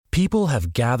People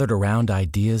have gathered around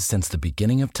ideas since the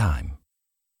beginning of time,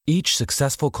 each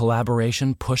successful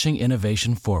collaboration pushing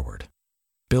innovation forward,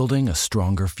 building a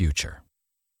stronger future.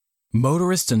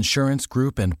 Motorists Insurance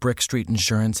Group and Brick Street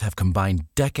Insurance have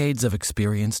combined decades of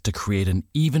experience to create an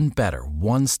even better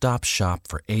one-stop shop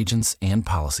for agents and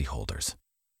policyholders,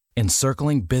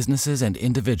 encircling businesses and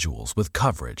individuals with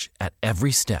coverage at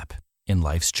every step in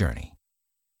life's journey.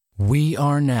 We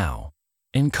are now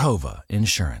Encova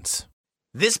Insurance.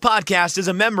 This podcast is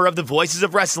a member of the Voices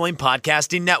of Wrestling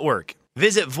Podcasting Network.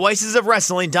 Visit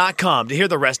voicesofwrestling.com to hear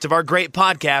the rest of our great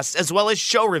podcasts, as well as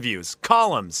show reviews,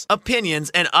 columns, opinions,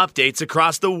 and updates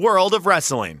across the world of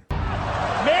wrestling.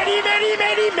 Many,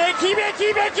 Mickey,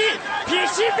 Pishy.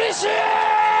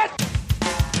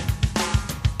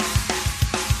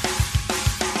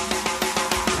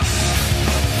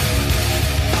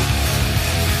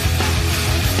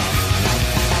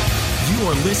 You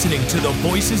are listening to the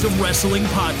Voices of Wrestling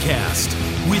podcast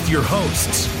with your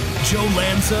hosts, Joe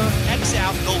Lanza. X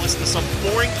out and go listen to some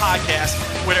boring podcast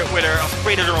where they're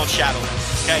afraid of their own shadow.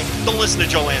 Okay? Don't listen to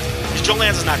Joe Lanza, because Joe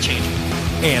Lanza's not changing.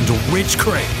 And Rich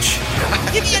Craich.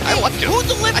 Give me a name. Like who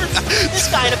delivers this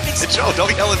guy in a big spot? Joe,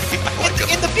 don't yell at me.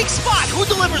 In the big spot, who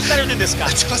delivers better than this guy?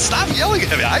 Stop yelling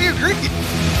at me. I agree.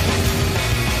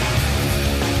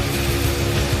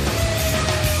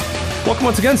 Welcome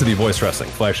once again to the Voice Wrestling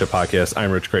Flagship podcast.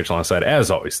 I'm Rich Craich, alongside, as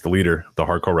always, the leader, the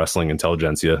hardcore wrestling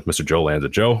intelligentsia, Mr. Joe Lanza.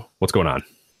 Joe, what's going on?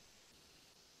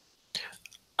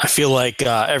 I feel like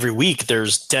every week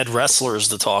there's dead wrestlers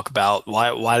to talk about.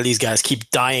 Why do these guys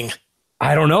keep dying?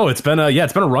 I don't know. It's been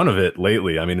a run of it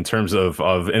lately. I mean, in terms of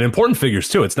and important figures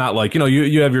too. It's not like,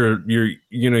 you have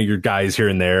your guys here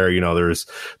and there.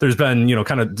 There's been,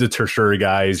 kind of the tertiary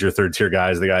guys, your third tier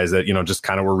guys, the guys that, just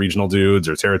kind of were regional dudes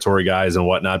or territory guys and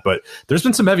whatnot. But there's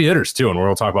been some heavy hitters too, and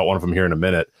we'll talk about one of them here in a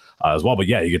minute as well. But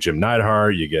yeah, you get Jim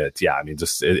Neidhart, you get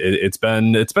it's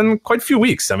been quite a few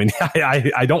weeks. I mean,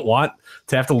 I don't want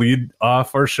to have to lead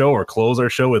off our show or close our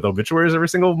show with obituaries every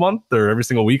single month or every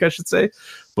single week, I should say.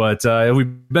 But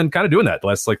we've been kind of doing that the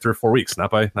last 3 or 4 weeks. Not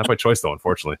by choice, though,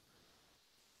 unfortunately.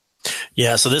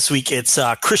 Yeah, so this week it's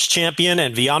Chris Champion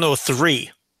and VOW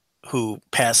 3 who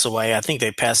passed away. I think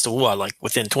they passed away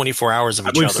within 24 hours of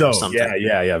each other or something.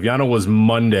 Yeah. VOW was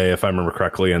Monday, if I remember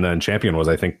correctly, and then Champion was,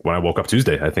 I think, when I woke up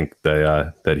Tuesday. I think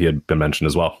that he had been mentioned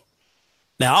as well.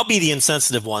 Now, I'll be the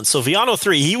insensitive one. So VOW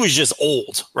 3, he was just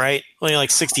old, right? Only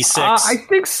like 66. I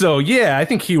think so, yeah. I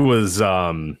think he was...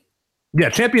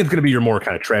 Champion's going to be your more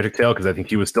kind of tragic tale, because I think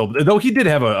he was still... Though he did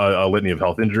have a litany of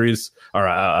health injuries, or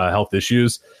health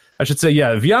issues, I should say.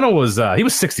 Yeah, VOW was... he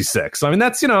was 66. So, I mean,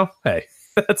 that's, hey,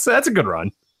 that's a good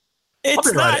run.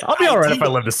 I'll be all right if I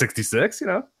live to 66,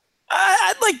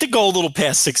 I'd like to go a little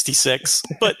past 66,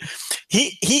 but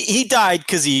he died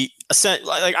because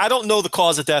I don't know the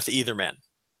cause of death of either man.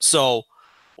 So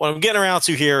what I'm getting around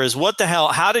to here is, what the hell,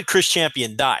 how did Chris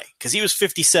Champion die? Because he was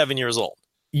 57 years old.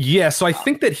 Yeah, so I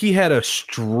think that he had a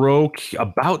stroke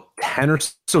about 10 or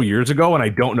so years ago, and I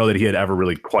don't know that he had ever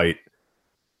really quite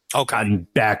gotten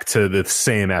back to the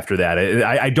same after that.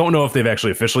 I don't know if they've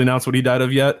actually officially announced what he died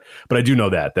of yet, but I do know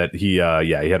that he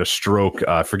had a stroke.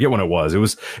 I forget when it was. It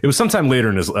was sometime later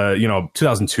in his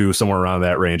 2002, somewhere around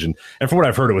that range. And from what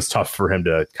I've heard, it was tough for him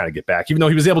to kind of get back, even though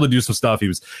he was able to do some stuff. He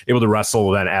was able to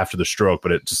wrestle then after the stroke,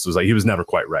 but it just was like he was never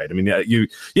quite right. I mean, you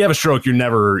have a stroke,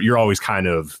 you're always kind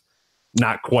of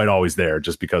not quite always there,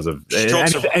 just because of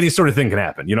any sort of thing can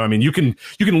happen. You know what I mean? You can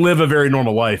live a very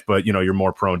normal life, but you're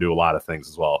more prone to a lot of things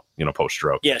as well, post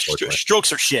stroke. Yeah,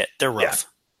 strokes are shit. They're rough.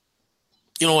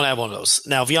 Yeah. You don't want to have one of those.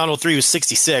 Now, VOW 3 was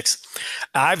 66.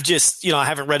 I've just, I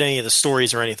haven't read any of the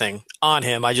stories or anything on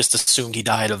him. I just assumed he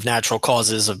died of natural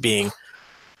causes of being.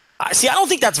 See, I don't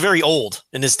think that's very old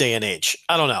in this day and age.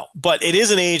 I don't know, but it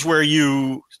is an age where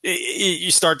you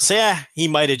start to say, he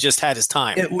might have just had his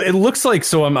time. It looks like,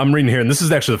 so I'm reading here, and this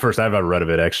is actually the first I've ever read of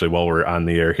it, actually, while we're on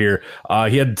the air here.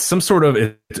 He had some sort of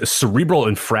a cerebral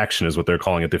infraction is what they're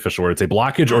calling it, the official word. It's a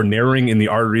blockage or narrowing in the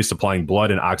arteries supplying blood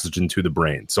and oxygen to the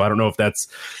brain. So I don't know if that's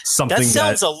something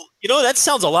that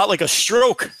sounds a lot like a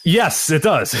stroke. Yes, it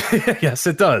does. Yes,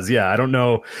 it does. Yeah, I don't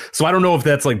know. So I don't know if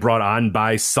that's like brought on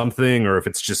by something, or if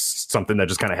it's just something that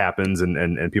just kind of happens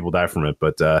and people die from it.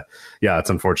 But yeah,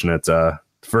 it's unfortunate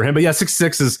for him. But yeah,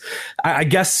 66 is, I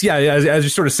guess, yeah, as you're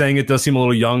sort of saying, it does seem a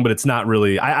little young, but it's not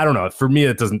really, I don't know. For me,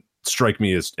 it doesn't strike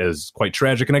me as quite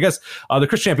tragic. And I guess the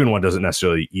Chris Champion one doesn't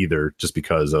necessarily either, just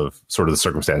because of sort of the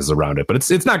circumstances around it. But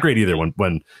it's not great either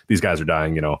when these guys are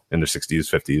dying, in their 60s,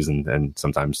 50s, and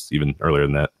sometimes even earlier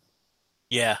than that.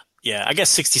 Yeah. I guess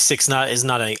 66 is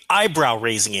not an eyebrow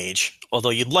raising age.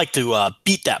 Although you'd like to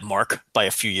beat that mark by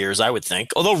a few years, I would think.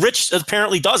 Although Rich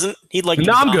apparently doesn't. He'd like.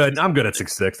 No, I'm good. I'm good at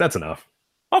 66. That's enough.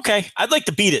 Okay, I'd like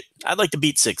to beat it. I'd like to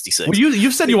beat 66. Well,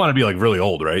 you've said you want to be like really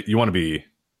old, right? You want to be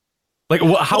like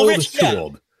how old is too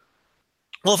old?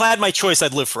 Well, if I had my choice,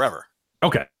 I'd live forever.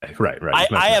 Okay, right.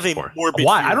 I have a morbid.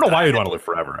 Why? I don't know why you'd want to live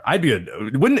forever.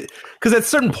 Wouldn't, because at a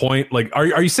certain point, like,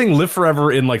 are you saying live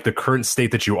forever in like the current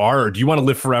state that you are, or do you want to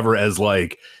live forever as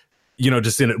like,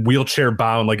 just in a wheelchair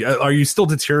bound? Like, are you still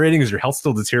deteriorating? Is your health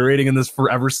still deteriorating in this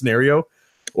forever scenario,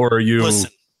 or are you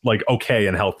like okay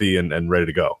and healthy and ready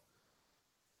to go?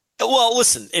 Well,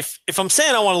 listen, if I'm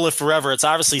saying I want to live forever, it's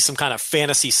obviously some kind of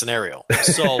fantasy scenario.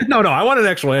 So no, I want an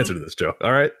actual answer to this, Joe.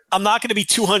 All right. I'm not going to be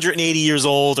 280 years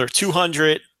old or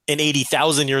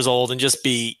 280,000 years old and just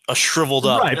be a shriveled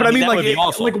up. Right, but I mean like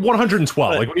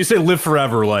 112. Like when you say live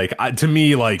forever, like to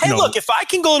me, like, hey, look, if I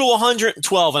can go to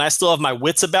 112 and I still have my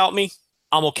wits about me,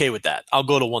 I'm okay with that. I'll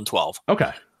go to 112.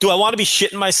 Okay. Do I want to be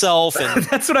shitting myself? And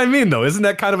that's what I mean, though. Isn't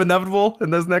that kind of inevitable?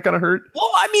 And doesn't that kind of hurt?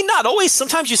 Well, I mean, not always.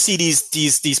 Sometimes you see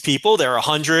these people. They're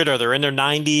 100 or they're in their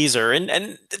 90s,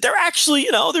 and they're actually,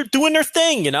 they're doing their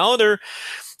thing.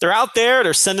 They're out there.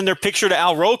 They're sending their picture to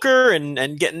Al Roker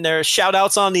and getting their shout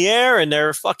outs on the air, and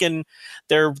they're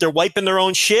wiping their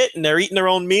own shit and they're eating their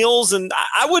own meals. And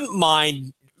I wouldn't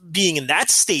mind being in that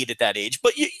state at that age.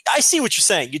 But I see what you're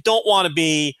saying. You don't want to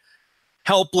be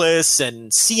helpless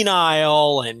and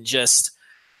senile and just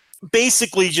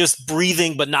basically just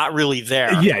breathing but not really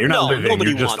there. Yeah, you're not living,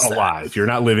 you're just alive. That. You're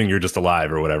not living, you're just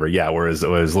alive or whatever. Yeah, whereas it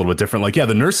was a little bit different. Like, yeah,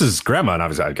 the nurse's grandma, and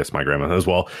obviously I guess my grandma as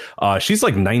well, she's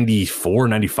like 94,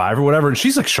 95 or whatever, and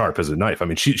she's like sharp as a knife. I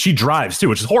mean, she drives too,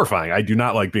 which is horrifying. I do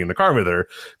not like being in the car with her,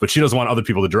 but she doesn't want other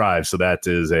people to drive, so that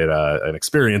is an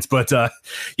experience. But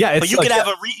yeah, it's, but you could have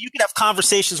you could have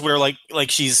conversations where like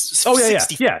she's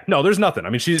 60. Yeah. No, there's nothing.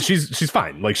 I mean, she's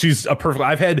fine. Like, she's a perfect.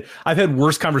 I've had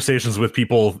worse conversations with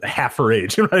people half her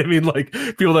age. You know what I mean? Like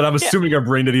people that I'm assuming are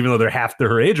brain dead, even though they're half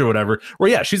her age or whatever. Where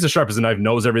yeah, she's as sharp as a knife,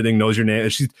 knows everything, knows your name.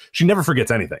 She never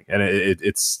forgets anything, and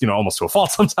it's almost to a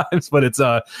fault sometimes, but it's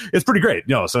pretty great.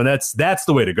 So that's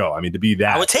the way to go. I mean, to be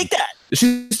that, I would take that.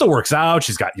 She still works out.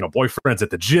 She's got boyfriends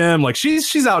at the gym. Like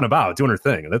she's out and about doing her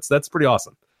thing, and that's pretty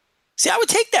awesome. See, I would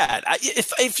take that.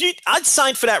 I'd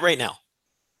sign for that right now.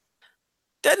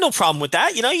 There's no problem with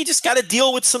that. You just got to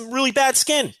deal with some really bad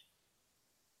skin.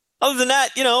 Other than that,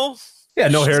 yeah,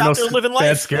 no hair, no living bad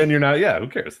life. skin. You're not. Yeah, who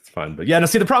cares? It's fun. But yeah, no.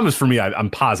 See, the problem is for me, I'm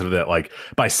positive that like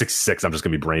by 66, I'm just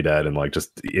gonna be brain dead and like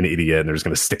just an idiot, and they're just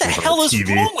gonna stick me in front of the TV. What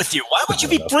the hell is wrong with you? Why would you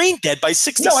be brain dead by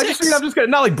 66? No, I'm just gonna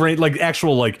not like brain, like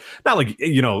actual, like not like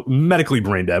medically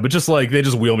brain dead, but just like they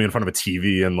just wheel me in front of a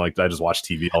TV and like I just watch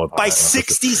TV all the time. By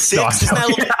 66,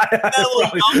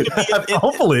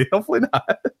 hopefully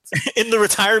not. In the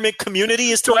retirement community,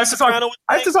 is Tony Soprano.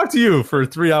 I have to talk to you for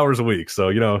 3 hours a week, so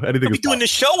anything. You'll be doing the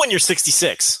show when you're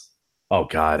 66. Oh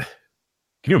God,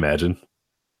 can you imagine?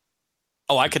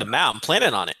 Oh, I could imagine. I'm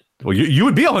planning on it. Well, you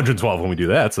would be 112 when we do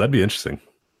that, so that'd be interesting.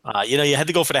 You had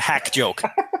to go for the hack joke.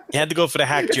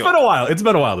 It's been a while. It's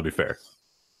been a while, to be fair.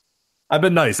 I've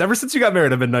been nice ever since you got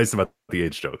married. I've been nice about the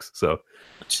age jokes. So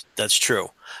that's true.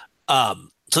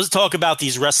 So let's talk about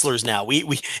these wrestlers now. We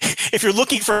if you're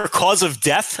looking for a cause of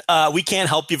death, we can't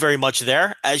help you very much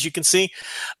there, as you can see.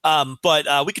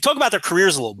 But we can talk about their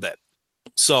careers a little bit.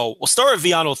 So we'll start with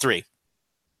VOW 3.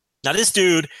 Now, this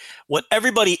dude, what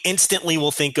everybody instantly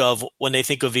will think of when they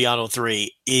think of VOW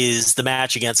 3 is the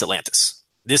match against Atlantis.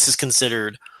 This is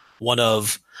considered one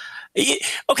of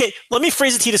 – okay, let me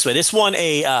phrase it to you this way. This won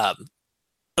a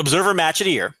Observer Match of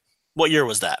the Year. What year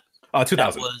was that? 2000.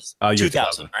 That was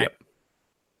 2000, right? Yep.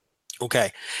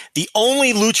 Okay. The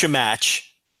only Lucha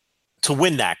match to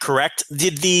win that, correct?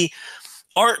 Did the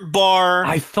Art Bar...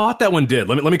 I thought that one did.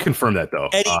 Let me confirm that, though.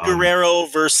 Eddie Guerrero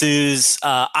versus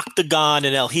Octagon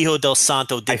and El Hijo del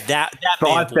Santo. Did that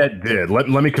thought that did. Let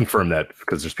me confirm that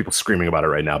because there's people screaming about it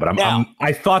right now. But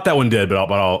I thought that one did, but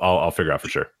I'll figure out for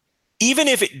sure. Even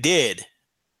if it did,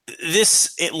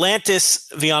 this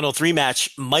Atlantis VOW 3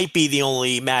 match might be the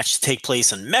only match to take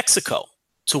place in Mexico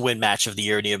to win Match of the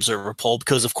Year in the Observer poll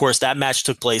because, of course, that match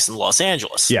took place in Los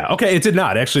Angeles. Yeah, okay, it did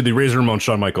not. Actually, the Razor Ramon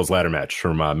Shawn Michaels ladder match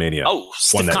from Mania. Oh,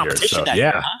 stiff competition that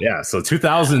year. Huh? Yeah. So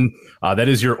 2000, that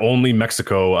is your only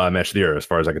Mexico Match of the Year, as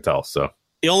far as I can tell. So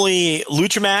the only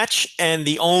Lucha match and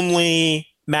the only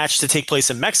match to take place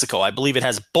in Mexico. I believe it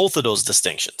has both of those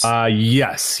distinctions.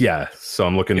 Yes, yeah. So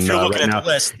I'm looking. If you're looking right at now, the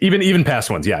list, even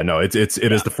past ones. Yeah, no, it is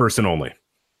the first and only.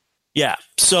 Yeah.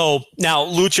 So now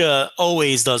Lucha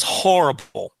always does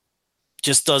horrible.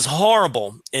 Just does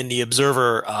horrible in the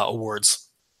Observer Awards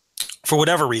for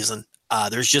whatever reason.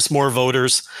 There's just more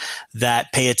voters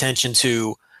that pay attention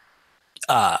to,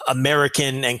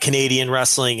 American and Canadian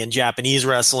wrestling and Japanese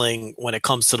wrestling when it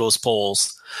comes to those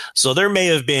polls. So there may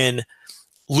have been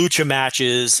lucha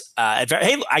matches. I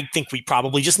think we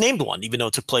probably just named one, even though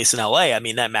it took place in LA. I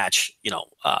mean, that match, you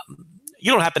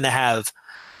don't happen to have,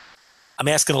 I'm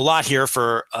asking a lot here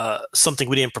for something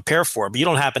we didn't prepare for, but you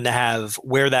don't happen to have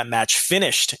where that match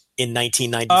finished in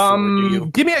 1994, do you?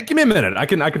 Give me a minute. I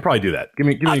can probably do that. Give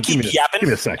me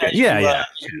a second.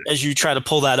 As you try to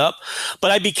pull that up.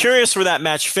 But I'd be curious where that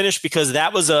match finished, because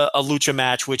that was a lucha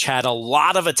match which had a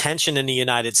lot of attention in the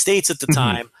United States at the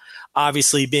time,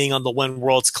 obviously being on the When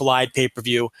Worlds Collide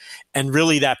pay-per-view. And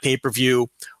really that pay-per-view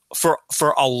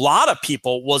for a lot of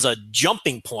people was a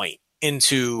jumping point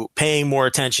into paying more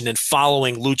attention and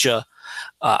following lucha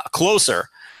closer.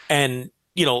 And,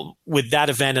 with that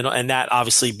event and that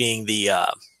obviously being the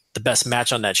best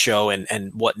match on that show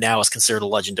and what now is considered a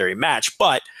legendary match.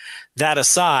 But that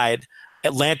aside,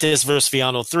 Atlantis versus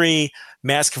Viano 3,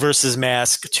 Mask versus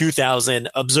Mask 2000,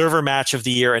 Observer Match of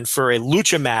the Year. And for a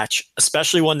lucha match,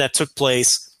 especially one that took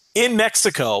place in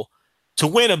Mexico, to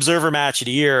win Observer Match of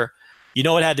the Year, it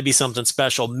had to be something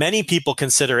special. Many people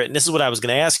consider it, and this is what I was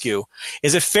going to ask you,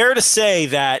 is it fair to say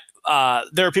that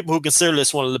there are people who consider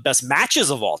this one of the best matches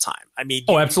of all time? I mean,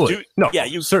 absolutely.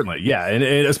 Certainly. Yeah. And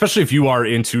especially if you are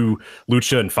into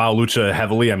lucha and follow lucha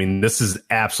heavily, I mean, this is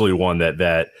absolutely one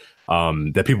that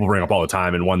people bring up all the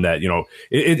time, and one that,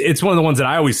 it's one of the ones that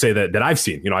I always say that I've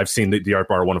seen. I've seen the Art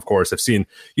Bar one, of course. I've seen,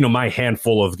 my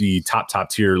handful of the top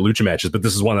tier lucha matches, but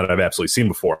this is one that I've absolutely seen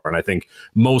before. And I think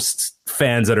most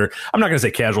fans that are, I'm not going to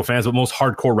say casual fans, but most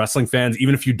hardcore wrestling fans,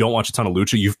 even if you don't watch a ton of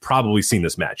lucha, you've probably seen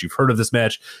this match. You've heard of this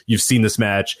match. You've seen this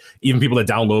match. Even people that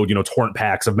download, torrent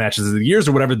packs of matches of the years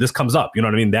or whatever, this comes up. You know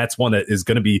what I mean? That's one that is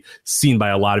going to be seen by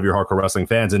a lot of your hardcore wrestling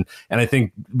fans. And I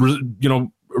think,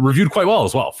 reviewed quite well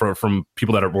as well from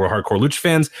people that were hardcore lucha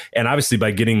fans, and obviously by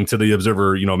getting to the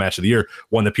Observer Match of the Year,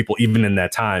 one that people, even in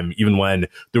that time, even when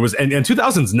there was, and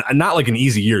 2000's not like an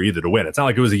easy year either to win. It's not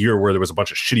like it was a year where there was a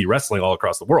bunch of shitty wrestling all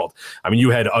across the world. I mean,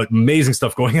 you had amazing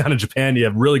stuff going on in Japan, you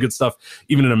have really good stuff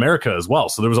even in America as well,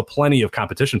 so there was a plenty of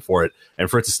competition for it, and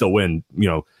for it to still win,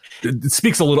 it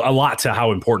speaks a lot to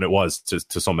how important it was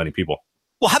to so many people.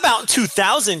 Well, how about in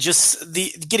 2000, just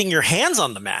getting your hands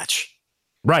on the match?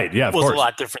 Right, yeah, of course. Was a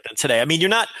lot different than today. I mean, you're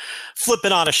not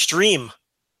flipping on a stream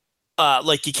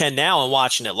like you can now and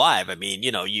watching it live. I mean,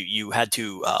 you had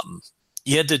to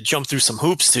jump through some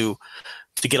hoops to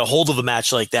get a hold of a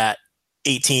match like that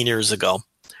 18 years ago,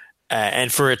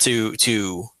 and for it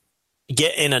to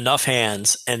get in enough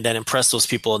hands and then impress those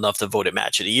people enough to vote it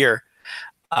Match of the Year.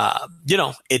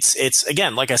 It's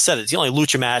again, like I said, it's the only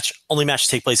lucha match, only match to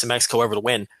take place in Mexico ever to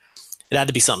win. It had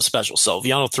to be something special. So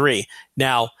Viano 3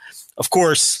 now. Of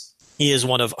course, he is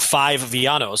one of 5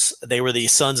 Villanos. They were the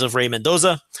sons of Rey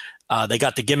Mendoza. They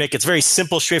got the gimmick. It's very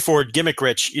simple, straightforward gimmick,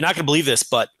 Rich. You're not going to believe this,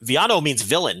 but Villano means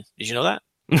villain. Did you know that?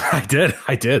 I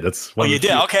did. That's one you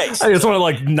did? Okay. It's one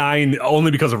of 9,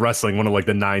 only because of wrestling, one of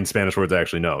the 9 Spanish words I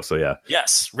actually know. So yeah.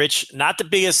 Yes. Rich, not the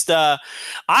biggest. I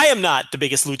am not the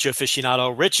biggest lucha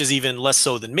aficionado. Rich is even less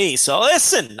so than me. So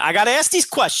listen, I got to ask these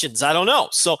questions. I don't know.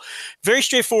 So very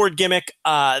straightforward gimmick.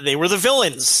 They were the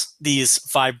villains, these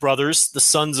 5 brothers, the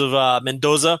sons of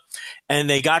Mendoza, and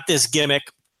they got this gimmick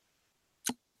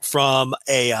from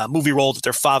a movie role that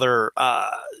their father,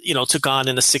 took on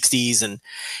in the 60s,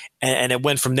 and it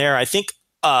went from there. I think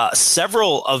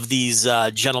several of these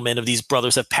gentlemen, of these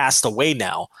brothers, have passed away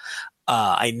now.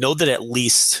 I know that at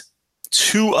least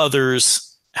 2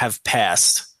 others have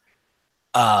passed.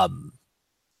 Let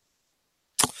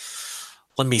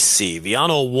me see.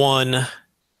 Viano 1.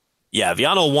 Yeah,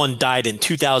 Viano 1 died in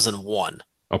 2001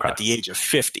 at the age of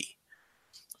 50.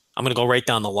 I'm going to go right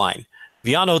down the line.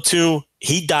 Viano 2,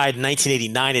 he died in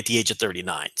 1989 at the age of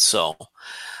 39. So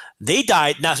they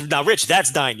died. Now, Rich,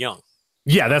 that's dying young.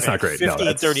 Yeah, that's not great. 50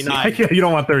 and 39. You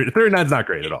don't want 30. 39 is not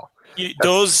great at all.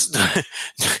 Those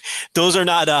are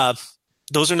not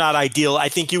ideal. I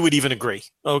think you would even agree.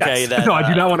 Okay. Yes. No, I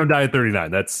do not want to die at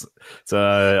 39. It's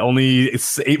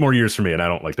 8 more years for me, and I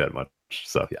don't like that much.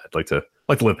 So yeah, I'd like to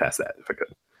live past that if I could.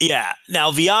 Yeah.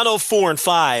 Now, Viano 4 and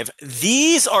 5,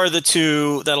 these are the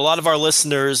 2 that a lot of our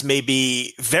listeners may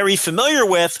be very familiar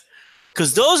with,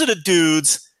 because those are the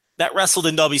dudes that wrestled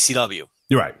in WCW.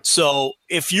 You're right. So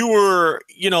if you were,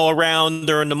 around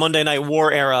during the Monday Night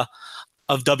War era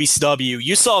of WCW,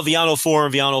 you saw Viano 4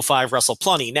 and Viano 5 wrestle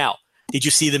plenty. Now, did you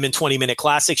see them in 20-minute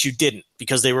classics? You didn't,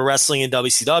 because they were wrestling in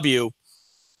WCW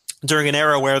during an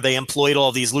era where they employed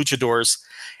all these luchadors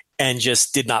and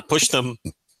just did not push them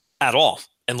at all,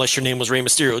 unless your name was Rey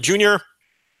Mysterio Jr.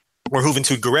 or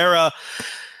Juventud Guerrera,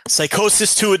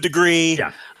 Psychosis to a degree.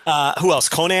 Yeah. Who else?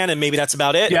 Conan, and maybe that's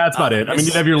about it. Yeah, that's about it. I mean,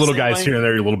 you have your little guys here and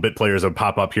there, your little bit players that would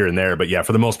pop up here and there. But yeah,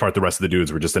 for the most part, the rest of the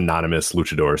dudes were just anonymous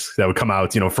luchadors that would come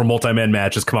out, for multi-man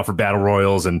matches, come out for battle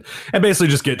royals, and basically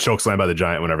just get chokeslammed by the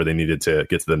Giant whenever they needed to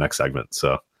get to the next segment.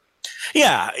 So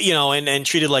yeah, and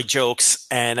treated like jokes.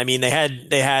 And I mean, they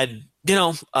had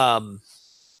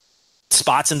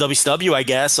spots in WCW, I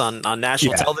guess, on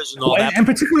national television and all that. And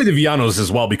particularly the Villanos as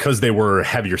well, because they were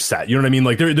heavier set. You know what I mean?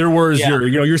 Like there was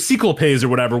your sequel pays or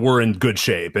whatever were in good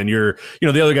shape. And the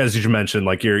other guys that you mentioned,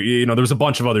 like there was a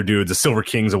bunch of other dudes, the Silver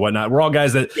Kings and whatnot, were all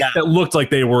guys that looked like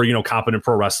they were, competent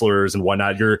pro wrestlers and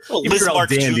whatnot. Liz Mark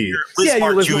Dandy.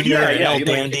 El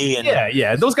Dandy.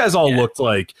 Yeah. Those guys all looked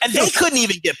like. And they couldn't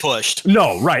even get pushed.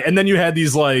 No, right. And then you had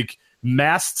these like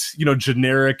masked,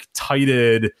 generic,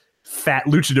 tighted, fat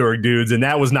luchador dudes, and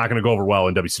that was not going to go over well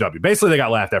in WCW. Basically, they got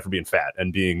laughed at for being fat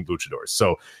and being luchadors.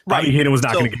 So Bobby Heenan was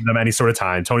not going to give them any sort of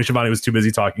time. Tony Schiavone was too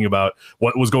busy talking about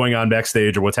what was going on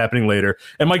backstage or what's happening later.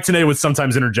 And Mike Tenay would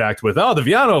sometimes interject with, "Oh, the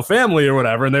Villano family" or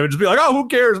whatever, and they would just be like, "Oh, who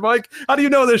cares, Mike? How do you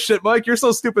know this shit, Mike? You're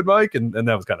so stupid, Mike." And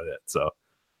that was kind of it. So.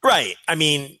 Right. I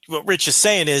mean, what Rich is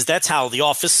saying is that's how the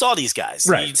Office saw these guys.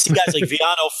 Right. You see guys like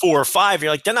Villano 4 or 5,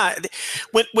 you're like, they're not.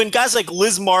 When guys like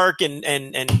Liz Mark and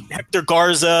Hector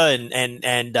Garza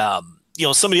and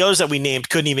some of the others that we named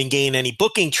couldn't even gain any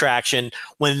booking traction,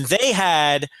 when they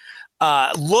had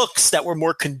looks that were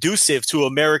more conducive to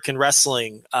American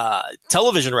wrestling,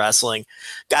 television wrestling,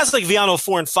 guys like Villano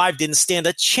 4 and 5 didn't stand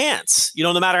a chance.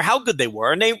 No matter how good they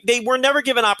were, and they were never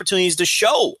given opportunities to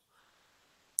show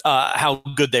how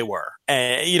good they were,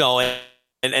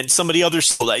 and some of the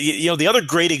others. The other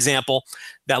great example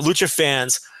that lucha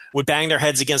fans would bang their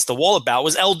heads against the wall about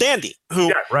was El Dandy, who,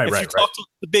 if you talk to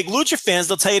the big lucha fans,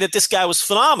 they'll tell you that this guy was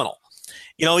phenomenal.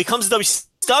 He comes to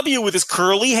WCW with his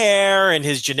curly hair and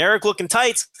his generic looking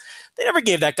tights. They never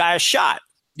gave that guy a shot.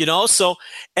 So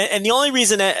and the only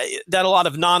reason that a lot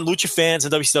of non-lucha fans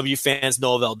and WCW fans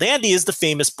know of El Dandy is the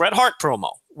famous Bret Hart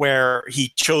promo, where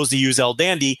he chose to use El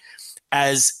Dandy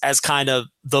as kind of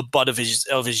the butt of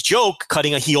his joke,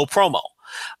 cutting a heel promo,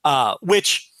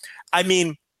 which, I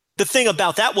mean, the thing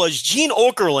about that was Gene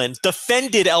Okerlund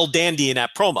defended El Dandy in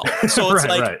that promo. So it's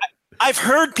I've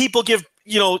heard people give,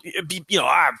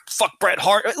 fuck Bret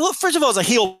Hart. Look, first of all, it's a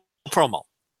heel promo.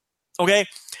 Okay.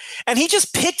 And he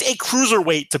just picked a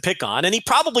cruiserweight to pick on, and he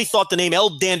probably thought the name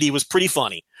El Dandy was pretty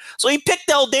funny. So he picked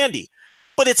El Dandy,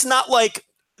 but it's not like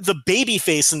the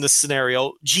babyface in this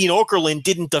scenario, Gene Okerlund,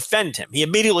 didn't defend him. He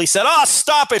immediately said,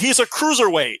 stop it. He's a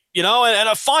cruiserweight, and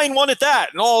a fine one at that,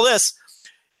 and all this.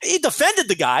 He defended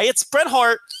the guy. It's Bret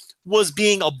Hart was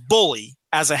being a bully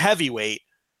as a heavyweight,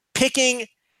 picking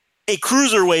a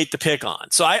cruiserweight to pick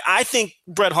on. So I think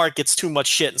Bret Hart gets too much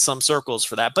shit in some circles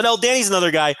for that. But El Dandy's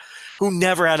another guy who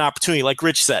never had an opportunity, like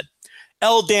Rich said.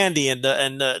 El Dandy and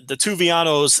the two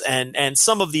Villanos and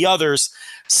some of the others.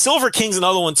 Silver King's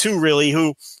another one too, really,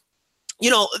 who,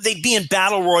 they'd be in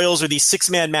battle royals or these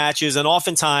 6-man matches, and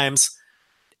oftentimes,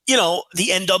 the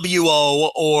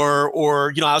NWO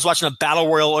or I was watching a battle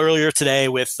royal earlier today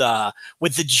with the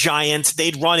Giant.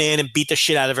 They'd run in and beat the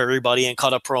shit out of everybody and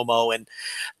cut a promo, and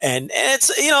it's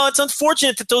it's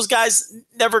unfortunate that those guys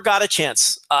never got a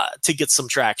chance to get some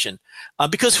traction,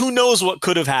 because who knows what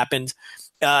could have happened.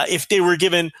 If they were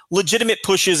given legitimate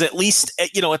pushes, at least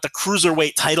at the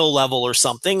cruiserweight title level or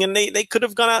something, and they could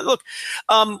have gone out. Look,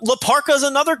 La Parka is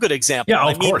another good example. Yeah,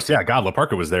 of course. Yeah, God, La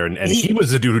Parka was there, and he was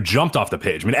the dude who jumped off the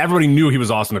page. I mean, everybody knew he was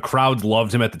awesome. The crowd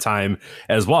loved him at the time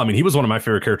as well. I mean, he was one of my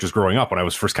favorite characters growing up when I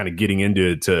was first kind of getting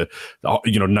into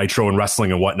Nitro and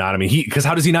wrestling and whatnot. I mean, because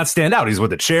how does he not stand out? He's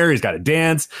with a chair. He's got a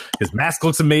dance. His mask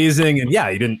looks amazing, and yeah,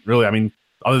 he didn't really. I mean,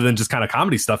 other than just kind of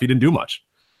comedy stuff, he didn't do much.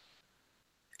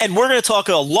 And we're going to talk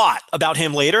a lot about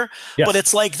him later, but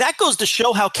it's like that goes to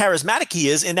show how charismatic he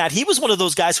is, in that he was one of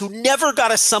those guys who never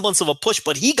got a semblance of a push,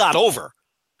 but he got over.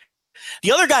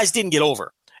 The other guys didn't get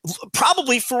over,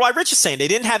 probably for why Rich is saying they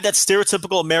didn't have that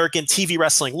stereotypical American TV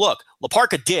wrestling look. La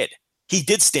Parka did. He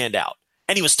did stand out,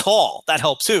 and he was tall. That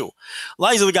helped too. A lot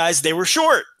of these other guys, they were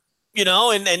short, and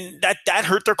that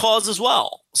hurt their cause as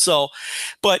well. So,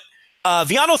 but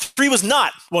Villano 3 was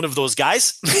not one of those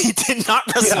guys. He did not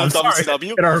wrestle in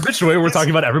WCW. In our obituary, we're talking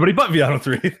about everybody but Villano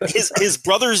 3. his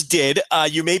brothers did.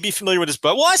 You may be familiar with his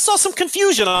brother. Well, I saw some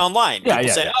confusion online. People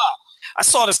say, I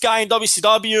saw this guy in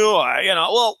WCW.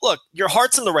 Well, look, your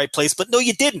heart's in the right place, but no,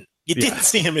 you didn't. You didn't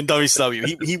see him in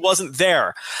WCW. He wasn't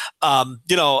there.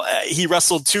 He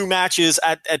wrestled 2 matches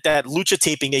at that Lucha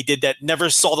taping they did that never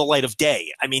saw the light of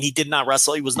day. I mean, he did not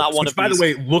wrestle. He was not one of. By the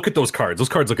way, look at those cards. Those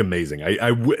cards look amazing.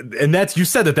 And that's, you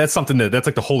said that's something that's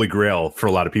like the holy grail for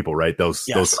a lot of people, right? Those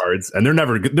cards, and they're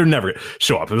never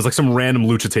show up. It was like some random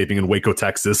Lucha taping in Waco,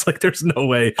 Texas. Like, there's no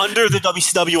way under the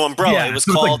WCW umbrella. Yeah, it was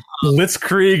called like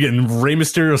Blitzkrieg and Rey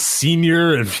Mysterio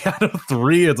Sr. and Viano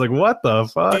 3. It's like, what the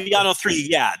fuck? Viano 3,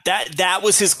 yeah. That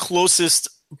was his closest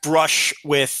brush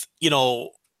with,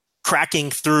 cracking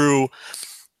through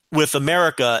with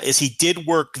America, is he did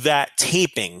work that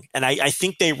taping. And I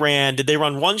think did they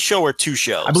run 1 show or 2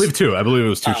 shows? I believe 2. I believe it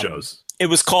was 2 shows. It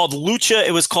was called Lucha.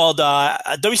 It was called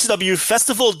WCW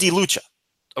Festival de Lucha.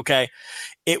 Okay.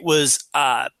 It was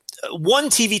 1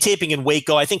 TV taping in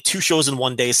Waco. I think 2 shows in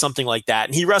 1 day, something like that.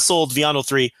 And he wrestled Viano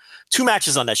 3, 2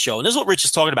 matches on that show. And this is what Rich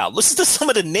is talking about. Listen to some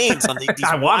of the names on these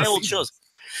wild shows.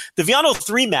 The Viano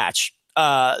 3 match,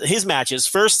 his matches,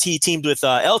 first he teamed with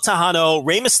El Tejano,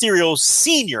 Rey Mysterio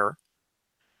Sr.,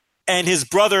 and his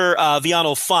brother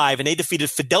Viano 5, and they defeated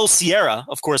Fidel Sierra,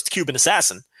 of course, the Cuban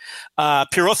assassin,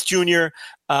 Piroth Jr.,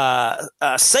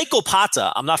 Seiko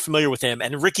Pata, I'm not familiar with him,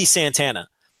 and Ricky Santana.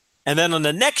 And then on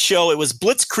the next show, it was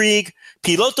Blitzkrieg,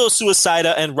 Piloto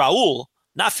Suicida, and Raul.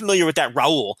 Not familiar with that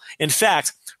Raul. In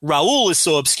fact, Raul is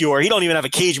so obscure, he don't even have a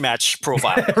cage match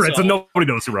profile. Right, so nobody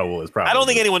knows who Raul is, probably. I don't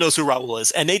think anyone knows who Raul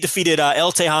is. And they defeated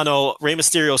El Tejano, Rey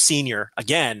Mysterio Sr.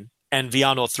 again, and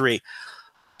Viano 3.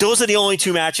 Those are the only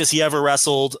 2 matches he ever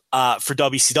wrestled for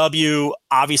WCW.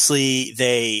 Obviously,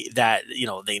 they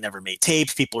never made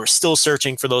tapes. People are still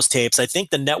searching for those tapes. I think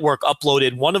the network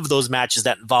uploaded one of those matches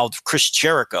that involved Chris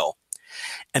Jericho.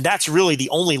 And that's really the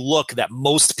only look that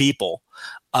most people,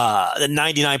 the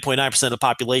 99.9% of the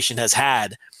population, has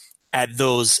had at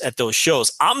those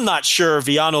shows. I'm not sure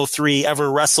Viano 3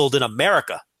 ever wrestled in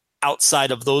America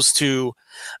outside of those 2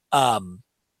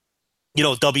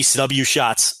 WCW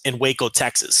shots in Waco,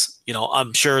 Texas.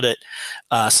 I'm sure that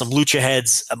some Lucha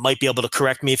heads might be able to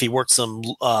correct me if he worked some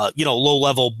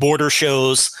low-level border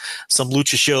shows, some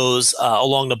Lucha shows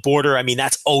along the border. I mean,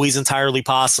 that's always entirely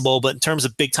possible. But in terms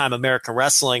of big-time American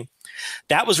wrestling,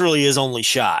 that was really his only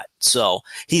shot. So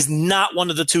he's not one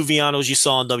of the 2 Vianos you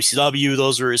saw in WCW.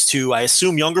 Those were his 2, I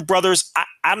assume, younger brothers.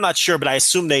 I'm not sure, but I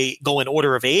assume they go in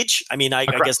order of age. I mean, I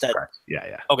guess that. Correct.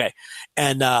 Yeah. Okay.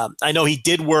 And I know he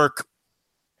did work.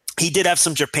 He did have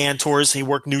some Japan tours. He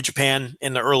worked New Japan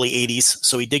in the early 80s.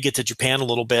 So he did get to Japan a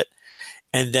little bit.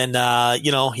 And then,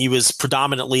 he was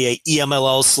predominantly a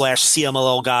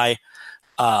EMLL/CMLL guy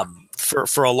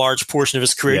for a large portion of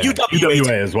his career. Yeah,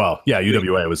 UWA as well. Yeah,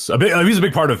 UWA was he was a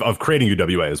big part of creating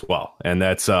UWA as well. And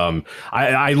that's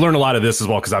I learned a lot of this as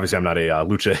well, because obviously I'm not a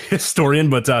Lucha historian,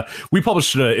 but we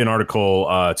published an article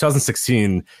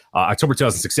 2016, October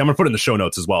 2016. I'm going to put it in the show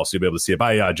notes as well, so you'll be able to see it,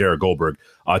 by Jared Goldberg,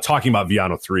 talking about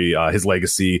Viano 3, his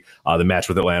legacy, the match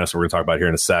with Atlanta, so we're going to talk about here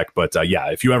in a sec. But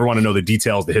if you ever want to know the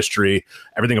details, the history,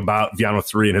 everything about Viano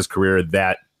 3 and his career,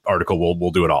 that article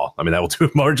will do it all. I mean, that will do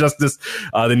more justice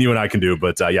than you and I can do.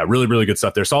 But really, really good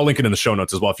stuff there. So I'll link it in the show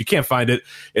notes as well. If you can't find it,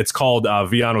 it's called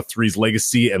Viano 3's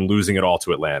Legacy and Losing It All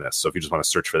to Atlanta. So if you just want to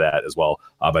search for that as well,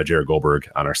 by Jared Goldberg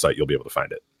on our site, you'll be able to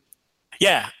find it.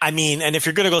 Yeah, I mean, and if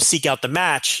you're going to go seek out the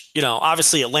match,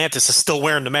 obviously Atlantis is still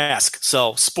wearing the mask.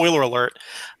 So spoiler alert,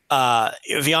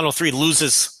 Viano 3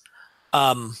 loses.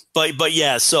 But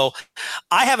yeah, so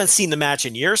I haven't seen the match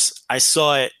in years. I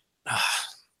saw it,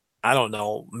 I don't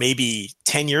know, maybe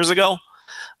 10 years ago.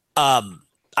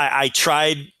 I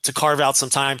tried to carve out some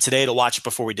time today to watch it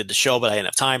before we did the show, but I didn't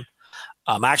have time.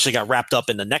 I actually got wrapped up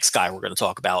in the next guy we're going to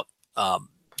talk about,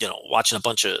 watching a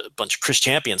bunch of Chris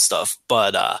Champion stuff.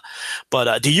 But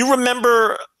do you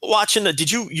remember watching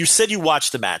you said you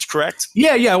watched the match, correct?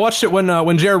 Yeah, I watched it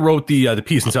when Jared wrote the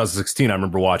piece in 2016. I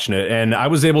remember watching it, and I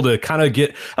was able to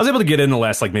get in the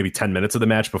last like maybe 10 minutes of the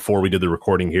match before we did the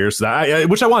recording here. So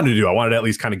which I wanted to do. I wanted to at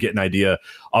least kind of get an idea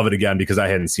of it again, because I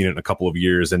hadn't seen it in a couple of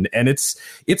years, and it's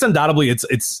undoubtedly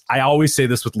it's I always say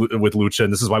this with Lucha,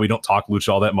 and this is why we don't talk Lucha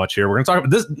all that much here. We're going to talk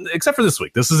about this, except for this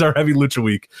week. This is our heavy Lucha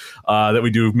week that we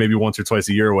do maybe once or twice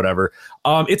a year or whatever.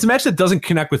 It's a match that doesn't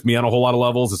connect with me on a whole lot of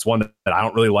levels. It's one that I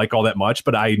don't really like all that much,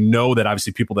 but I know that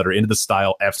obviously people that are into the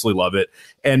style absolutely love it,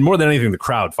 and more than anything, the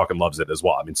crowd fucking loves it as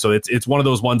well. I mean, so it's one of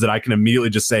those ones that I can immediately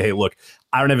just say, hey, look,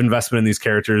 I don't have investment in these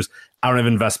characters. I don't have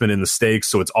investment in the stakes,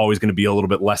 so it's always going to be a little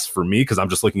bit less for me because I'm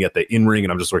just looking at the in-ring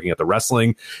and I'm just looking at the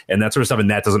wrestling and that sort of stuff, and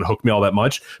that doesn't hook me all that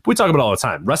much. But we talk about it all the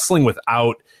time. Wrestling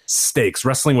without stakes,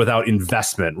 wrestling without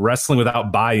investment, wrestling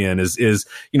without buy-in is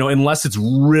unless it's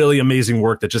really amazing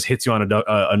work that just hits you on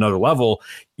another level,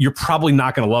 you're probably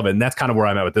not going to love it. And that's kind of where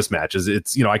I'm at with this match. Is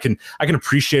it's I can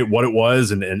appreciate what it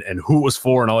was and who it was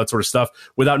for and all that sort of stuff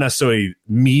without necessarily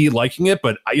me liking it.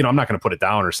 But I'm not going to put it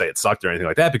down or say it sucked or anything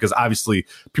like that, because obviously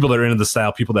people that are into the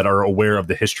style, people that are aware of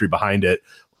the history behind it,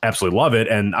 absolutely love it,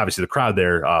 and obviously the crowd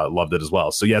there loved it as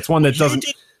well. So yeah, it's one that doesn't.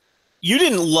 You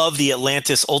didn't love the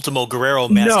Atlantis Ultimo Guerrero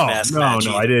match. No,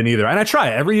 I didn't either. And I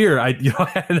try every year.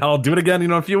 And I'll do it again.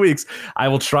 In a few weeks, I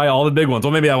will try all the big ones.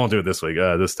 Well, maybe I won't do it this week.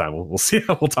 This time we'll see.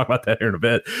 We'll talk about that here in a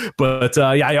bit. But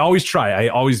yeah, I always try. I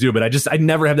always do. But I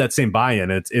never have that same buy-in.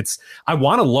 It's I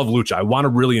want to love Lucha. I want to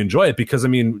really enjoy it because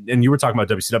and you were talking about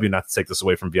WCW. Not to take this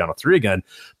away from Viano 3 again,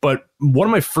 but one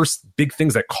of my first big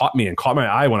things that caught my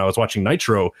eye when I was watching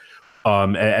Nitro.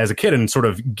 As a kid and sort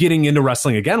of getting into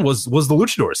wrestling again was the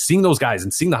luchadors, seeing those guys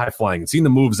and seeing the high flying and seeing the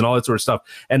moves and all that sort of stuff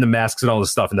and the masks and all this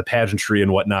stuff and the pageantry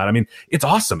and whatnot. I mean, it's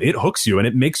awesome. It hooks you and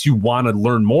it makes you want to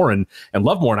learn more and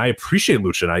love more. And I appreciate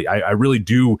lucha. And I really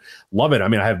do love it. I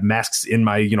mean, I have masks in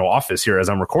my, office here as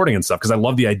I'm recording and stuff because I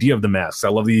love the idea of the masks. I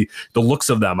love the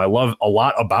looks of them. I love a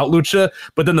lot about lucha,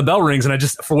 but then the bell rings and I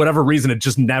just, for whatever reason, it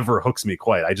just never hooks me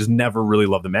quite. I just never really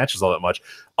love the matches all that much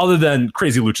other than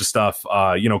crazy lucha stuff.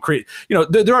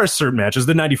 There are certain matches,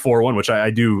 the 94 one, which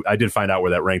I did find out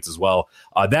where that ranks as well.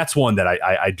 That's one that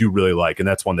I do really like. And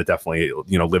that's one that definitely,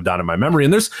 lived on in my memory.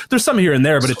 And there's some here and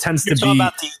there, but it tends to be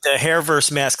about the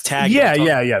hairverse mask tag. Yeah.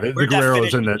 The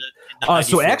Guerreros and the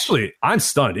so actually I'm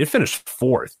stunned. It finished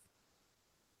fourth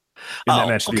in that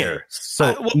match of the year.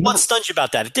 So what stunned you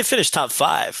about that? It did finish top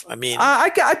 5. I mean, I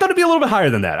thought it'd be a little bit higher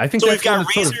than that. I think so.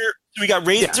 We got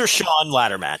Razor Shawn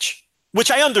ladder match. Which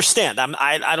I understand.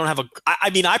 I don't have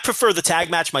I prefer the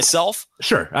tag match myself.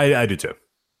 Sure, I do too.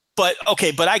 But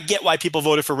I get why people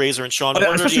voted for Razor and Shawn.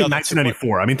 Especially in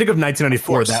 1994. I mean, think of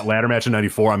 1994, that ladder match in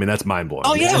 94. I mean, that's mind-blowing.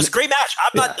 Oh, yeah, it was a great match.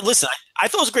 Listen, I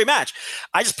thought it was a great match.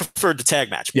 I just preferred the tag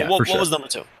match. But what was number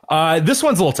 2? This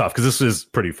one's a little tough because this is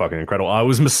pretty fucking incredible. It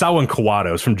was Masao and Kawada.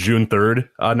 It was from June 3rd,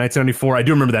 1994. I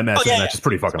do remember that match. That match is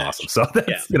pretty fucking awesome. So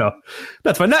that's,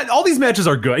 that's fine. Not all these matches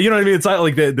are good. You know what I mean? It's not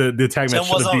like the tag match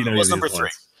should have beaten any of these number 3.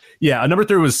 Ones. Yeah, number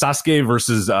 3 was Sasuke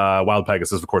versus Wild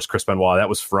Pegasus, of course, Chris Benoit. That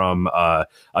was from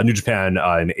New Japan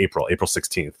in April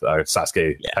 16th.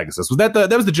 Sasuke Pegasus. Was that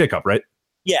was the J-Cup, right?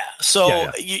 Yeah. So,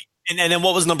 and then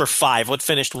what was number 5? What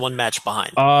finished one match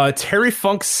behind? Terry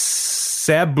Funk,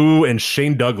 Sabu, and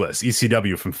Shane Douglas,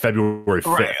 ECW from February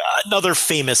 5th. Right. Another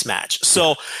famous match.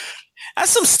 So. That's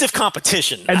some stiff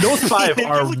competition. And those 5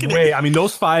 are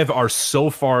those 5 are so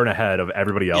far and ahead of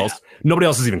everybody else. Yeah. Nobody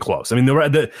else is even close. I mean,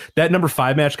 that number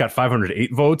 5 match got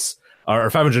 508 votes, or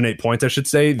 508 points, I should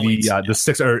say.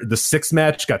 The sixth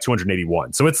match got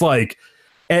 281. So it's like,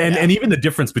 and even the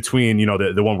difference between,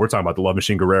 the one we're talking about, the Love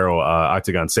Machine Guerrero,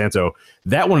 Octagon Santo,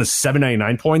 that one is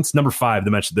 799 points. Number 5,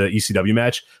 the ECW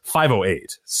match,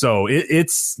 508. So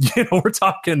it's, we're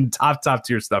talking top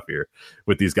tier stuff here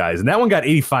with these guys. And that one got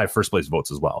 85 first place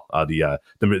votes as well. The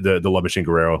Love Machine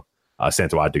Guerrero,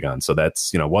 Santo Octagon. So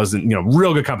that's, wasn't,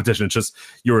 real good competition. It's just,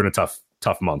 you were in a tough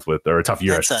month with, or a tough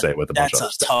year, I should say, with a bunch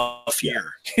of stuff. That's a tough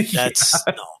year. That's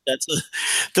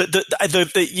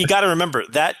you got to remember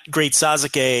that great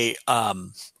Sasuke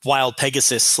Wild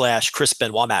Pegasus / Chris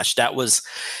Benoit match. That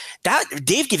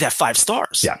Dave gave that 5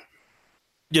 stars. Yeah,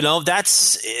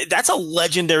 that's a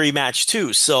legendary match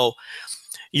too. So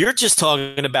you're just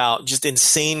talking about just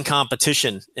insane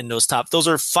competition in those top. Those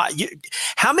are 5.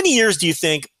 How many years do you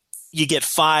think you get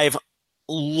 5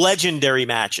 legendary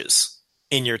matches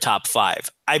in your top 5?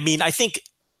 I mean, I think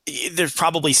there's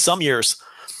probably some years,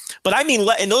 but I mean,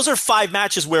 and those are 5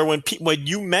 matches where when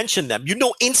you mention them, you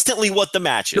know instantly what the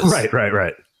match is.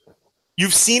 Right.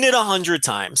 You've seen it 100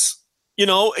 times.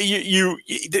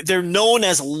 They're known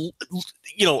as,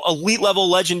 elite level,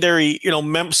 legendary,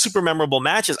 super memorable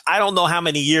matches. I don't know how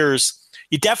many years.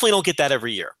 You definitely don't get that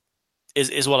every year,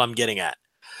 is what I'm getting at.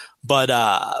 But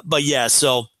yeah,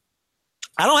 so.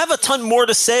 I don't have a ton more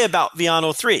to say about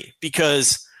Viano 3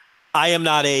 because I am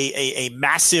not a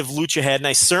massive lucha head, and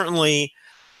I certainly,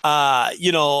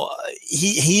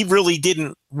 he really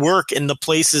didn't work in the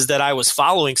places that I was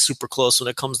following super close when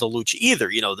it comes to lucha either.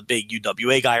 The big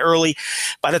UWA guy early.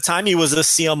 By the time he was a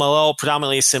CMLL,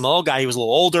 predominantly a CMLL guy, he was a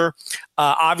little older.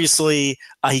 Obviously,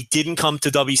 he didn't come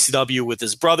to WCW with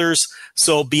his brothers.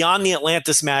 So beyond the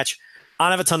Atlantis match, I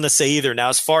don't have a ton to say either. Now,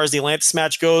 as far as the Atlantis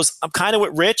match goes, I'm kind of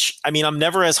with Rich. I mean, I'm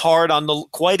never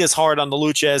quite as hard on the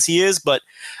Lucha as he is, but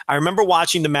I remember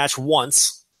watching the match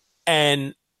once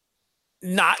and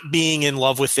not being in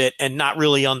love with it and not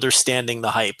really understanding the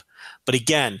hype. But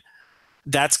again,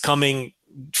 that's coming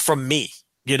from me.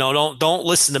 Don't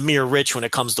listen to me or Rich when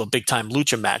it comes to a big time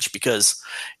Lucha match, because,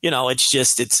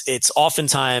 it's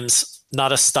oftentimes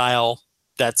not a style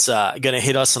that's going to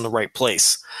hit us in the right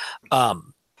place.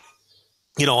 I'm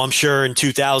sure in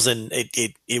 2000,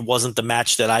 it wasn't the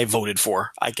match that I voted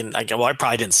for. I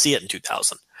probably didn't see it in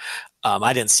 2000.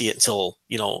 I didn't see it until,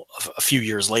 a few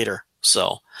years later.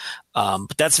 So,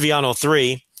 but that's Viano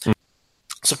 3.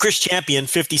 So Chris Champion,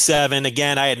 57.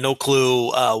 Again, I had no clue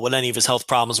what any of his health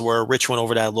problems were. Rich went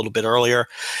over that a little bit earlier.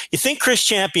 You think Chris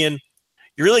Champion,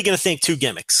 you're really going to think two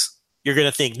gimmicks. You're going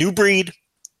to think New Breed.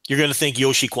 You're going to think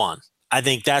Yoshi Kwan. I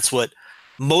think that's what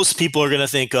most people are going to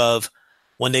think of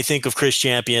when they think of Chris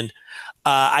Champion.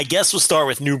 I guess we'll start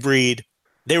with New Breed.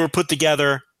 They were put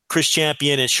together, Chris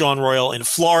Champion and Sean Royal, in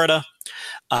Florida.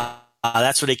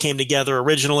 That's where they came together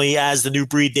originally as the New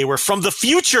Breed. They were from the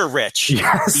future, Rich.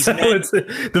 Yes, it's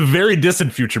the very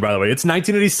distant future, by the way. It's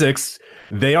 1986.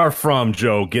 They are from,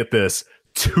 Joe, get this,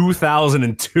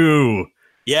 2002.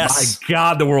 Yes. My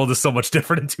God, the world is so much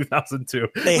different in 2002.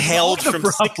 They hailed from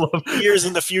 6 years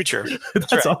in the future.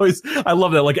 That's right. Always, I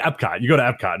love that. Like Epcot, you go to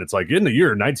Epcot and it's like, in the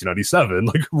year 1997,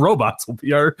 like robots will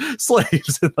be our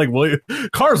slaves. And like,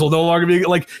 cars will no longer be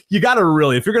like, you got to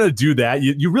really, if you're going to do that,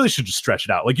 you really should just stretch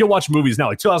it out. Like you'll watch movies now,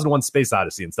 like 2001 Space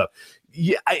Odyssey and stuff.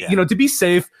 To be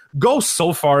safe, go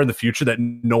so far in the future that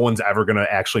no one's ever going to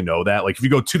actually know that. Like if you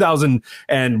go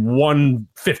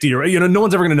 200150 or, no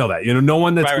one's ever going to know that. No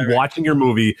one that's watching your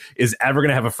movie is ever going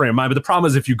to have a frame of mind. But the problem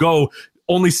is if you go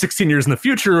only 16 years in the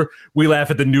future, we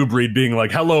laugh at the New Breed being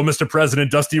like, hello, Mr.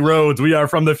 President, Dusty Rhodes, we are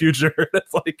from the future.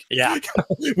 It's like,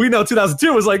 we know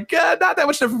 2002 was like, not that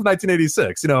much different from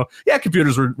 1986.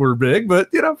 Computers were big,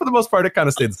 but, for the most part, it kind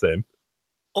of stayed the same.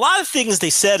 A lot of things they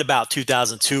said about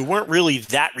 2002 weren't really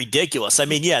that ridiculous. I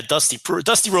mean, Dusty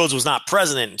Rhodes was not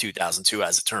president in 2002,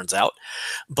 as it turns out.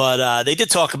 But they did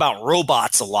talk about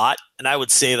robots a lot. And I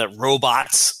would say that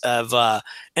robots have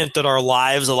entered our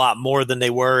lives a lot more than they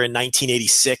were in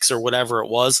 1986 or whatever it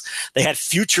was. They had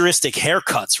futuristic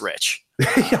haircuts, Rich.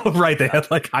 Right. They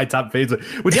had like high top fades,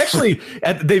 which actually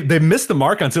they missed the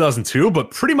mark on 2002,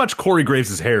 but pretty much Corey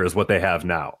Graves' hair is what they have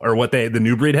now, or what the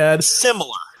New Breed had.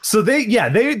 Similar. So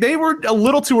they were a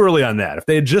little too early on that. If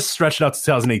they had just stretched it out to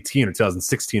 2018 or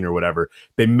 2016 or whatever,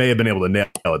 they may have been able to nail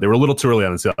it. They were a little too early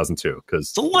on in 2002 because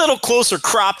it's a little closer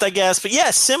cropped, I guess. But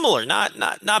similar, not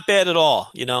bad at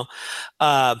all. There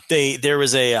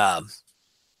was I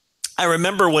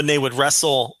remember when they would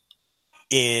wrestle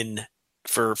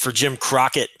for Jim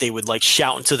Crockett, they would like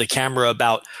shout into the camera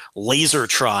about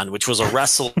Lasertron, which was a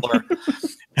wrestler.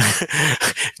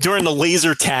 During the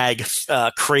laser tag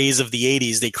craze of the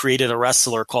 80s, they created a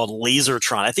wrestler called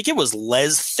Lasertron. I think it was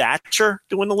Les Thatcher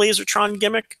doing the Lasertron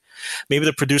gimmick. Maybe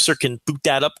the producer can boot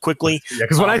that up quickly. Yeah,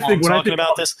 because when I think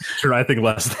about this, sure, I think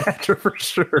Les Thatcher for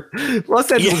sure. Les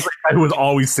Thatcher was like guy who was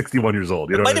always 61 years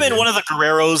old. It might have been one of the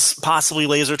Guerreros, possibly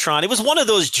Lasertron. It was one of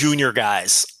those junior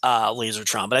guys,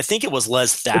 Lasertron, but I think it was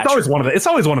Les Thatcher. It's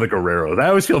always one of the Guerreros. I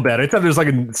always feel bad. Anytime there's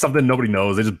like something nobody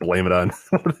knows, they just blame it on.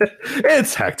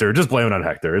 It's Hector. Just blame it on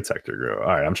Hector. It's Hector Guerrero.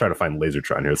 All right, I'm trying to find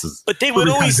Lasertron here. But they would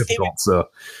always.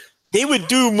 They would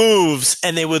do moves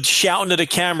and they would shout into the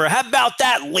camera, how about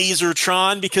that,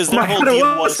 Lasertron? Because their whole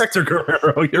deal was Hector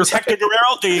Guerrero. Hector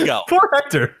Guerrero? There you go. Poor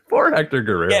Hector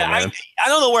Guerrero. Yeah, man. I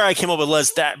don't know where I came up with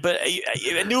but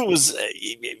I knew it was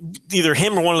either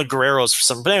him or one of the Guerreros for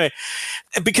some. But anyway,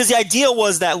 because the idea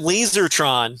was that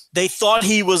Lasertron, they thought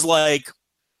he was like,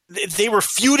 they were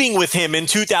feuding with him in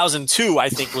 2002, I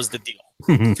think was the deal.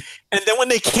 And then when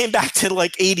they came back to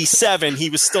like 87,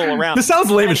 he was still around. This sounds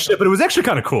lame as shit, but it was actually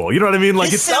kind of cool. You know what I mean?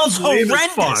 Like it sounds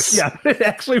horrendous. Yeah, it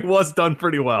actually was done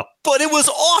pretty well. But it was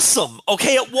awesome.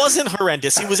 Okay, it wasn't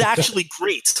horrendous. It was actually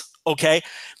great. Okay,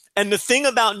 and the thing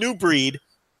about New Breed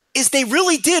is they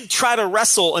really did try to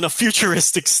wrestle in a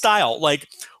futuristic style. Like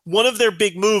one of their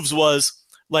big moves was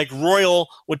like Royal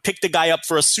would pick the guy up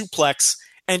for a suplex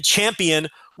and Champion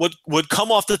would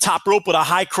come off the top rope with a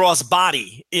high cross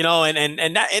body, and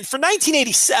for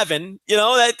 1987,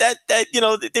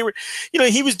 they were,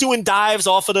 he was doing dives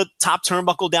off of the top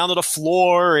turnbuckle down to the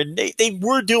floor, and they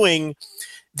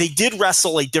did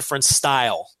wrestle a different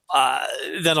style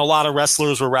than a lot of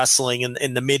wrestlers were wrestling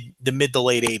in the mid to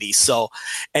late 80s. So,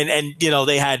 and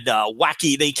they had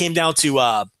wacky. They came down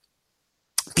to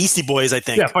Beastie Boys, I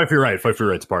think. Yeah, Fight for Your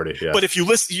Right's party. Yeah. But if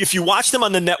you watch them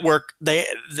on the network, they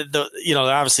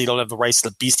obviously don't have the rights to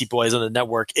the Beastie Boys on the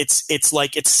network. It's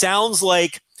like, it sounds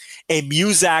like a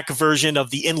Muzak version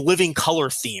of the In Living Color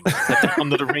theme that they come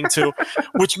to the ring to,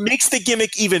 which makes the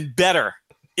gimmick even better.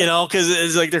 Because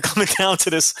it's like they're coming down to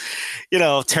this,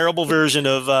 terrible version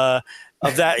of that.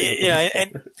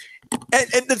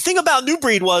 And the thing about New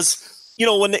Breed was,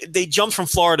 when they jumped from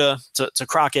Florida to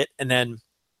Crockett, and then,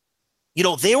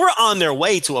 they were on their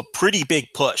way to a pretty big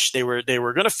push. They were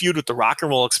going to feud with the Rock and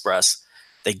Roll Express.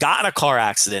 They got in a car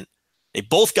accident. They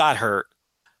both got hurt.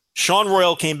 Sean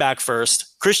Royal came back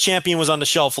first. Chris Champion was on the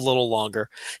shelf a little longer.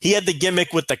 He had the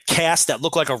gimmick with the cast that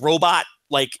looked like a robot.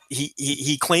 Like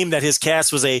he claimed that his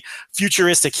cast was a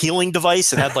futuristic healing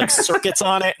device. It had like circuits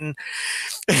on it. And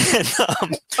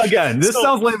again, this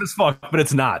sounds lame as fuck, but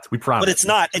it's not. We promise. But it's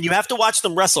not. And you have to watch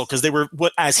them wrestle because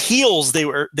as heels, they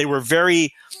were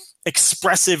very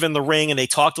expressive in the ring, and they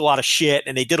talked a lot of shit,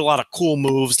 and they did a lot of cool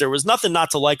moves. There was nothing not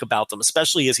to like about them,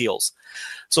 especially as heels.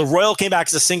 So Royal came back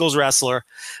as a singles wrestler,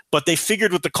 but they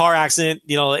figured with the car accident,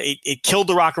 it killed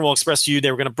the Rock and Roll Express feud. They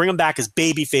were going to bring them back as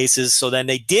baby faces. So then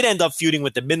they did end up feuding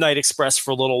with the Midnight Express for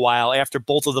a little while after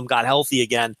both of them got healthy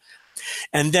again.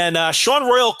 And then Sean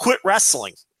Royal quit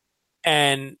wrestling,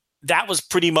 and that was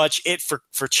pretty much it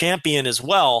for Champion as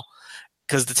well,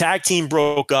 because the tag team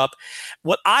broke up.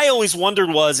 What I always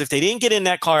wondered was, if they didn't get in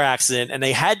that car accident and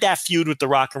they had that feud with the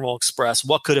Rock and Roll Express,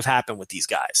 what could have happened with these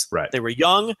guys? Right. They were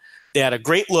young. They had a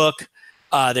great look.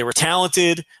 They were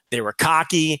talented. They were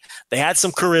cocky. They had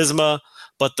some charisma,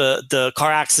 but the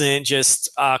car accident just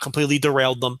completely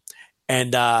derailed them.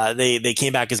 And they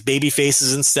came back as baby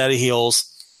faces instead of heels.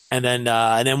 And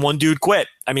then one dude quit.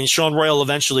 I mean, Sean Royal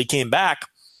eventually came back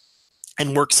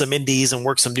and worked some indies and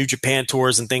worked some New Japan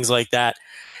tours and things like that.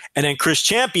 And then Chris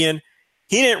Champion,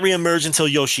 he didn't reemerge until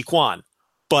Yoshi Kwan.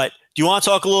 But do you want to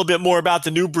talk a little bit more about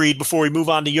the New Breed before we move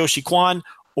on to Yoshi Kwan?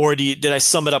 Or did I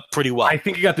sum it up pretty well? I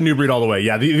think you got the New Breed all the way.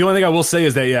 Yeah. The only thing I will say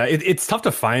is that, it's tough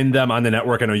to find them on the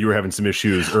network. I know you were having some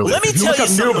issues earlier. Let me tell you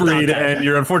something. New Breed, and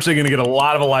you're unfortunately going to get a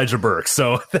lot of Elijah Burke.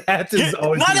 So that is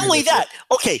always not only that.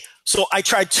 Okay, so I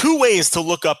tried two ways to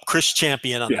look up Chris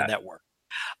Champion on the network.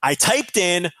 I typed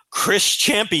in Chris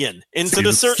Champion into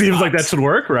the search Seems box. like that should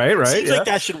work, right? Seems like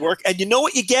that should work. And you know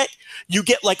what you get? You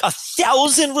get like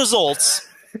 1,000 results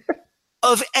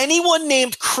of anyone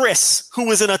named Chris who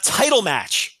was in a title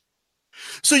match.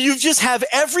 So you just have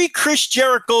every Chris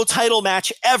Jericho title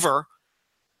match ever.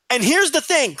 And here's the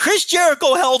thing. Chris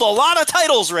Jericho held a lot of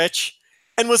titles, Rich,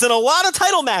 and was in a lot of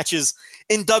title matches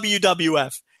in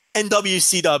WWF and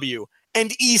WCW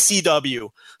and ECW.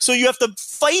 So you have to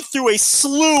fight through a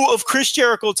slew of Chris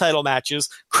Jericho title matches,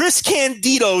 Chris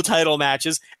Candido title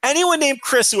matches, anyone named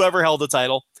Chris who ever held a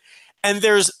title. And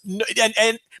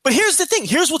but here's the thing.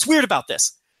 Here's what's weird about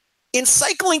this. In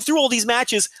cycling through all these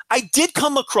matches, I did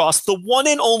come across the one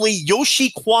and only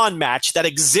Yoshi Kwan match that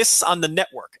exists on the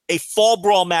network, a fall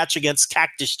brawl match against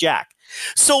Cactus Jack.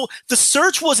 So the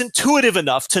search was intuitive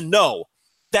enough to know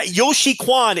that Yoshi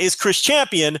Kwan is Chris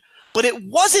Champion, but it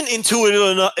wasn't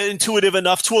intuitive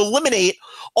enough to eliminate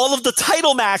all of the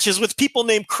title matches with people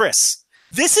named Chris.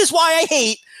 This is why I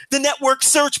hate the network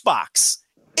search box.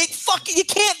 You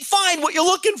can't find what you're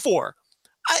looking for.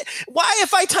 Why,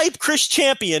 if I type Chris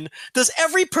Champion, does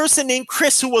every person named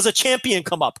Chris who was a champion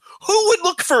come up? Who would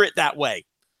look for it that way?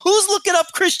 Who's looking up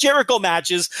Chris Jericho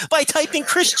matches by typing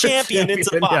Chris Champion into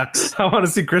the box? Yeah. I want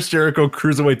to see Chris Jericho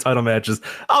cruiserweight title matches.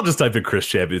 I'll just type in Chris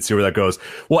Champion and see where that goes.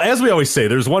 Well, as we always say,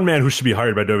 there's one man who should be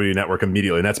hired by WWE Network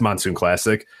immediately, and that's Monsoon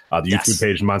Classic, the YouTube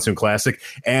page Monsoon Classic.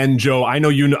 And Joe, I know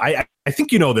you know. I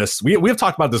think you know this. We have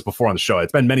talked about this before on the show.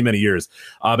 It's been many, many years.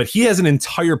 But he has an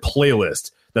entire playlist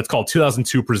that's called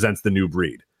 2002 Presents the New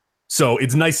Breed. So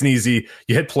it's nice and easy.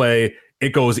 You hit play. It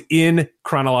goes in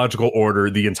chronological order,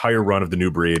 the entire run of the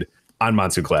New Breed on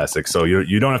Monsoon Classic. So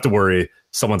you don't have to worry.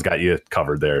 Someone's got you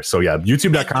covered there. So yeah,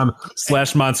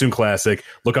 youtube.com/Monsoon Classic.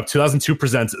 Look up 2002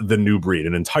 Presents the New Breed,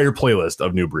 an entire playlist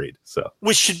of New Breed. So,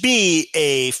 which should be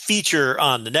a feature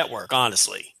on the network,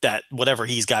 honestly, that whatever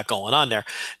he's got going on there.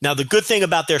 Now, the good thing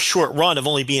about their short run of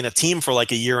only being a team for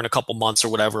like a year and a couple months or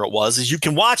whatever it was, is you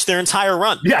can watch their entire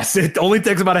run. Yes, it only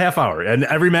takes about a half hour, and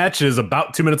every match is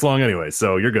about 2 minutes long anyway,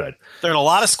 so you're good. They're in a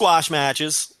lot of squash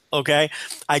matches. Okay,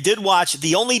 I did watch that's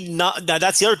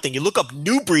the other thing. You look up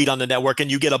New Breed on the network and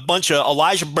you get a bunch of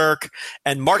Elijah Burke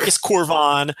and Marcus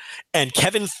Corvon and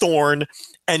Kevin Thorne,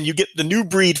 and you get the New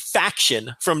Breed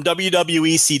faction from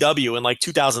WWE CW in like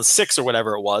 2006 or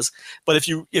whatever it was. But if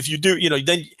you do,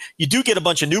 then you do get a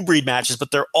bunch of New Breed matches,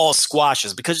 but they're all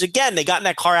squashes because again, they got in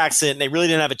that car accident and they really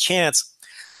didn't have a chance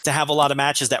to have a lot of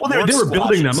matches that they were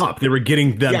building them up. They were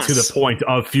getting them to the point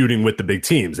of feuding with the big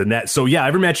teams. And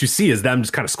every match you see is them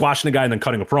just kind of squashing a guy and then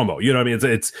cutting a promo. You know what I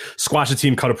mean? It's squash a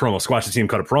team, cut a promo, squash a team,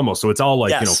 cut a promo. So it's all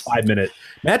like, 5-minute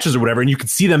matches or whatever. And you can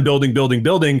see them building.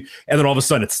 And then all of a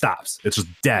sudden it stops. It's just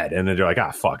dead. And then you're like,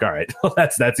 fuck. All right.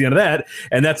 that's the end of that.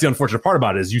 And that's the unfortunate part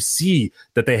about it is you see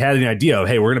that they had an idea of,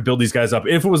 hey, we're going to build these guys up.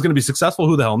 If it was going to be successful,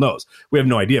 who the hell knows? We have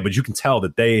no idea. But you can tell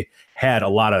that they had a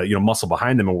lot of muscle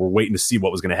behind them, and we're waiting to see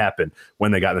what was going to happen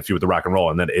when they got in the feud with the Rock and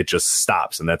Roll, and then it just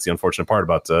stops, and that's the unfortunate part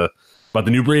about the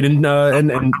New Breed and I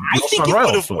think it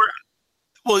would have worked.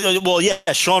 Well, yeah,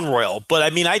 Sean Royal, but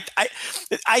I mean, I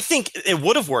think it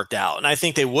would have worked out, and I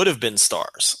think they would have been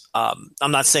stars. I'm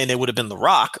not saying they would have been The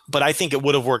Rock, but I think it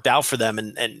would have worked out for them,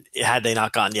 and had they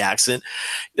not gotten the accident.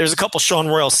 There's a couple Sean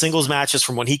Royal singles matches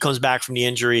from when he comes back from the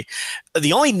injury.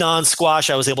 The only non-squash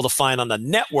I was able to find on the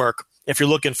network, if you're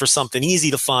looking for something easy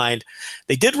to find,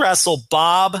 they did wrestle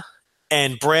Bob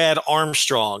and Brad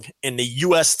Armstrong in the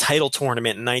U.S. title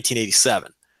tournament in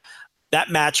 1987. That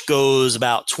match goes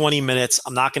about 20 minutes.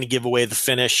 I'm not going to give away the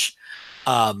finish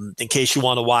in case you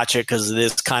want to watch it because it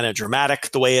is kind of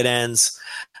dramatic the way it ends.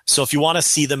 So if you want to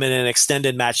see them in an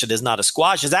extended match that is not a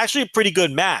squash, it's actually a pretty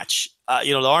good match.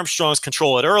 The Armstrongs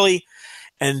control it early,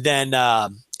 and then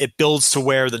it builds to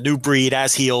where the New Breed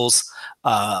as heels.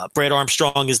 Brad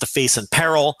Armstrong is the face in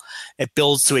peril. It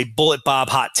builds to a Bullet Bob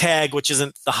hot tag, which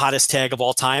isn't the hottest tag of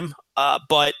all time,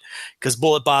 but because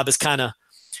Bullet Bob is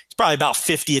it's probably about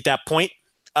 50 at that point.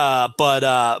 But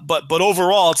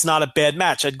overall, it's not a bad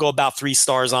match. I'd go about 3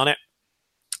 stars on it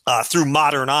through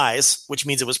modern eyes, which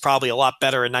means it was probably a lot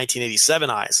better in 1987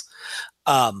 eyes.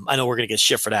 I know we're gonna get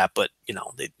shit for that, but it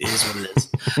is what it is.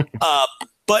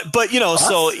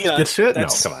 Good shit? No,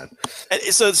 come on.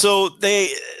 So they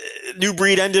New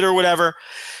Breed ended or whatever.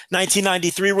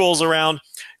 1993 rolls around.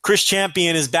 Chris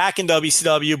Champion is back in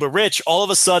WCW, but Rich, all of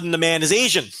a sudden the man is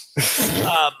Asian.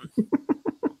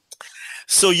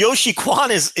 So Yoshi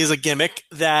Kwan is a gimmick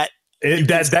that you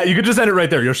could just end it right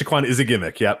there. Yoshi Kwan is a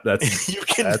gimmick. Yep, that's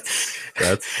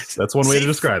one way to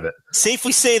describe it.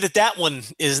 Safely say that one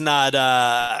is not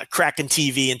cracking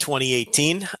TV in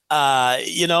 2018.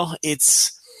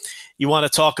 It's. You want to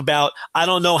talk about, I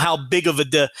don't know how big of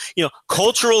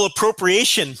cultural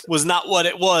appropriation was not what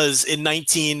it was in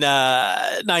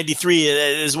 1993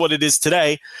 is what it is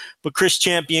today. But Chris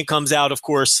Champion comes out, of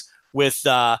course, with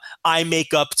eye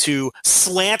makeup to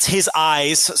slant his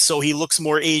eyes so he looks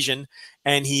more Asian.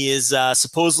 And he is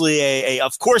supposedly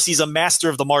of course, he's a master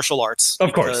of the martial arts.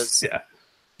 Of course, yeah.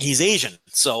 He's Asian.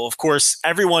 So, of course,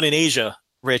 everyone in Asia,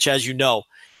 Rich, as you know,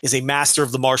 is a master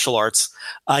of the martial arts.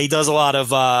 He does a lot of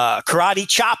karate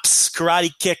chops,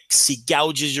 karate kicks. He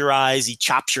gouges your eyes. He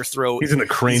chops your throat. He's in the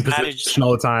crane position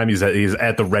all the time. He's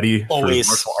at the ready always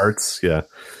for martial arts. Yeah.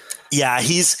 Yeah,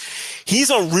 he's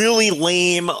a really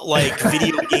lame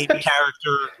video game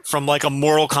character from a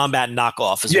Mortal Kombat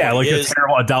knockoff. A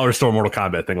dollar store Mortal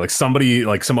Kombat thing. Some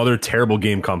other terrible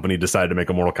game company decided to make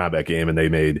a Mortal Kombat game, and they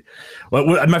made.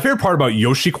 My favorite part about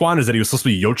Yoshi Kwan is that he was supposed to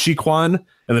be Yoshi Kwan, and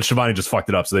then Shivani just fucked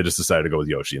it up, so they just decided to go with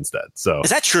Yoshi instead. So is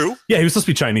that true? Yeah, he was supposed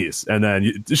to be Chinese, and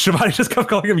then Shivani just kept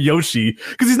calling him Yoshi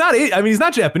because he's not. He's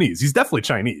not Japanese. He's definitely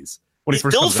Chinese. When he's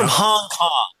built from Hong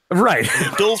Kong. Right.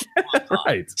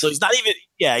 Right. So he's not even,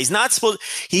 he's not supposed,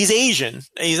 he's Asian.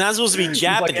 He's not supposed to be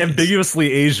Japanese. He's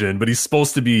ambiguously Asian, but he's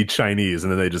supposed to be Chinese.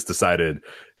 And then they just decided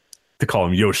to call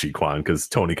him Yoshi Kwan because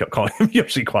Tony kept calling him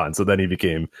Yoshi Kwan. So then he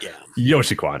became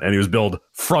Yoshi Kwan, and he was billed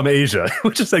from Asia,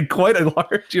 which is quite a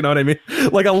large, you know what I mean? A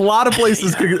lot of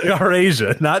plations are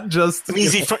Asia, not just. I mean,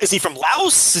 is he from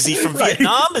Laos? Is he from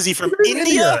Vietnam? Is he from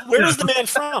India? Where is the man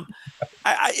from?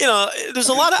 There's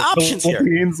a lot of options here.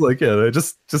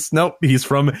 Just nope. He's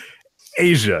from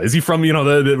Asia. Is he from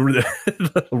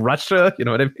the Russia? You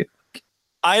know what I mean?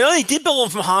 I know they did bill him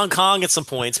from Hong Kong at some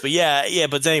points, but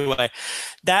but anyway,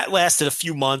 that lasted a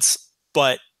few months.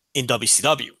 But in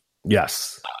WCW,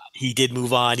 yes, he did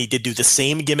move on. He did do the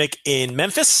same gimmick in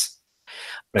Memphis.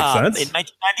 Makes sense. In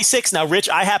 1996. Now, Rich,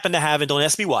 I happen to have, and don't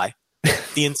ask me why,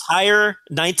 the entire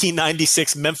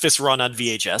 1996 Memphis run on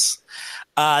VHS.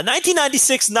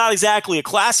 1996, not exactly a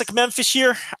classic Memphis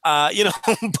year,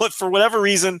 but for whatever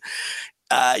reason,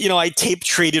 I tape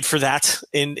traded for that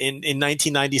in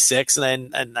 1996,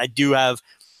 and I do have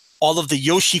all of the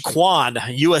Yoshi Kwan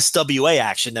USWA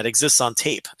action that exists on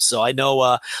tape. So I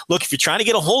know, look, if you're trying to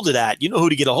get a hold of that, you know who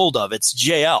to get a hold of. It's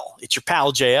JL. It's your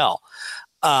pal JL.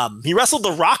 He wrestled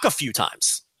The Rock a few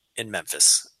times in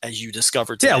Memphis, as you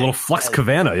discovered today. Yeah, a little Flex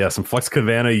Cavana. Yeah, some Flex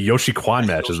Cavana Yoshi Kwan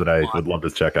matches that I would love to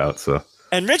check out. So.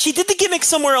 And Rich, he did the gimmick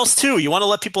somewhere else too. You want to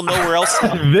let people know where else?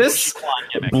 This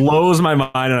blows my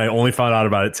mind, and I only found out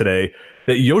about it today.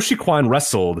 that Yoshi Kwan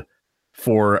wrestled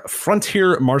for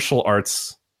Frontier Martial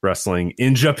Arts Wrestling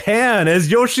in Japan as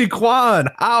Yoshi Kwan.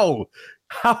 How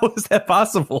is that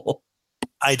possible?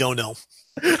 I don't know.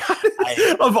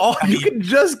 You can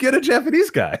just get a Japanese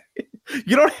guy.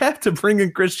 You don't have to bring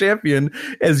in Chris Champion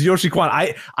as Yoshi Kwan.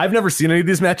 I've never seen any of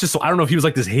these matches, so I don't know if he was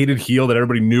like this hated heel that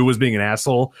everybody knew was being an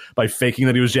asshole by faking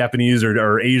that he was Japanese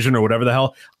or Asian or whatever the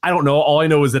hell. I don't know. All I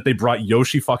know is that they brought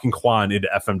Yoshi fucking Kwan into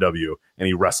FMW and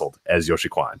he wrestled as Yoshi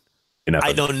Kwan.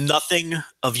 I know nothing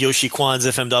of Yoshi Kwan's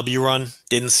FMW run.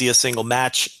 Didn't see a single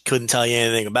match. Couldn't tell you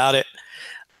anything about it.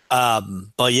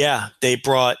 But yeah, they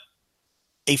brought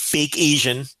a fake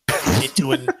Asian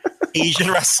into an Asian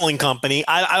wrestling company.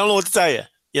 I don't know what to tell you.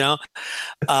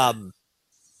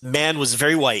 Man was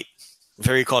very white,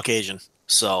 very Caucasian.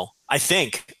 So I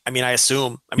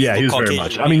assume. Yeah, he was very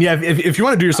much. If you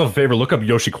want to do yourself a favor, look up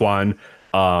Yoshi Kwan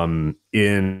in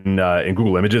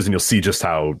Google Images, and you'll see just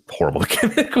how horrible the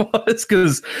gimmick was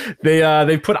because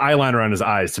they put eyeliner on his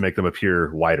eyes to make them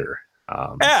appear wider.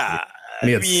 And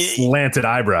he had slanted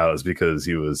eyebrows because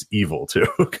he was evil too.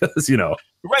 Because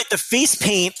right, the face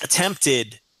paint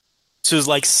attempted to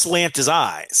like slant his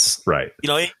eyes. Right,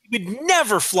 it would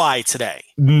never fly today.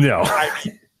 No,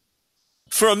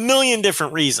 for a million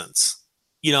different reasons.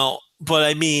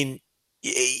 But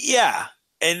yeah.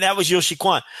 And that was Yoshi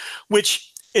Kwan,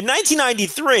 which in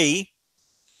 1993,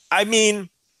 I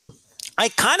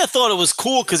kind of thought it was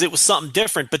cool because it was something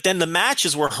different. But then the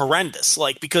matches were horrendous,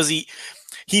 because he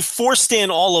forced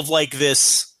in all of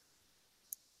this.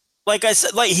 Like I said,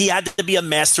 he had to be a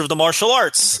master of the martial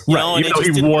arts, right? Even though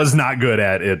he was not good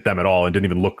at them at all, and didn't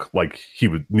even look like he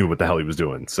knew what the hell he was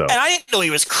doing. So, and I didn't know he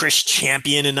was Chris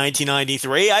Champion in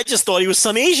 1993. I just thought he was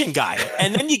some Asian guy.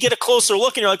 And then you get a closer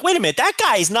look, and you're like, wait a minute, that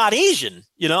guy's not Asian,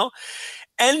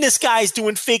 And this guy's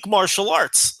doing fake martial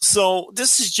arts. So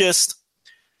this is just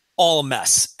all a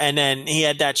mess. And then he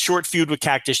had that short feud with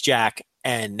Cactus Jack,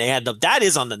 and they had that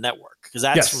is on the network because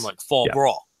that's from Fall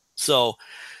Brawl. So.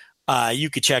 You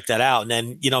could check that out. And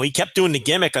then, he kept doing the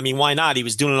gimmick. Why not? He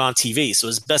was doing it on TV. So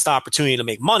his best opportunity to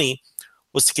make money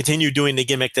was to continue doing the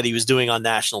gimmick that he was doing on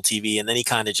national TV. And then he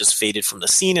kind of just faded from the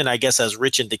scene. And I guess as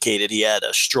Rich indicated, he had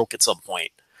a stroke at some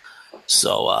point.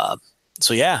 So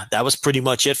yeah, that was pretty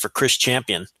much it for Chris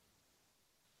Champion.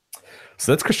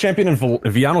 So that's Chris Champion and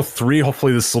Viano 3.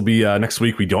 Hopefully this will be next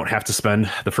week. We don't have to spend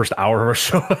the first hour of our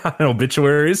show on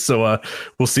obituaries. So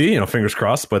we'll see, fingers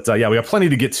crossed. But yeah, we have plenty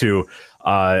to get to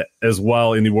as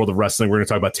well in the world of wrestling. We're going to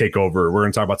talk about TakeOver. We're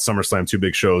going to talk about SummerSlam, 2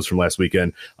 big shows from last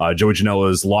weekend. Joey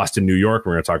Janela's Lost in New York.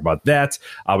 We're going to talk about that.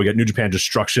 We got New Japan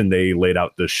Destruction. They laid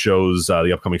out the shows,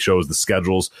 the upcoming shows, the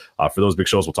schedules for those big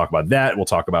shows. We'll talk about that. We'll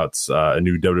talk about a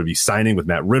new WWE signing with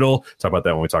Matt Riddle. Talk about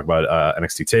that when we talk about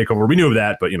NXT TakeOver. We knew of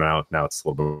that, but now it's a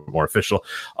little bit more official.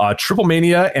 Triple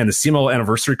Mania and the CMLL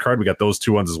Anniversary card. We got those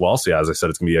 2 ones as well. So yeah, as I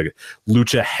said, it's going to be a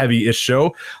lucha heavy-ish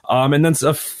show. And then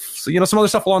some other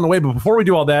stuff along the way. But before we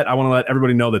do all that, I want to let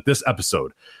everybody know that this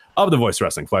episode of the Voice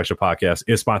Wrestling Flagship Podcast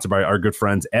is sponsored by our good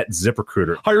friends at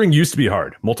ZipRecruiter. Hiring used to be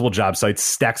hard. Multiple job sites,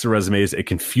 stacks of resumes, a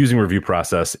confusing review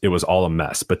process. It was all a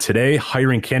mess. But today,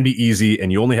 hiring can be easy,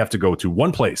 and you only have to go to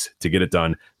one place to get it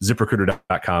done.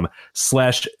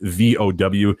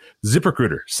 ZipRecruiter.com/VOW.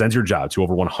 ZipRecruiter sends your job to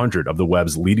over 100 of the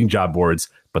web's leading job boards,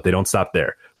 but they don't stop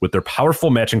there. With their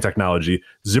powerful matching technology,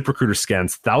 ZipRecruiter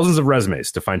scans thousands of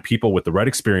resumes to find people with the right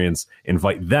experience,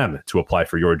 invite them to apply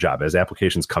for your job. As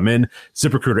applications come in,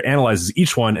 ZipRecruiter analyzes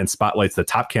each one and spotlights the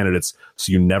top candidates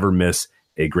so you never miss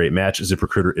a great match.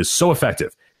 ZipRecruiter is so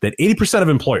effective that 80% of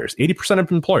employers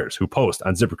who post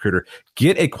on ZipRecruiter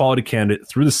get a quality candidate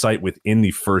through the site within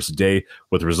the first day.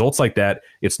 With results like that,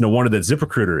 it's no wonder that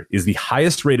ZipRecruiter is the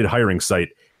highest rated hiring site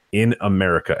in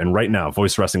America. And right now,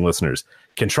 Voice Wrestling listeners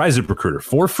can try ZipRecruiter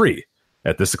for free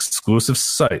at this exclusive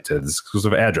site, at this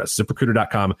exclusive address,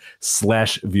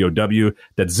 ZipRecruiter.com/VOW.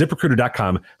 That's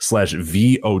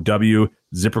ZipRecruiter.com/VOW.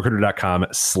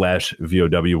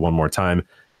 ZipRecruiter.com/VOW. One more time,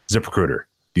 ZipRecruiter,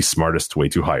 the smartest way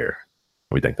to hire.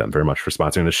 We thank them very much for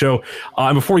sponsoring the show.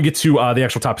 And before we get to the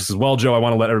actual topics as well, Joe, I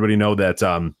want to let everybody know that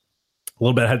a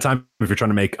little bit ahead of time, if you're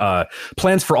trying to make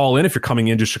plans for All In, if you're coming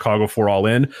into Chicago for All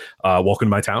In, welcome to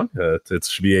my town. It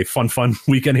should be a fun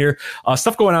weekend here.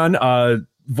 Stuff going on.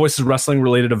 Voices of Wrestling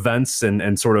related events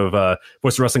and sort of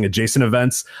Voices of Wrestling adjacent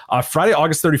events. Friday,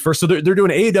 August 31st. So they're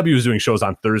doing AEW is doing shows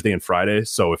on Thursday and Friday.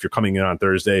 So if you're coming in on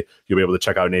Thursday, you'll be able to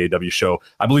check out an AEW show.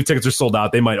 I believe tickets are sold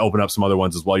out. They might open up some other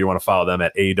ones as well. You want to follow them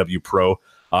at AEW Pro.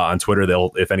 On Twitter,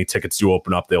 if any tickets do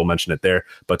open up, they'll mention it there.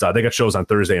 But they got shows on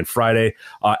Thursday and Friday.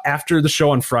 After the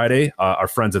show on Friday, our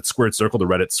friends at Squared Circle, the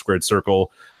Reddit Squared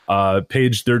Circle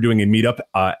page, they're doing a meetup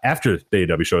after the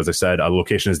AEW show. As I said, the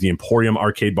location is the Emporium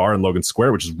Arcade Bar in Logan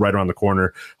Square, which is right around the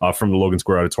corner from the Logan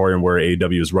Square Auditorium where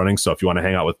AEW is running. So if you want to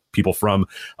hang out with people from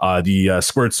the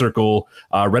Squared Circle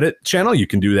Reddit channel, you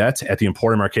can do that at the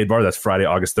Emporium Arcade Bar. That's Friday,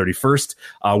 August 31st.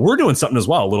 We're doing something as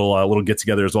well, a little get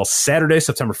together as well. Saturday,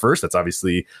 September 1st. That's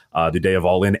obviously the day of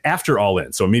All In, after All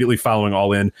In. So immediately following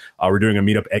All In, we're doing a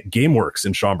meetup at GameWorks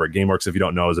in Schaumburg. GameWorks, if you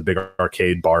don't know, is a big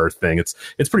arcade bar thing.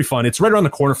 It's pretty fun. It's right around the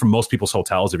corner from most people's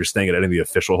hotels. If you're staying at any of the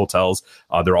official hotels,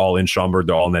 they're all in Schaumburg.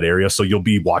 They're all in that area. So you'll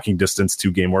be walking distance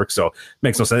to GameWorks. So it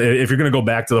makes no sense. If you're going to go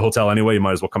back to the hotel anyway, you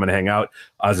might as well come and hang out.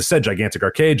 As I said, gigantic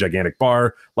arcade, gigantic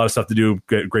bar, a lot of stuff to do,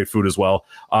 great food as well.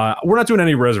 We're not doing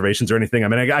any reservations or anything. I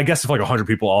mean, I guess if like 100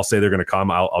 people all say they're going to come,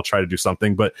 I'll try to do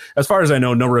something. But as far as I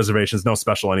know, no reservations, no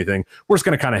special anything. We're just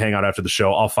going to kind of hang out after the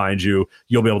show. I'll find you.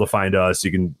 You'll be able to find us.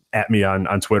 You can at me on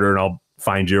Twitter and I'll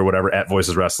find you or whatever at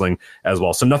Voices Wrestling as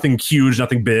well. So nothing huge,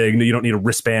 nothing big. You don't need a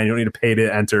wristband. You don't need to pay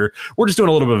to enter. We're just doing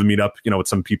a little bit of a meetup, with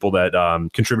some people that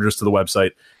contributors to the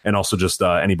website and also just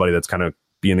anybody that's kind of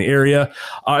be in the area.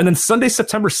 And then Sunday,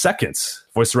 September 2nd,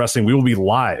 Voices Wrestling, we will be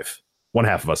live. One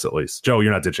half of us, at least. Joe,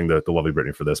 you're not ditching the lovely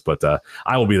Brittany for this, but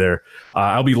I will be there.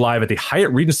 I'll be live at the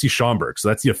Hyatt Regency Schaumburg. So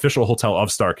that's the official hotel of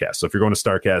StarCast. So if you're going to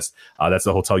StarCast, that's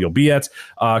the hotel you'll be at.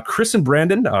 Chris and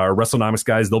Brandon, our WrestleNomics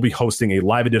guys, they'll be hosting a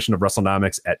live edition of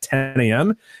WrestleNomics at 10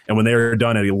 a.m. And when they're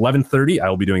done at 11:30, I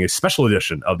will be doing a special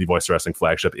edition of the Voice Wrestling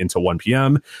Flagship into 1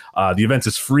 p.m. The event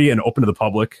is free and open to the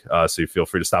public, so you feel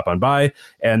free to stop on by.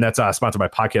 And that's sponsored by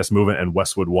Podcast Movement and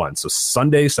Westwood One. So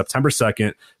Sunday, September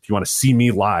 2nd, if you want to see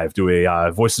me live do a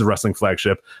Voices of Wrestling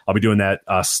Flagship, I'll be doing that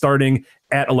starting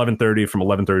at 11:30. From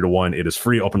 11:30 to 1, it is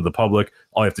free, open to the public.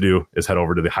 All you have to do is head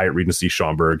over to the Hyatt Regency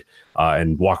Schaumburg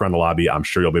and walk around the lobby. I'm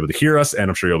sure you'll be able to hear us, and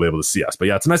I'm sure you'll be able to see us. But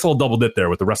yeah, it's a nice little double dip there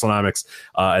with the WrestleNomics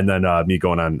and then me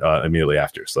going on immediately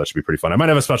after. So that should be pretty fun. I might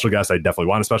have a special guest. I definitely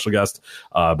want a special guest,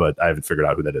 but I haven't figured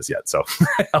out who that is yet. So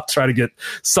I'll try to get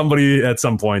somebody at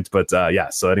some point. But yeah,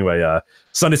 so anyway,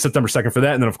 Sunday, September 2nd for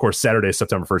that. And then, of course, Saturday,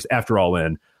 September 1st, after All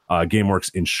In,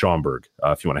 GameWorks in Schaumburg,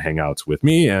 if you want to hang out with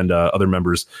me and other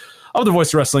members of the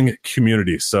Voice Wrestling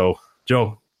community. So,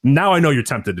 Joe, now I know you're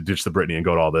tempted to ditch the Brittany and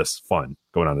go to all this fun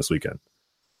going on this weekend.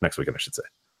 Next weekend, I should say.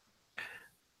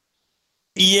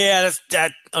 Yeah,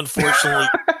 that unfortunately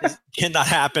cannot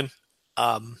happen.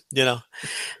 What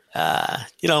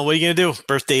are you going to do?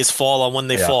 Birthdays fall on when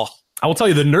they fall. I will tell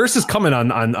you, the nurse is coming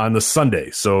on the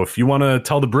Sunday. So if you want to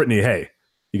tell the Brittany, hey,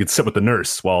 you can sit with the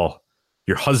nurse while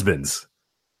your husband's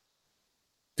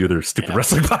do their stupid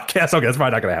wrestling podcast. Okay, that's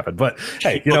probably not going to happen. But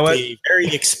hey, you know what? A very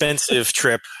expensive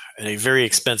trip and a very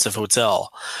expensive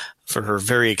hotel for her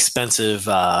very expensive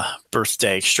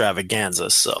birthday extravaganza.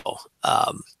 So,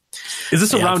 is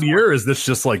this a round year, or is this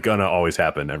just like gonna always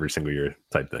happen every single year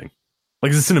type thing?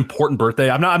 Like, is this an important birthday?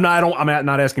 I'm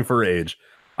not asking for her age.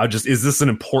 Is this an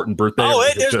important birthday?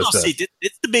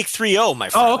 It's the big 3-0, my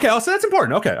friend. Oh, okay. So that's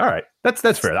important. Okay. All right. That's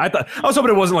fair. I was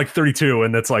hoping it wasn't like 32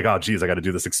 and it's like, oh geez, I got to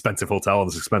do this expensive hotel and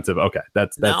this expensive. Okay.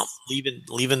 That's leaving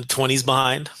the 20s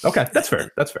behind. Okay. That's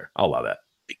fair. I'll allow that.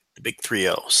 The big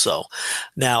 3-0. So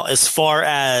now as far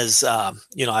as,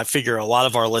 I figure a lot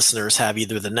of our listeners have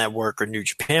either the network or New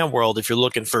Japan World. If you're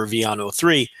looking for Viano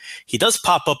 3, he does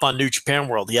pop up on New Japan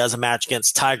World. He has a match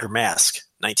against Tiger Mask,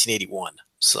 1981.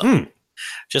 So,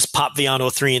 just pop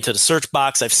Viano 3 into the search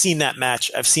box. I've seen that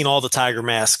match. I've seen all the Tiger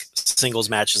Mask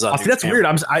singles matches on New that's Japan.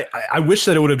 Weird. I wish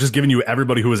that it would have just given you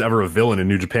everybody who was ever a villain in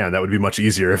New Japan. That would be much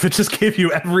easier if it just gave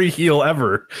you every heel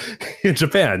ever in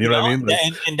Japan. You know what I mean?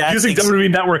 And using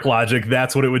WWE Network logic,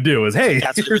 that's what it would do. Is here's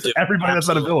everybody that's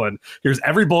not a villain. Here's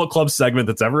every Bullet Club segment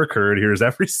that's ever occurred. Here's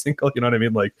every single. You know what I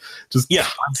mean? Like just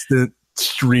constant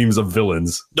streams of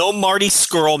villains. No Marty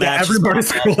Scurll match.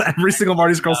 Every single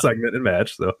Marty Scurll segment and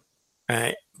match. So.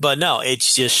 Right. But no,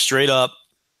 it's just straight up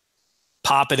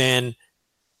pop it in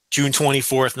June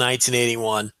 24th,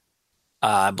 1981.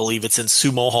 I believe it's in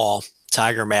Sumo Hall,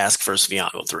 Tiger Mask versus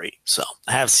Viano 3. So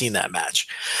I have seen that match.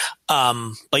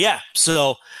 But yeah,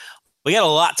 so we got a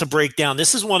lot to break down.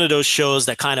 This is one of those shows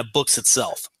that kind of books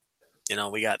itself.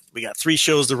 We got 3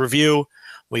 shows to review.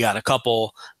 We got a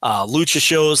couple Lucha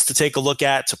shows to take a look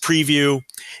at, to preview.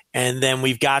 And then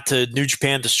we've got the New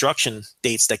Japan Destruction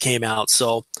dates that came out.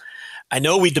 So I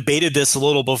know we debated this a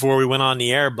little before we went on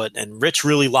the air, and Rich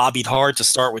really lobbied hard to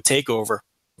start with TakeOver.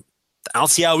 I don't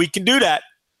see how we can do that.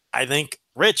 I think,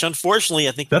 Rich,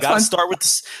 unfortunately, we got to start with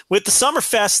the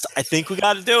Summerfest. I think we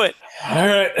got to do it. All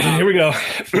right, here we go.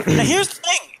 Now, here's the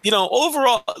thing.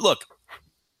 Overall, look,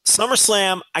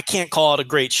 SummerSlam, I can't call it a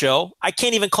great show. I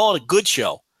can't even call it a good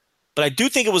show. But I do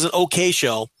think it was an okay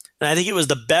show, and I think it was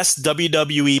the best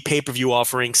WWE pay-per-view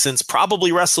offering since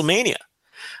probably WrestleMania.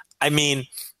 I mean,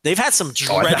 they've had some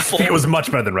dreadful. It was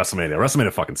much better than WrestleMania.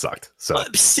 WrestleMania fucking sucked. So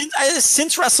since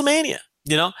WrestleMania,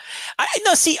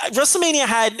 WrestleMania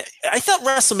I thought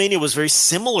WrestleMania was very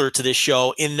similar to this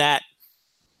show in that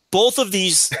both of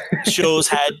these shows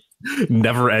had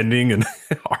never ending and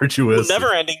arduous.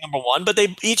 Never ending, number one, but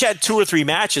they each had 2 or 3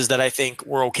 matches that I think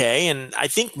were okay. And I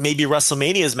think maybe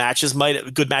WrestleMania's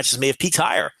good matches may have peaked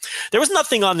higher. There was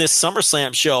nothing on this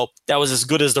SummerSlam show that was as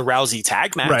good as the Rousey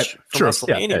tag match from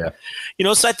WrestleMania.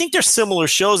 Yeah. So I think they're similar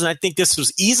shows, and I think this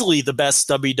was easily the best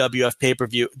WWE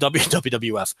pay-per-view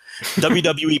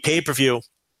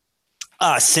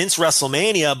since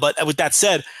WrestleMania. But with that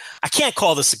said, I can't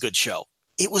call this a good show.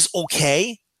 It was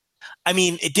okay. I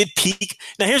mean, it did peak.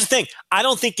 Now, here's the thing. I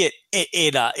don't think it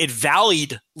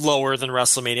valued lower than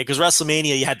WrestleMania, because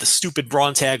WrestleMania, you had the stupid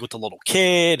Braun tag with the little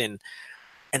kid and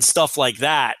stuff like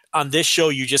that. On this show,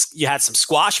 you had some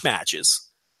squash matches,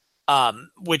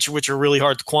 which are really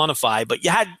hard to quantify. But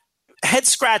you had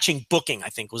head-scratching booking, I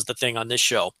think, was the thing on this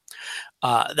show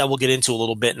that we'll get into a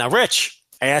little bit. Now, Rich,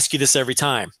 I ask you this every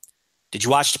time. Did you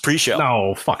watch the pre-show?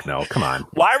 No, fuck no. Come on.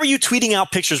 Why were you tweeting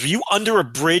out pictures? Were you under a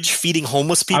bridge feeding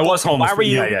homeless people? I was homeless. Why were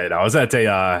you? Yeah. No, I was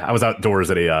I was outdoors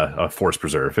at a forest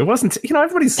preserve. It wasn't.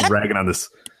 Everybody's ragging on this.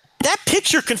 That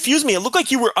picture confused me. It looked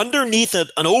like you were underneath an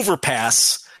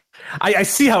overpass. I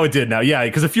see how it did now. Yeah,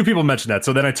 because a few people mentioned that.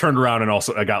 So then I turned around and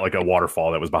also I got like a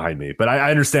waterfall that was behind me. But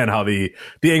I understand how the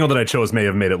angle that I chose may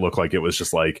have made it look like it was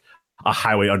just like a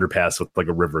highway underpass with like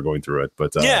a river going through it.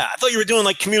 But yeah, I thought you were doing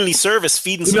like community service,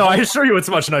 feeding some. No, I assure you it's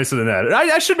much nicer than that.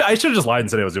 I should have just lied and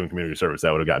said I was doing community service.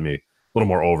 That would have got me a little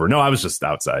more over. No, I was just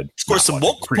outside. Scored some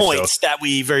woke points that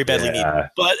we very badly need.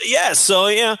 But yeah, so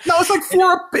yeah. No,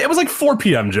 it was like 4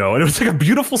 p.m., Joe, and it was like a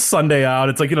beautiful Sunday out.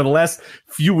 It's like, the last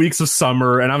few weeks of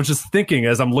summer, and I was just thinking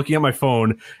as I'm looking at my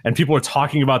phone and people are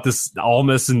talking about this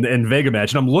Almas and Vega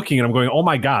match, and I'm looking and I'm going, oh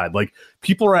my God, like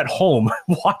people are at home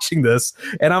watching this,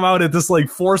 and I'm out at this like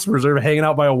forest reserve hanging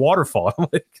out by a waterfall. I'm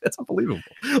like, that's unbelievable.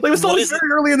 Like, it was still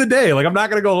very early in the day. Like, I'm not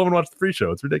going to go home and watch the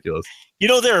pre-show. It's ridiculous.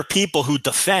 There are people who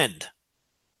defend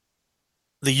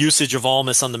the usage of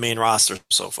Almas on the main roster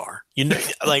so far.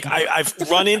 I've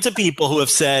run into people who have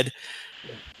said,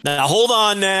 now hold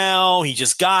on now, he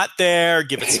just got there,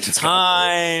 give it some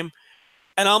time.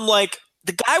 And I'm like,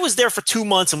 the guy was there for 2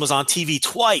 months and was on TV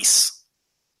twice.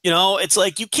 It's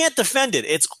like, you can't defend it.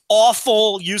 It's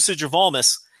awful usage of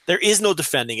Almas. There is no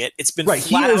defending it. It's been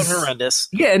flat out horrendous.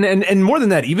 Yeah, and more than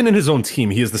that, even in his own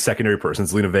team, he is the secondary person.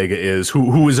 Zelina Vega is,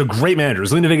 who is a great manager.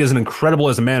 Zelina Vega is incredible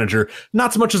as a manager,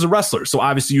 not so much as a wrestler. So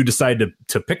obviously you decide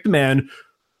to pick the man,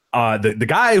 the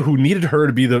guy who needed her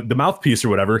to be the mouthpiece or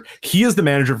whatever. He is the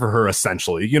manager for her,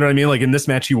 essentially. You know what I mean? Like in this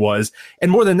match he was. And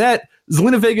more than that,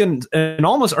 Zelina Vega and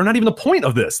Almas are not even the point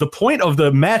of this. The point of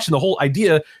the match and the whole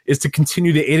idea is to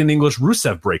continue the Aiden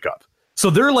English-Rusev breakup. So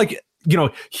they're like,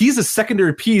 he's a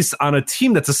secondary piece on a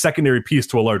team that's a secondary piece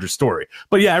to a larger story.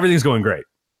 But yeah, everything's going great.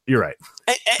 You're right.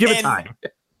 Give it time.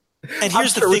 And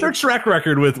here's the thing. With their track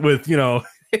record with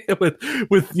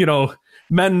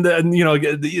men,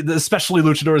 especially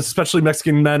luchadors, especially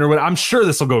Mexican men, or what, I'm sure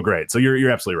this will go great. So you're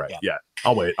absolutely right. Yeah.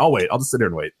 I'll wait. I'll just sit there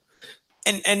and wait.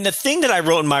 And the thing that I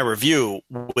wrote in my review,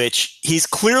 which he's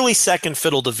clearly second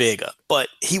fiddle to Vega, but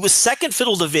he was second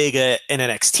fiddle to Vega in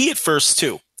NXT at first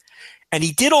too. And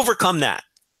he did overcome that.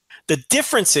 The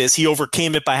difference is he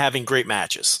overcame it by having great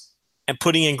matches and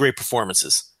putting in great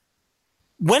performances.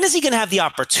 When is he going to have the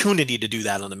opportunity to do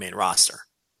that on the main roster?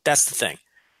 That's the thing.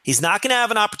 He's not going to have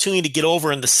an opportunity to get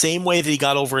over in the same way that he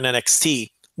got over in NXT,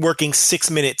 working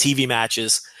 6-minute TV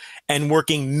matches and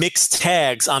working mixed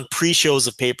tags on pre-shows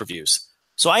of pay-per-views.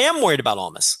 So I am worried about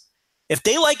Almas. If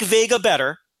they like Vega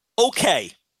better,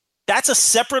 okay. That's a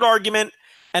separate argument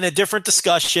and a different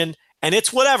discussion. And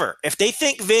it's whatever. If they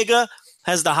think Vega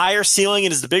has the higher ceiling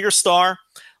and is the bigger star,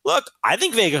 look, I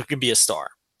think Vega can be a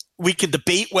star. We could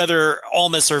debate whether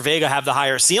Almas or Vega have the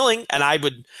higher ceiling, and I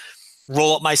would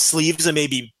roll up my sleeves and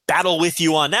maybe battle with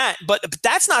you on that. But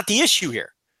that's not the issue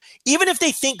here. Even if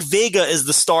they think Vega is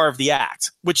the star of the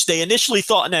act, which they initially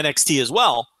thought in NXT as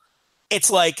well, it's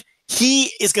like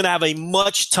he is going to have a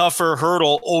much tougher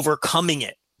hurdle overcoming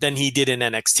it than he did in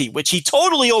NXT, which he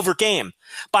totally overcame.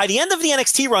 By the end of the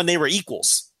NXT run, they were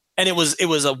equals. And it was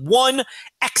a one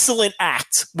excellent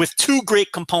act with 2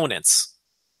 great components.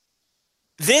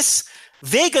 This,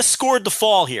 Vega scored the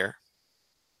fall here.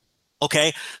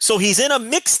 Okay, so he's in a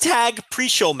mixed tag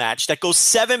pre-show match that goes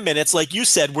 7 minutes, like you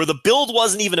said, where the build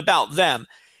wasn't even about them.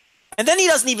 And then he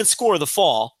doesn't even score the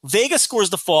fall. Vega scores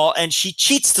the fall, and she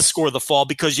cheats to score the fall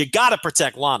because you got to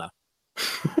protect Lana.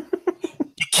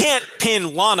 You can't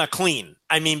pin Lana clean.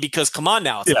 I mean, because come on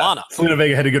now, it's Lana. Zelina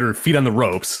Vega had to get her feet on the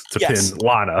ropes to pin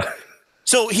Lana.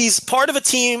 So he's part of a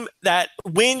team that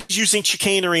wins using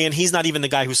chicanery, and he's not even the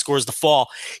guy who scores the fall.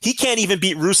 He can't even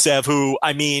beat Rusev, who,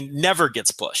 I mean, never gets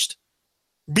pushed.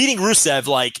 Beating Rusev,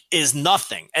 like, is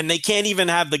nothing, and they can't even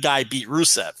have the guy beat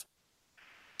Rusev.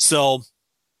 So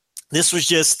this was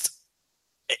just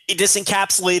 – it just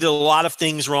encapsulated a lot of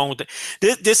things wrong with it.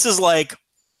 This is like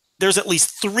there's at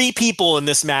least 3 people in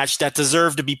this match that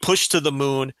deserve to be pushed to the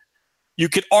moon. You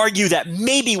could argue that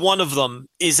maybe one of them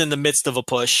is in the midst of a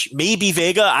push. Maybe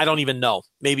Vega. I don't even know.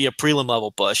 Maybe a prelim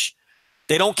level push.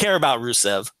 They don't care about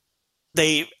Rusev.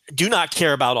 They do not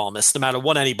care about Almas, no matter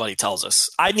what anybody tells us.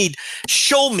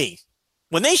 Show me.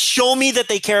 When they show me that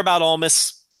they care about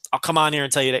Almas, I'll come on here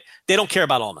and tell you that they don't care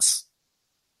about Almas.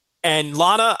 And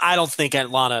Lana, I don't think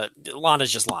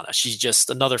Lana's just Lana. She's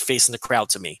just another face in the crowd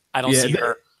to me. I don't see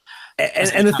her.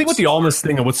 And the thing with the Almas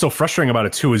thing and what's so frustrating about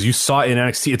it too is you saw it in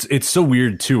NXT. It's so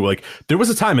weird too. Like there was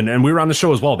a time and we were on the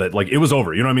show as well that like it was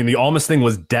over. You know what I mean? The Almas thing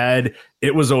was dead.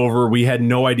 It was over. We had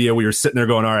no idea. We were sitting there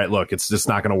going, all right, look, it's just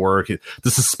not going to work. The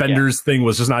suspenders thing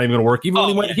was just not even going to work. Even when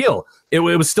he went heel, it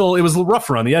was rough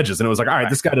around the edges. And it was like, all right,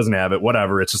 this guy doesn't have it.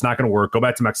 Whatever. It's just not going to work. Go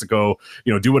back to Mexico,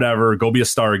 do whatever. Go be a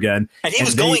star again. And he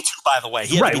was going to, by the way.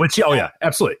 Right.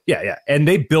 Absolutely. Yeah. And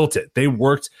they built it. They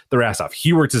worked their ass off.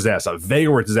 He worked his ass off. Vega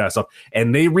worked his ass off.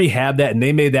 And they rehabbed that and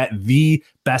they made that the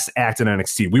best act in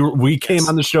NXT. We came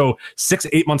on the show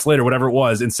 6-8 months later, whatever it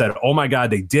was, and said, oh my God,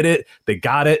 they did it. They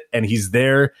got it. And he's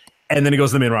there. And then he goes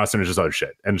to the main roster and it's just other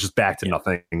shit. And it's just back to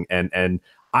nothing. And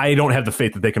I don't have the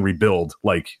faith that they can rebuild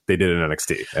like they did in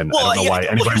NXT. And I don't know why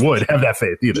anybody would have that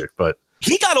faith either. But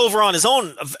he got over on his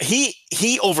own.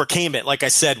 He overcame it, like I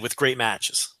said, with great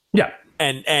matches. Yeah.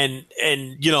 And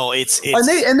it's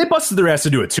and they busted their ass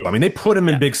to do it too. I mean, they put him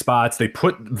in big spots. They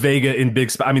put Vega in big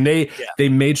spots. I mean, they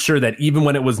made sure that even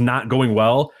when it was not going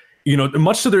well,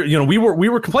 much to their, we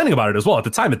were complaining about it as well at the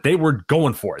time that they were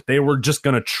going for it. They were just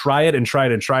going to try it and try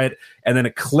it and try it. And then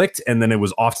it clicked and then it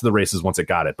was off to the races once it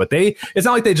got it. But it's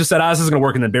not like they just said, this isn't going to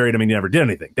work and then buried him and he never did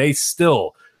anything. They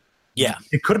still,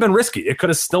 it could have been risky. It could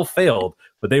have still failed,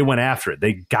 but they went after it.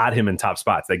 They got him in top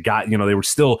spots. They got, they were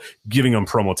still giving him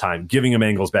promo time, giving him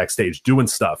angles backstage, doing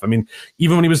stuff. I mean,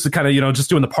 even when he was kind of, just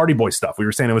doing the party boy stuff, we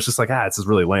were saying it was just like, this is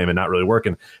really lame and not really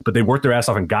working. But they worked their ass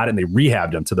off and got it and they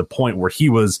rehabbed him to the point where he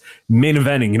was main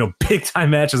eventing, big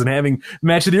time matches and having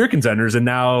match of the year contenders. And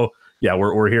now,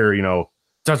 we're here,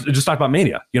 just talk about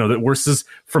Mania. The worst is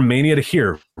from Mania to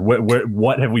here.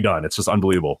 What have we done? It's just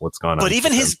unbelievable what's gone on. But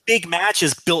even his big match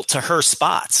is built to her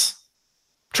spots.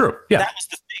 True. Yeah. That was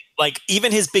the thing. Like,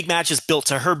 even his big match is built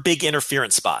to her big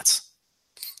interference spots.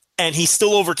 And he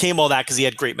still overcame all that because he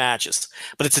had great matches.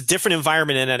 But it's a different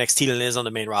environment in NXT than it is on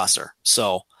the main roster.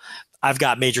 So I've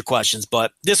got major questions.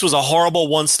 But this was a horrible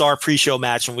 1-star pre-show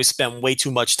match, and we spent way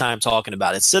too much time talking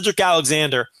about it. Cedric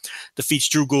Alexander defeats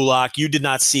Drew Gulak. You did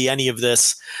not see any of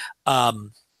this.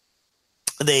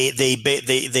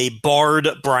 They barred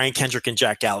Brian Kendrick and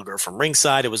Jack Gallagher from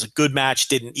ringside. It was a good match.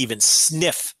 Didn't even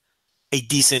sniff a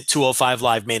decent 205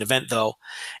 Live main event, though,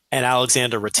 and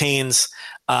Alexander retains.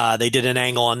 They did an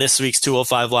angle on this week's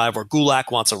 205 Live where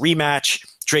Gulak wants a rematch.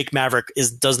 Drake Maverick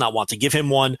does not want to give him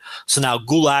one. So now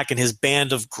Gulak and his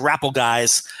band of grapple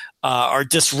guys are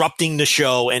disrupting the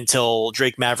show until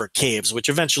Drake Maverick caves, which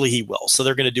eventually he will. So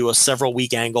they're going to do a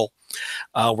several-week angle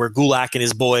where Gulak and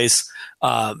his boys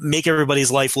make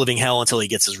everybody's life living hell until he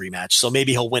gets his rematch. So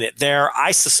maybe he'll win it there.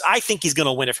 I think he's going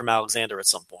to win it from Alexander at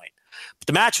some point. But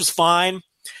the match was fine,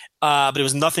 but it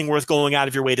was nothing worth going out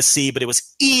of your way to see. But it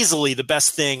was easily the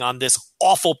best thing on this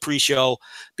awful pre-show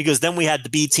because then we had the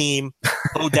B team,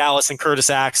 Bo Dallas and Curtis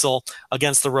Axel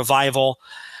against the Revival.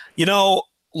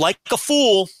 Like a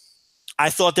fool,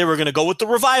 I thought they were going to go with the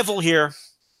Revival here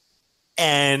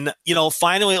and,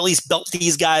 finally at least belt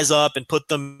these guys up and put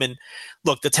them in.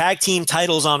 Look, the tag team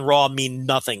titles on Raw mean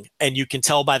nothing, and you can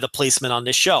tell by the placement on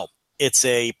this show. It's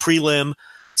a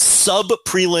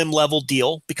sub-prelim level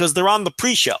deal because they're on the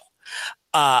pre-show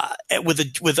with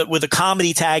a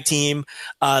comedy tag team.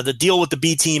 The deal with the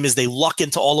B team is they luck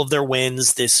into all of their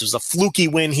wins. This was a fluky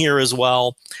win here as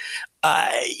well.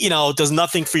 It does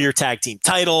nothing for your tag team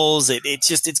titles.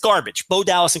 It's garbage. Bo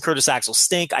Dallas and Curtis Axel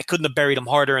stink. I couldn't have buried them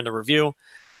harder in the review.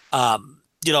 They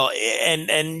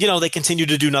continue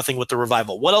to do nothing with the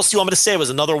Revival. What else do you want me to say? It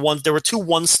was another one. There were 2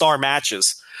 1-star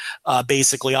matches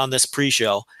basically on this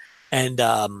pre-show. And,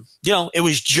 it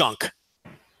was junk.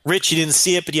 Rich, you didn't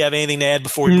see it, but do you have anything to add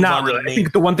before we move on? Not really. I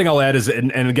think the one thing I'll add is,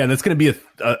 and again, it's going to be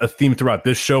a theme throughout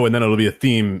this show, and then it'll be a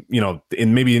theme,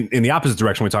 in the opposite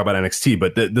direction when we talk about NXT.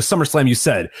 But the SummerSlam, you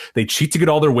said they cheat to get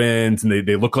all their wins, and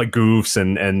they look like goofs,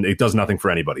 and it does nothing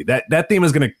for anybody. That theme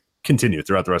is going to continue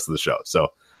throughout the rest of the show. So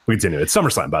we continue. It's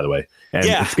SummerSlam, by the way, and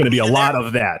it's going to be a lot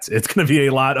of that. It's going to be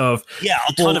a lot of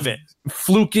a ton of it.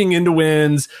 Fluking into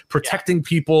wins, protecting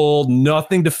people,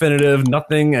 nothing definitive,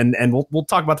 nothing, and we'll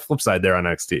talk about the flip side there on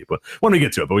NXT. But when we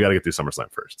get to it, we got to get through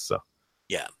SummerSlam first. So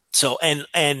So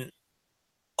and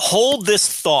hold this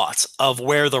thought of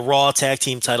where the Raw tag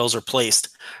team titles are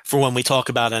placed for when we talk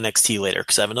about NXT later,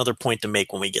 because I have another point to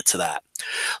make when we get to that.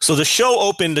 So the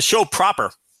show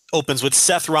proper opens with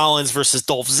Seth Rollins versus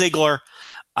Dolph Ziggler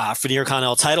for the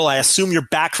Intercontinental title. I assume you're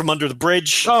back from under the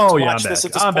bridge. Oh yeah,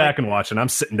 I'm back and watching. I'm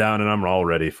sitting down and I'm all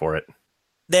ready for it.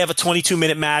 They have a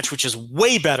 22-minute match, which is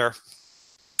way better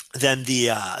than the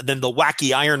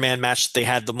wacky Iron Man match that they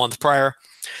had the month prior.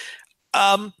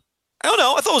 I don't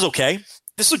know. I thought it was okay.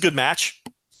 This is a good match.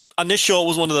 On this show, it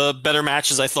was one of the better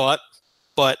matches, I thought,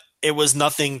 but it was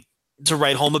nothing to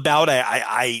write home about.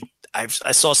 I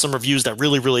saw some reviews that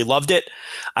really, really loved it.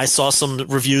 I saw some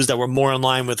reviews that were more in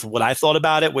line with what I thought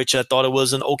about it, which I thought it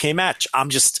was an okay match. I'm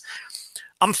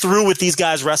through with these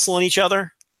guys wrestling each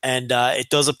other, and it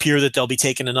does appear that they'll be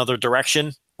taking another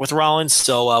direction with Rollins.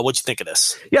 So what'd you think of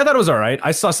this? Yeah, I thought it was all right.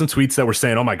 I saw some tweets that were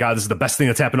saying, oh my God, this is the best thing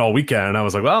that's happened all weekend. And I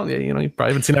was like, well, yeah, you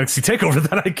probably haven't seen NXT TakeOver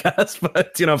then, I guess.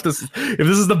 But, if this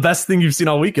is the best thing you've seen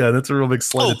all weekend, that's a real big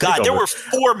slide. Oh God, there were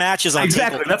 4 matches on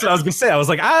Exactly. TakeOver. That's what I was going to say. I was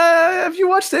like, have you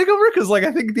watched TakeOver? Because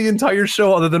I think the entire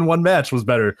show, other than one match, was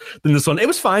better than this one. It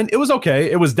was fine. It was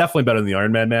okay. It was definitely better than the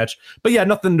Iron Man match. But yeah,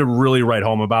 nothing to really write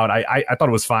home about. I thought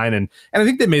it was fine. And I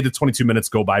think they made the 22 minutes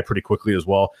go by pretty quickly as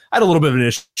well. I had a little bit of an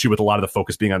issue with a lot of the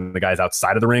focus being on the guys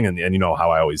outside of the ring, and you know how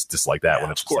I always dislike that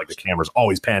when it's just like the camera's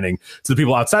always panning to the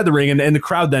people outside the ring, and the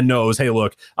crowd then knows, hey,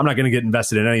 look, I'm not going to get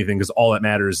invested in anything because all that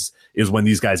matters is when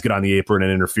these guys get on the apron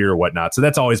and interfere or whatnot. So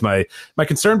that's always my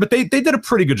concern. But they did a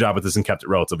pretty good job with this and kept it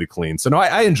relatively clean. So no,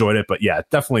 I enjoyed it. But yeah,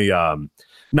 definitely there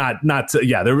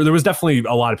was definitely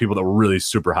a lot of people that were really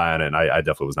super high on it, and I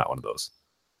definitely was not one of those.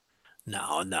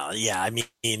 No. Yeah, I mean,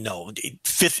 no.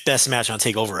 5th best match on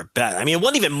TakeOver at best. I mean, it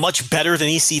wasn't even much better than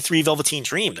EC3 Velveteen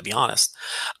Dream, to be honest.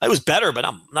 It was better, but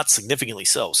not significantly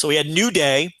so. So we had New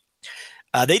Day.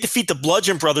 They defeat the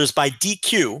Bludgeon Brothers by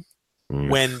DQ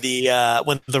when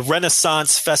the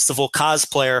Renaissance Festival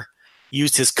cosplayer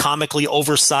used his comically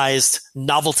oversized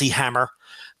novelty hammer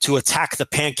to attack the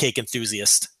pancake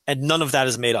enthusiast. And none of that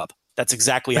is made up. That's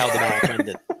exactly how the match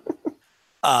ended.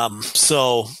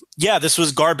 So yeah, this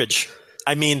was garbage.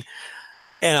 I mean,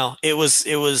 it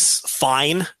was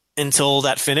fine until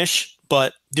that finish,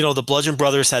 but the Bludgeon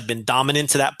Brothers had been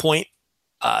dominant to that point,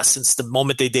 since the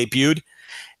moment they debuted.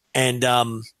 And,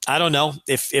 I don't know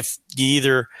if you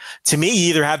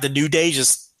either have the New Day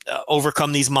just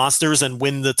overcome these monsters and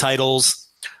win the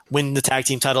tag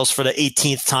team titles for the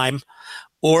 18th time,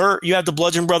 or you have the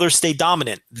Bludgeon Brothers stay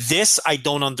dominant. This I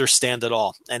don't understand at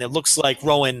all. And it looks like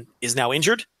Rowan is now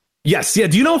injured. Yes. Yeah.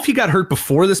 Do you know if he got hurt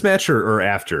before this match or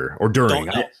after or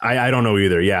during? I don't know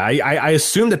either. Yeah. I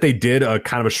assume that they did a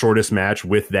kind of a shortest match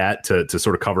with that to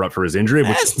sort of cover up for his injury.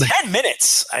 That's 10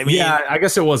 minutes. I mean, yeah, I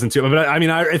guess it wasn't too. But I mean,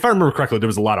 if I remember correctly, there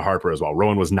was a lot of Harper as well.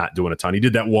 Rowan was not doing a ton. He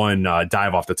did that one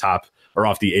dive off the top or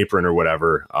off the apron or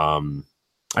whatever.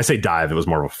 I say dive. It was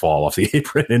more of a fall off the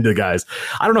apron into guys.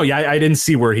 I don't know. Yeah, I didn't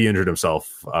see where he injured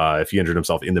himself, if he injured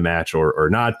himself in the match or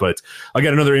not. But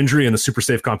again, another injury in the super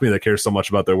safe company that cares so much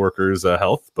about their workers'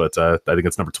 health. But I think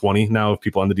it's number 20 now of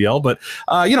people on the DL. But,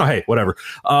 hey, whatever.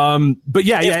 But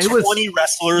yeah, it was 20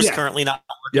 wrestlers currently not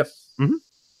working. Yep. Mm-hmm.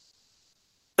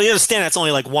 But you understand that's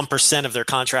only like 1% of their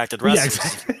contracted wrestlers.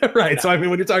 Yeah, exactly. Right. Yeah. So, I mean,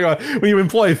 when you're talking about when you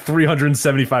employ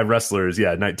 375 wrestlers,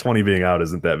 20 being out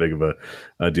isn't that big of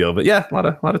a deal. But yeah, a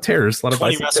lot of tears, a lot of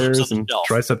bicep tears and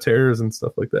tricep tears and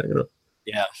stuff like that.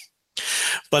 Yeah.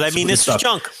 But I mean, this is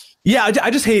junk. Yeah, I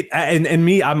just hate, and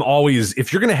me, I'm always,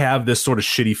 if you're going to have this sort of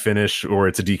shitty finish or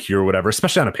it's a DQ or whatever,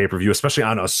 especially on a pay-per-view, especially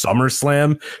on a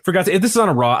SummerSlam, for God's sake, if this is on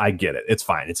a Raw, I get it. It's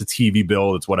fine. It's a TV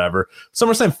build. It's whatever.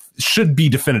 SummerSlam should be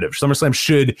definitive. SummerSlam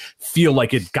should feel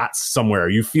like it got somewhere.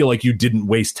 You feel like you didn't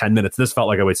waste 10 minutes. This felt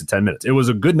like I wasted 10 minutes. It was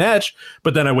a good match,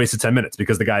 but then I wasted 10 minutes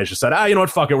because the guys just said, you know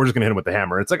what, fuck it, we're just going to hit him with the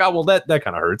hammer. It's like, well, that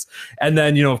kind of hurts. And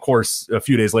then, of course, a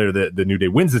few days later, the New Day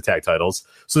wins the tag titles.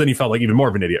 So then you felt like even more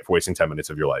of an idiot for wasting 10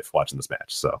 minutes of your life watching this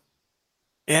match. So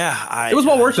yeah, it was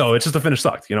well worked though. It's just the finish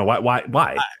sucked. Why?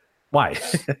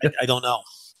 I don't know.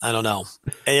 And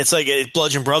it's like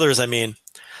Bludgeon Brothers. I mean,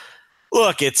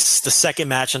 Look, it's the second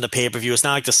match on the pay-per-view. It's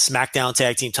not like the SmackDown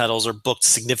tag team titles are booked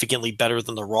significantly better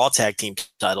than the Raw tag team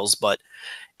titles, but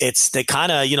they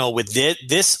kind of, with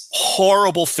this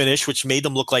horrible finish, which made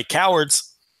them look like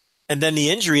cowards, and then the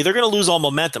injury, they're going to lose all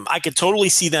momentum. I could totally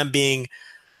see them being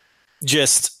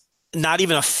just not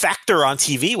even a factor on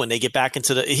TV when they get back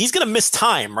into he's going to miss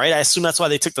time, right? I assume that's why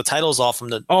they took the titles off from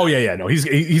the. Oh yeah. No,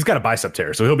 he's got a bicep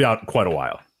tear, so he'll be out quite a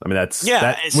while. I mean,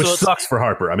 which sucks for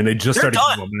Harper. I mean, they just started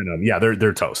getting momentum. Yeah,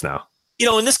 they're toast now.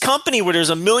 In this company where there's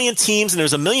a million teams and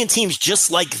there's a million teams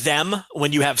just like them,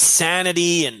 when you have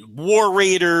Sanity and War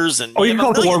Raiders and you can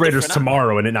call it the War Raiders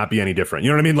tomorrow and it not be any different.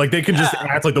 You know what I mean? Like they can just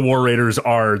act like the War Raiders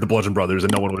are the Bludgeon Brothers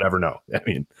and no one would ever know. I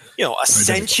mean,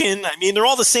 Ascension. I mean, they're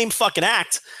all the same fucking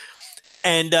act.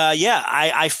 And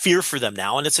I fear for them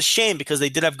now, and it's a shame because they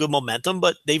did have good momentum,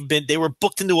 but they were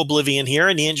booked into oblivion here,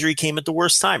 and the injury came at the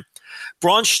worst time.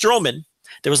 Braun Strowman.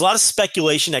 There was a lot of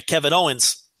speculation that Kevin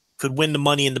Owens could win the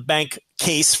Money in the Bank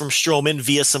case from Strowman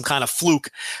via some kind of fluke,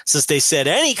 since they said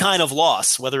any kind of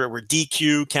loss, whether it were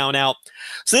DQ, count out.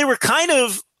 So they were kind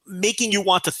of making you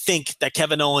want to think that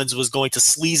Kevin Owens was going to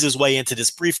sleaze his way into this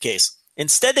briefcase.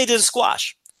 Instead, they did a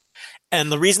squash.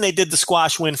 And the reason they did the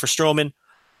squash win for Strowman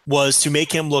was to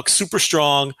make him look super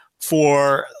strong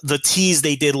for the tease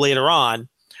they did later on,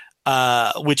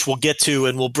 which we'll get to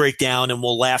and we'll break down and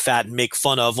we'll laugh at and make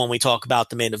fun of when we talk about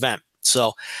the main event.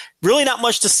 So really not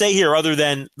much to say here other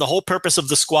than the whole purpose of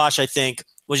the squash, I think,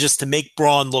 was just to make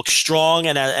Braun look strong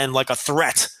and like a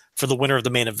threat for the winner of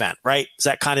the main event, right? Is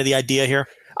that kind of the idea here?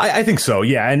 I think so,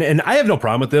 yeah. And I have no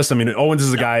problem with this. I mean, Owens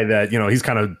is a guy that, he's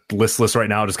kind of listless right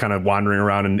now, just kind of wandering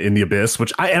around in the abyss,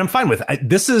 which I'm fine with.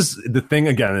 This is the thing,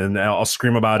 again, and I'll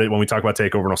scream about it when we talk about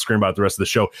TakeOver, and I'll scream about it the rest of the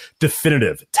show.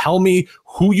 Definitive. Tell me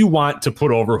who you want to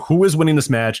put over, who is winning this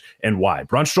match, and why.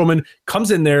 Braun Strowman comes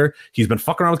in there. He's been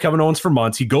fucking around with Kevin Owens for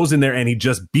months. He goes in there and he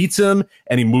just beats him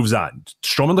and he moves on.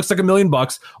 Strowman looks like $1 million.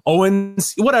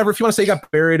 Owens, whatever. If you want to say he got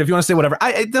buried, if you want to say whatever,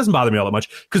 it doesn't bother me all that much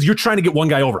because you're trying to get one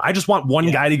guy over. I just want one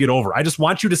guy to get over. I just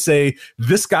want you to say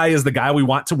this guy is the guy we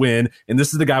want to win and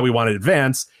this is the guy we want to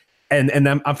advance. And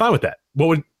then I'm fine with that.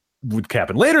 What would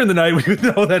happen later in the night? We would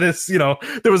know that it's,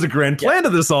 there was a grand plan to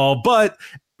this all, but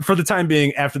for the time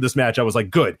being, after this match, I was like,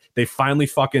 good. They finally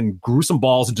fucking grew some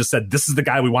balls and just said, this is the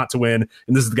guy we want to win,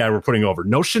 and this is the guy we're putting over.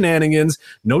 No shenanigans,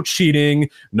 no cheating,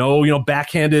 no,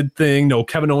 backhanded thing, no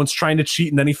Kevin Owens trying to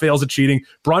cheat and then he fails at cheating.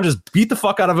 Braun just beat the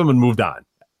fuck out of him and moved on.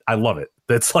 I love it.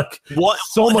 That's like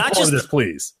so much more of this,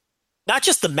 please. Not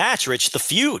just the match, Rich, the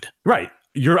feud. Right.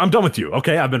 I'm done with you.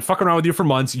 Okay, I've been fucking around with you for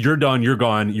months. You're done. You're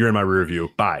gone. You're in my rear view.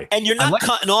 Bye. And you're not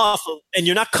cutting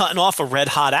off a red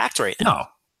hot act right now. No.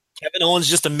 Kevin Owens is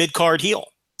just a mid-card heel.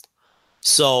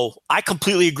 So I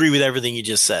completely agree with everything you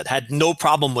just said. Had no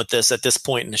problem with this at this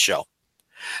point in the show.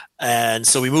 And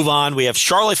so we move on. We have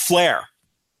Charlotte Flair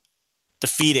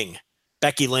defeating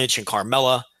Becky Lynch and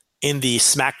Carmella in the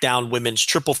SmackDown Women's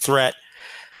Triple Threat.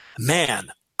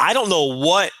 Man, I don't know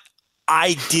what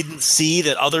I didn't see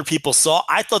that other people saw.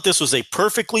 I thought this was a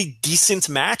perfectly decent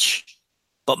match.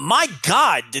 But my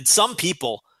God, did some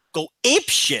people go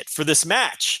apeshit for this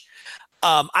match.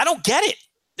 I don't get it.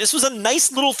 This was a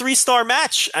nice little 3-star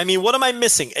match. I mean, what am I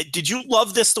missing? Did you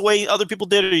love this the way other people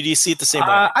did, or did you see it the same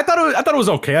way? I thought it was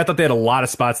okay. I thought they had a lot of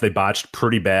spots they botched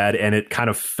pretty bad, and it kind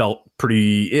of felt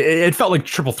it felt like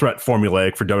triple threat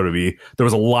formulaic for WWE. There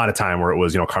was a lot of time where it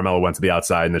was, Carmella went to the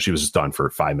outside and then she was just done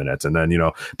for 5 minutes, and then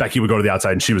Becky would go to the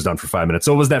outside and she was done for 5 minutes.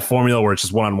 So it was that formula where it's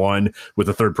just one-on-one with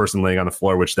the third person laying on the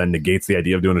floor, which then negates the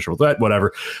idea of doing a triple threat.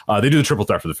 Whatever. They do the triple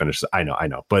threat for the finish. I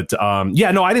know. But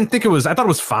no, I didn't think it was. I thought it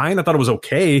was fine. I thought it was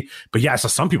okay. But yeah, I saw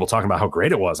some people talking about how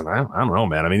great it was, and I don't know,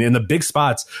 man. I mean, in the big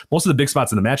spots, most of the big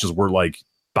spots in the matches were like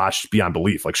botched beyond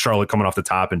belief, like Charlotte coming off the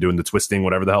top and doing the twisting,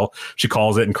 whatever the hell she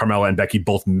calls it, and Carmella and Becky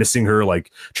both missing her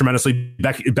like tremendously.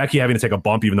 Becky having to take a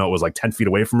bump even though it was like 10 feet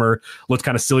away from her looked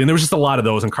kind of silly, and there was just a lot of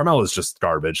those, and Carmella is just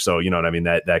garbage, so you know what I mean,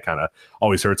 that kind of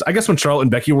always hurts. I guess when Charlotte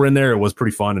and Becky were in there, it was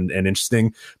pretty fun and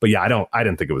interesting, but yeah, I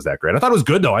didn't think it was that great. I thought it was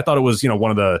good though. I thought it was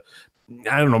one of the,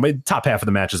 I don't know, maybe top half of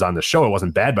the matches on the show. It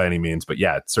wasn't bad by any means, but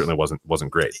yeah, it certainly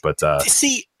wasn't great. But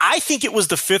see, I think it was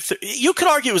the fifth. You could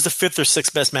argue it was the fifth or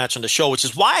sixth best match on the show, which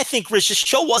is why I think Rich, this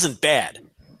show wasn't bad.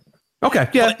 Okay,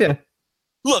 yeah.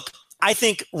 Look, I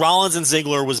think Rollins and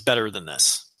Ziggler was better than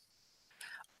this.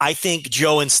 I think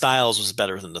Joe and Styles was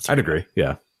better than the three-way. I'd agree.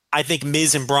 Yeah. I think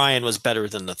Miz and Bryan was better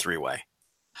than the three-way.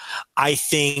 I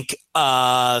think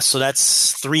so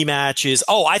that's 3 matches.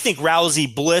 Oh, I think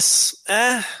Rousey Bliss,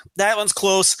 that one's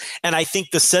close. And I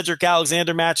think the Cedric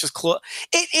Alexander match is close.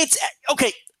 It's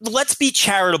okay. Let's be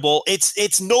charitable.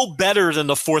 It's no better than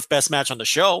the 4th best match on the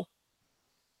show.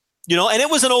 And it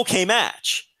was an okay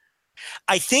match.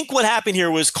 I think what happened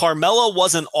here was Carmella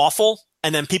wasn't awful,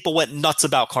 and then people went nuts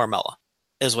about Carmella,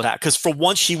 is what happened. Because for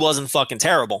once, she wasn't fucking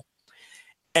terrible.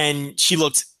 And she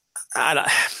looked, I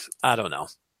don't know.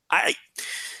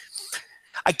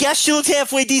 I guess she looked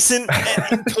halfway decent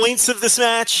in points of this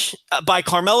match by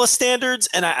Carmella standards,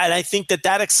 and I think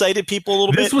that excited people a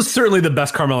little bit. This was certainly the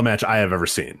best Carmella match I have ever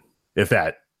seen. If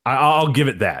that, I'll give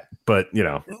it that. But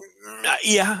yeah,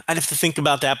 I'd have to think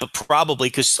about that, but probably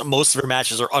because most of her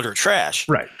matches are utter trash.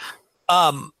 Right.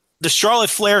 The Charlotte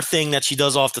Flair thing that she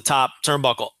does off the top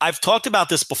turnbuckle. I've talked about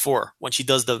this before when she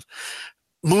does the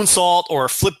moonsault or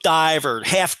flip dive or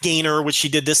half gainer, which she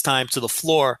did this time to the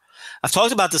floor. I've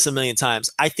talked about this a million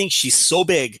times. I think she's so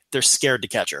big, they're scared to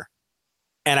catch her.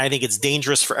 And I think it's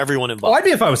dangerous for everyone involved. Oh, I'd be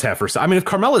if I was half her size. I mean, if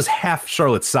Carmella's half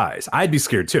Charlotte's size, I'd be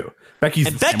scared too. Becky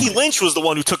Lynch was the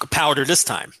one who took a powder this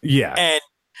time. Yeah. And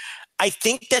I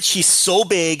think that she's so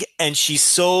big and she's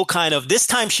so kind of, this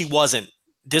time she wasn't.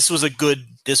 This was a good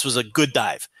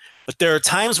dive. But there are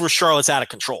times where Charlotte's out of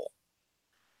control.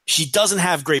 She doesn't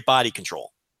have great body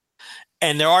control.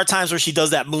 And there are times where she does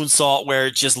that moonsault where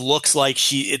it just looks like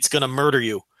it's going to murder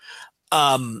you.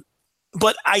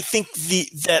 But I think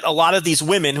that a lot of these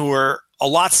women who are a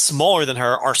lot smaller than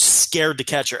her are scared to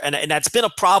catch her. And that's been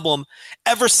a problem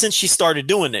ever since she started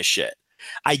doing this shit.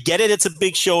 I get it. It's a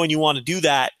big show and you want to do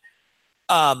that.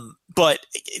 But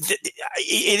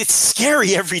it's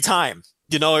scary every time.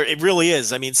 It really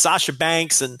is. I mean, Sasha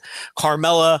Banks and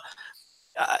Carmella,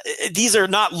 these are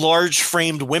not large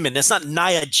framed women. It's not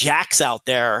Nia Jax out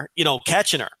there,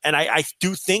 catching her. And I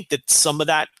do think that some of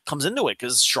that comes into it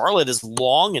because Charlotte is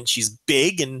long and she's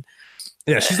big and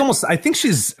yeah, she's almost, I think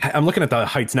I'm looking at the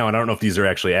heights now and I don't know if these are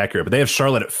actually accurate, but they have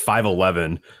Charlotte at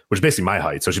 5'11", which is basically my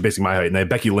height. So she's basically my height. And they have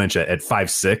Becky Lynch at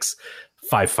 5'6",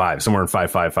 5'5", somewhere in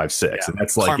 5'5", 5'6". Yeah. And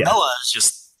that's like, Carmella is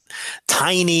just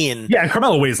tiny and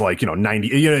Carmella weighs like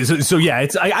 90. So yeah,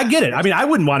 it's I get it. I mean, I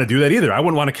wouldn't want to do that either. I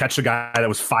wouldn't want to catch a guy that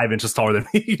was 5 inches taller than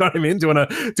me. You know what I mean? Doing a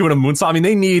moonsault. I mean,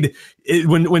 they need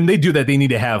when they do that, they need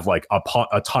to have like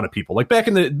a ton of people. Like back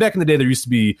in the day, there used to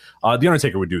be the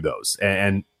Undertaker would do those,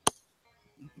 and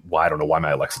well, I don't know why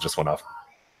my Alexa just went off.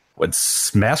 When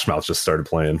Smash Mouth just started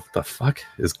playing, the fuck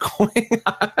is going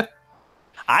on?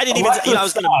 I didn't even. I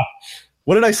was gonna.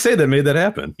 What did I say that made that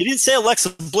happen? You didn't say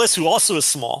Alexa Bliss, who also is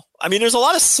small. I mean, there's a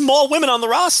lot of small women on the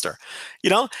roster.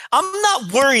 I'm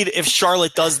not worried if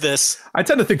Charlotte does this. I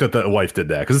tend to think that the wife did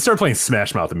that because it started playing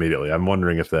Smash Mouth immediately. I'm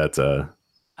wondering if that's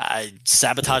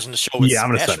sabotaging the show. With I'm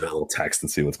going to Smash send her a little text and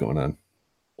see what's going on.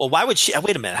 Well, why would she?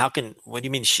 Wait a minute. What do you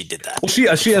mean she did that? Well, she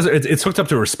has it's hooked up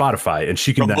to her Spotify, and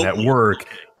she can then at work.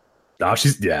 Oh, I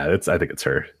think it's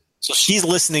her. So she's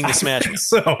listening to Smash Mouth.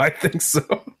 So I think so.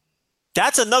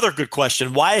 That's another good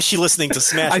question. Why is she listening to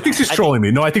Smash? I think she's trolling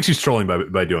me. No, I think she's trolling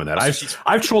by doing that.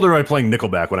 I've trolled her by playing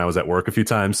Nickelback when I was at work a few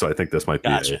times, so I think this might be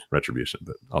a retribution,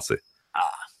 but I'll see.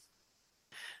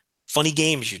 Funny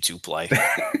games you two play.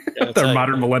 Our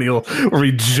modern millennial where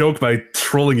we joke by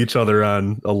trolling each other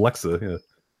on Alexa. Yeah.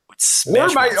 Or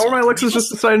my Alexa's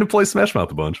just deciding to play Smash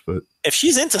Mouth a bunch, but if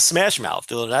she's into Smash Mouth,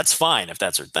 that's fine if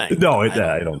that's her thing. No,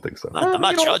 I don't think so. I'm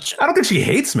not judging. I don't think she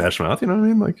hates Smash Mouth. You know what I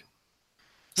mean? Like,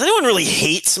 does anyone really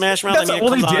hate Smash Mouth? They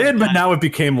did, but now it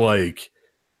became like,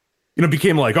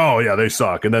 oh yeah, they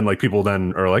suck, and then like people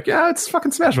then are like, yeah, it's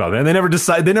fucking Smash Mouth, and they never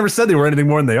said they were anything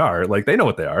more than they are. Like they know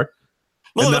what they are.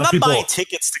 Well, I'm not buying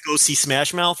tickets to go see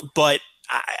Smash Mouth, but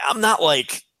I'm not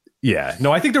like. Yeah,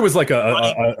 no, I think there was like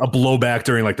a blowback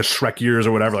during like the Shrek years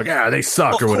or whatever. Like, they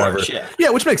suck or whatever.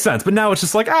 Yeah, which makes sense. But now it's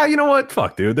just like, you know what?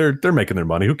 Fuck, dude. They're making their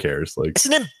money. Who cares? Like, it's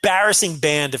an embarrassing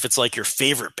band if it's like your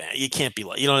favorite band. You can't be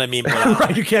like, you know what I mean? But,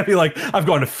 right? You can't be like, I've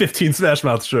gone to 15 Smash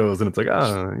Mouth shows, and it's like,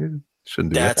 you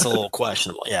shouldn't do that. That's a little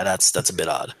questionable. Yeah, that's a bit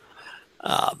odd.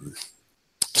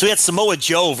 So we had Samoa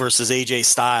Joe versus AJ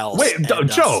Styles. Wait,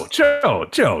 Joe.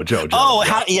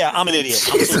 Oh, yeah, I'm an idiot.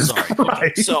 I'm so sorry.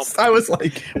 Okay, so I was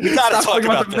like, we got to talk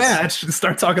about the match and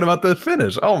start talking about the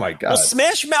finish. Oh my god! Well,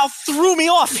 Smash Mouth threw me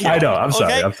off here. I know. I'm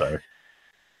sorry.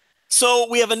 So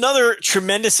we have another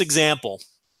tremendous example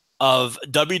of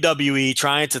WWE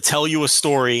trying to tell you a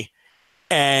story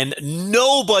and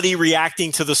nobody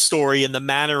reacting to the story in the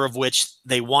manner of which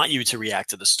they want you to react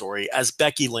to the story, as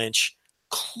Becky Lynch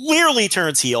clearly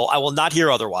turns heel. I will not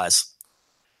hear otherwise.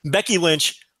 Becky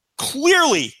Lynch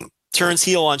clearly turns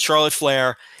heel on Charlotte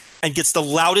Flair and gets the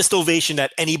loudest ovation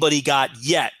that anybody got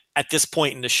yet at this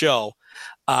point in the show.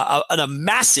 A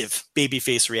massive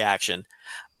babyface reaction.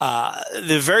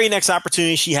 The very next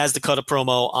opportunity she has to cut a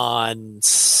promo on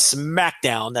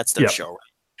SmackDown. That's their show, right?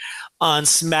 On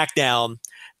SmackDown,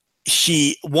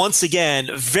 she once again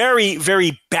very,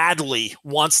 very badly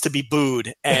wants to be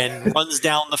booed and runs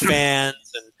down the fans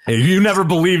and You never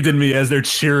believed in me as they're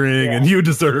cheering and you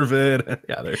deserve it.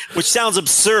 Which sounds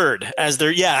absurd as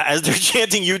they're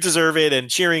chanting you deserve it and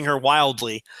cheering her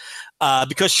wildly.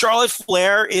 Because Charlotte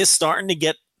Flair is starting to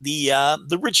get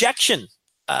the rejection,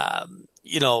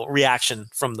 reaction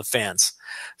from the fans.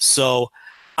 So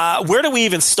where do we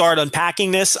even start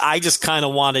unpacking this? I just kind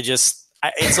of want to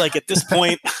it's like at this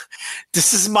point,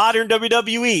 this is modern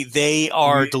WWE. They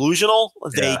are delusional.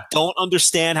 They don't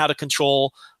understand how to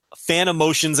control fan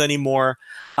emotions anymore.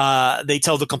 They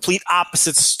tell the complete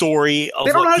opposite story of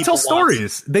they don't know how to tell want.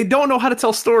 stories. They don't know how to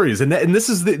tell stories. And this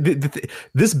is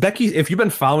this Becky, if you've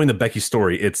been following the Becky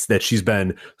story, it's that she's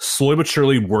been slowly but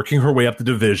surely working her way up the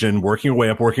division, working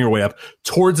her way up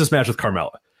towards this match with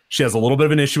Carmella. She has a little bit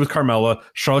of an issue with Carmella.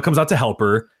 Charlotte comes out to help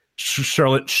her.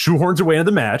 Charlotte shoehorns her way into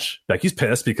the match. Becky's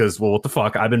pissed because, well, what the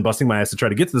fuck? I've been busting my ass to try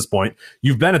to get to this point.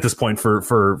 You've been at this point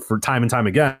for time and time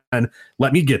again.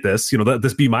 Let me get this. Let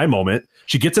this be my moment.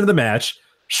 She gets into the match.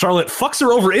 Charlotte fucks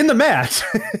her over in the match.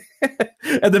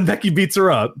 And then Becky beats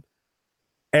her up.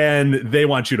 And they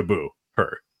want you to boo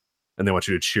her. And they want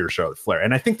you to cheer Charlotte Flair.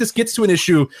 And I think this gets to an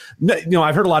issue.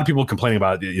 I've heard a lot of people complaining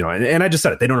about it, and I just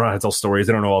said it. They don't know how to tell stories.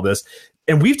 They don't know all this.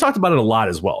 And we've talked about it a lot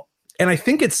as well. And I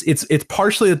think it's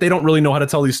partially that they don't really know how to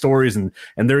tell these stories and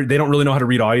they don't really know how to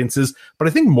read audiences. But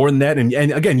I think more than that, and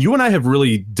again, you and I have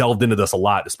really delved into this a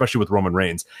lot, especially with Roman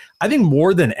Reigns. I think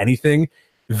more than anything,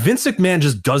 Vince McMahon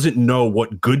just doesn't know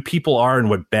what good people are and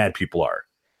what bad people are.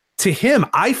 To him,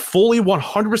 I fully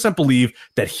 100% believe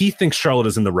that he thinks Charlotte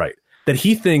is in the right. That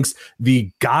he thinks the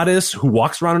goddess who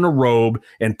walks around in a robe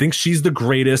and thinks she's the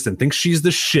greatest and thinks she's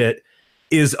the shit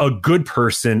is a good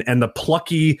person, and the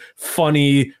plucky,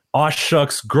 funny, aw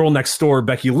shucks girl next door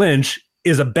Becky Lynch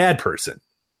is a bad person.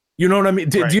 You know what I mean?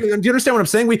 Do you understand what I'm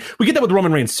saying? We get that with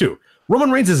Roman Reigns too.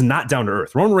 Roman Reigns is not down to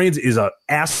earth. Roman Reigns is an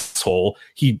asshole.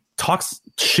 He talks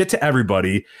shit to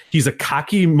everybody. He's a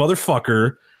cocky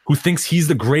motherfucker who thinks he's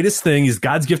the greatest thing. He's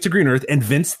God's gift to green earth, and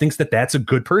Vince thinks that that's a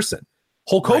good person.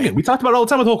 Hulk Hogan. We talked about it all the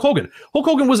time with Hulk Hogan. Hulk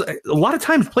Hogan was a lot of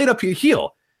times played up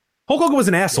heel. Hulk Hogan was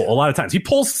an asshole a lot of times. He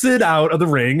pulls Sid out of the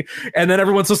ring, and then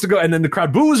everyone's supposed to go, and then the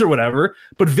crowd boos or whatever.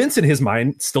 But Vince, in his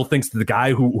mind, still thinks that the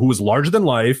guy who is larger than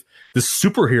life, the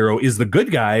superhero, is the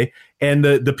good guy, and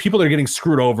the people that are getting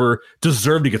screwed over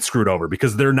deserve to get screwed over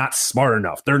because they're not smart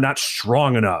enough, they're not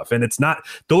strong enough, and it's not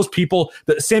those people.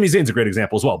 Sami Zayn's a great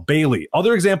example as well. Bayley,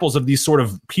 other examples of these sort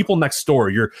of people next door,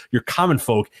 your common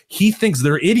folk. He thinks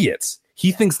they're idiots.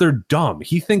 He thinks they're dumb.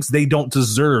 He thinks they don't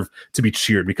deserve to be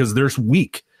cheered because they're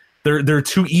weak. They're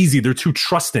too easy. They're too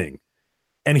trusting.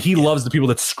 And he loves the people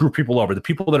that screw people over, the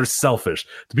people that are selfish,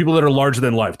 the people that are larger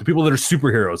than life, the people that are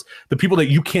superheroes, the people that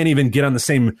you can't even get on the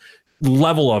same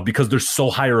level of because they're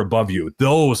so higher above you.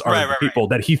 Those are the people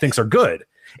that he thinks are good.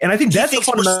 And I think that's the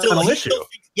fundamental issue.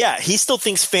 He still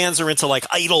thinks fans are into like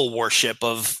idol worship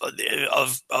of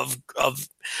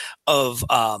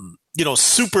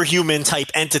superhuman type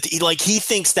entity. Like he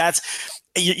thinks that's.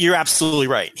 You're absolutely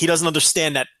right. He doesn't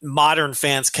understand that modern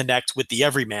fans connect with the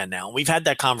everyman now. We've had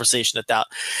that conversation at that.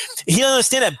 He doesn't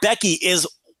understand that Becky is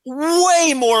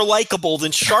way more likable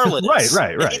than Charlotte is.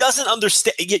 Right. He doesn't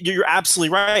understand. You're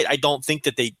absolutely right. I don't think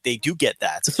that they do get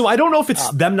that. So I don't know if it's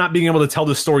them not being able to tell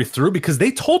the story through because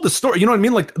they told the story. You know what I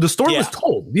mean? Like the story was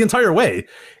told the entire way.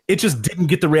 It just didn't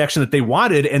get the reaction that they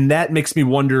wanted, and that makes me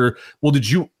wonder, well, did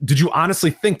you honestly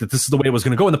think that this is the way it was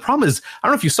going to go? And the problem is, I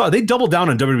don't know if you saw, they doubled down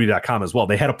on WWE.com as well.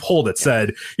 They had a poll that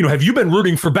said, have you been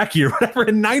rooting for Becky or whatever?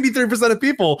 And 93% of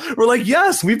people were like,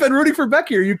 yes, we've been rooting for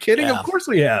Becky. Are you kidding? Yeah. Of course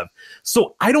we have.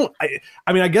 So I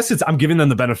guess I'm giving them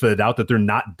the benefit of the doubt that they're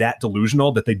not that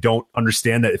delusional, that they don't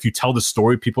understand that if you tell the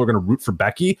story, people are going to root for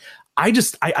Becky. I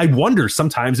wonder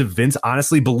sometimes if Vince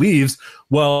honestly believes,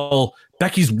 well,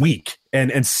 Becky's weak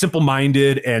and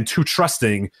simple-minded and too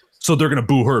trusting, so they're going to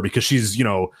boo her because she's,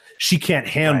 she can't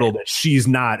handle that she's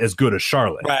not as good as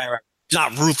Charlotte. Right. She's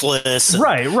not ruthless.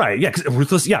 Right. Yeah,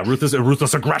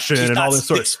 ruthless aggression and all this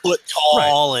sort of 6 foot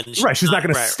tall and she's not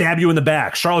going to stab you in the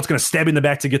back. Charlotte's going to stab you in the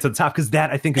back to get to the top because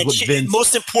that I think is what Vince.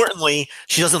 Most importantly,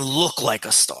 she doesn't look like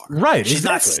a star. Right. She's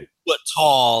not 6 foot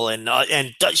tall and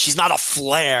she's not a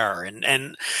Flair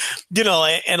and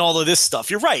all of this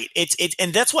stuff. You're right.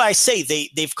 And that's why I say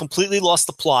they've completely lost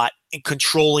the plot in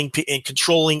controlling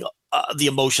the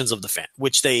emotions of the fan,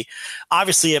 which they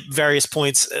obviously at various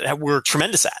points were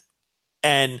tremendous at.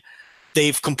 And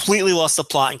they've completely lost the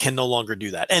plot and can no longer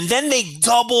do that. And then they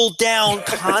double down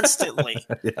constantly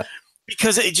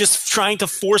because it's just trying to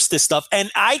force this stuff.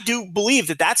 And I do believe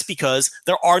that that's because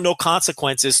there are no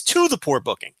consequences to the poor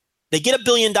booking. They get $1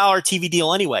 billion TV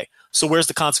deal anyway. So where's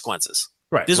the consequences?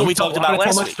 Right. This is what we talked about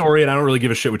last week. Story, and I don't really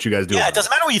give a shit what you guys do. Yeah, it doesn't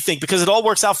matter what you think because it all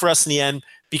works out for us in the end.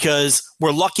 because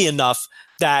we're lucky enough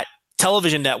that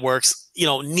television networks,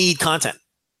 need content.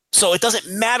 So it doesn't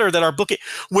matter that our booking,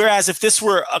 whereas if this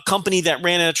were a company that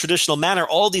ran in a traditional manner,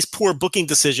 all these poor booking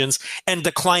decisions and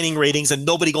declining ratings and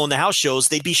nobody going to house shows,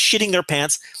 they'd be shitting their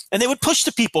pants and they would push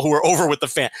the people who are over with the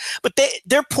fan. But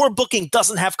their poor booking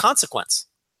doesn't have consequence.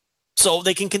 So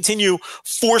they can continue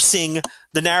forcing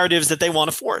the narratives that they want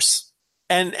to force.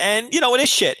 And it is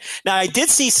shit. Now, I did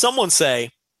see someone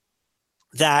say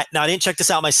that, now I didn't check this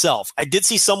out myself. I did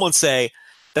see someone say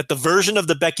that the version of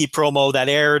the Becky promo that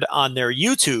aired on their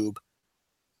YouTube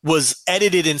was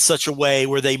edited in such a way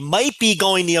where they might be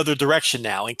going the other direction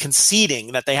now and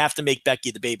conceding that they have to make Becky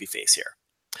the babyface here.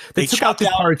 They took out the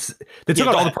parts. They took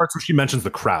out all the parts where she mentions the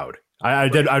crowd. I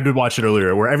did watch it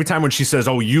earlier, where every time when she says,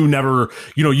 "Oh, you never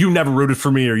rooted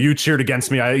for me," or "You cheered against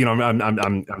me,"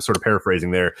 I'm sort of paraphrasing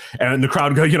there, and the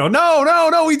crowd go,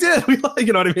 "No, we did,"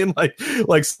 you know what I mean? Like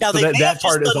now so that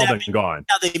part is all been gone.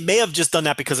 Now they may have just done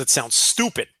that because it sounds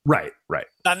stupid, right?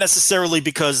 Not necessarily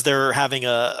because they're having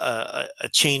a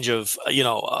change of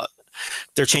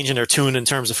they're changing their tune in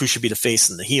terms of who should be the face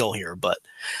and the heel here, but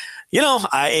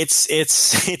it's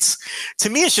to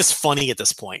me it's just funny at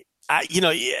this point.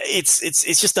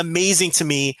 It's just amazing to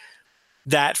me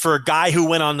that for a guy who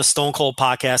went on the Stone Cold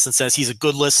podcast and says he's a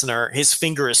good listener, his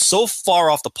finger is so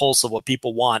far off the pulse of what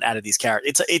people want out of these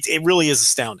characters. It really is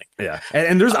astounding. Yeah.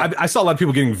 And there's, I saw a lot of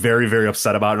people getting very, very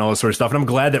upset about it and all this sort of stuff. And I'm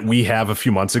glad that we have a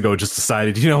few months ago just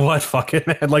decided, you know what, fuck it,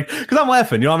 man. Cause I'm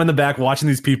laughing, I'm in the back watching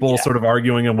these people sort of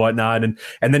arguing and whatnot. And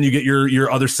then you get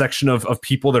your other section of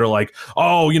people that are like,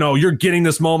 oh, you're getting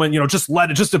this moment,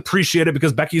 just appreciate it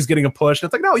because Becky's getting a push. And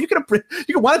it's like, no, you can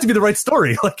want it to be the right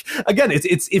story. Like, again, if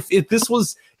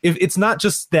it's not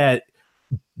just that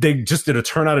they just did a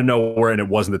turn out of nowhere and it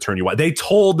wasn't the turn you want. They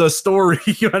told the story,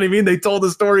 you know what I mean? They told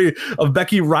the story of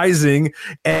Becky rising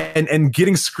and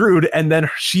getting screwed, and then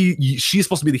she's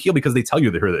supposed to be the heel because they tell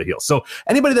you they're the heel. So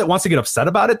anybody that wants to get upset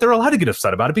about it, they're allowed to get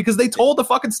upset about it because they told the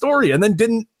fucking story and then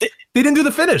they didn't do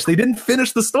the finish. They didn't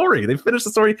finish the story. They finished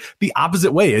the story the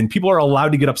opposite way, and people are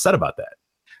allowed to get upset about that.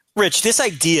 Rich, this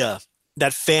idea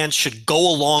that fans should go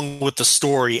along with the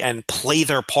story and play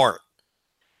their part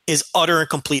is utter and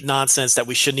complete nonsense that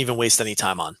we shouldn't even waste any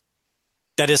time on.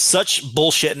 That is such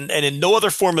bullshit, and in no other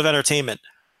form of entertainment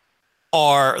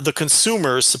are the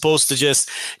consumers supposed to just,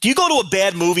 do you go to a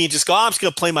bad movie and just go, I'm just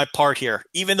going to play my part here,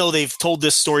 even though they've told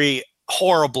this story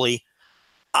horribly.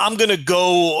 I'm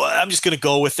just going to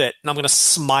go with it, and I'm going to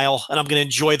smile, and I'm going to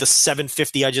enjoy the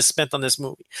 $750 I just spent on this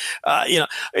movie.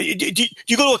 Do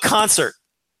you go to a concert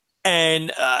and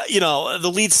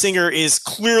the lead singer is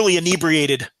clearly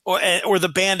inebriated, or the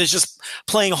band is just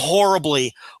playing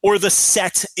horribly, or the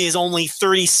set is only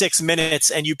 36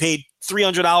 minutes and you paid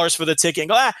 $300 for the ticket and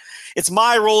go, it's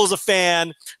my role as a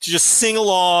fan to just sing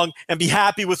along and be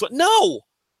happy with what? No.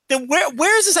 Then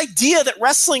where's this idea that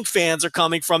wrestling fans are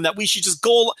coming from, that we should just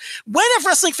go? When have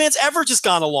wrestling fans ever just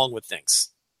gone along with things?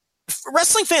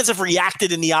 Wrestling fans have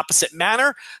reacted in the opposite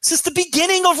manner since the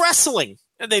beginning of wrestling.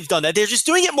 And they've done that. They're just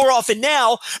doing it more often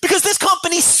now because this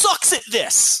company sucks at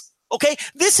this. Okay?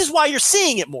 This is why you're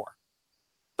seeing it more.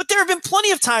 But there have been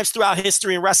plenty of times throughout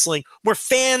history in wrestling where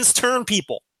fans turn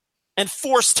people and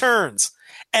force turns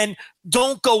and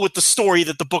don't go with the story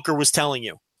that the booker was telling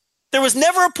you. There was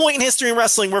never a point in history in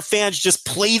wrestling where fans just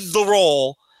played the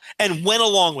role and went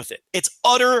along with it. It's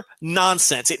utter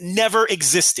nonsense. It never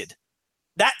existed.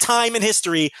 That time in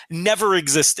history never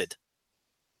existed.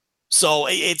 So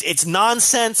it's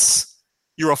nonsense.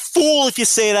 You're a fool if you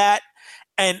say that.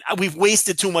 And we've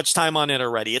wasted too much time on it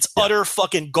already. It's utter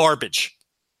fucking garbage.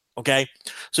 Okay?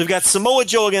 So we've got Samoa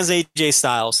Joe against AJ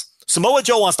Styles. Samoa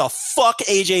Joe wants to fuck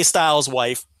AJ Styles'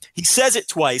 wife. He says it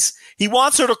twice. He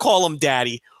wants her to call him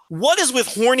daddy. What is with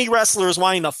horny wrestlers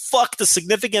wanting to fuck the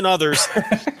significant others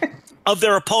of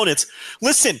their opponents?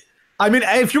 Listen. I mean,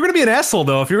 if you're going to be an asshole,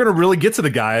 though, if you're going to really get to the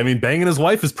guy, I mean, banging his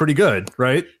wife is pretty good,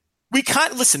 right? We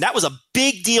can't listen. That was a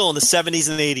big deal in the 70s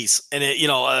and 80s, and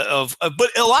but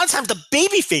a lot of times the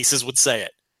baby faces would say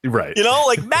it, right?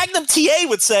 Like Magnum TA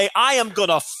would say, "I am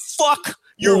gonna fuck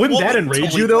your." Wouldn't that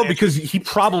enrage you though? Because he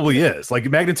probably is. Like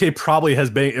Magnum TA probably has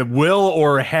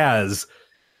has,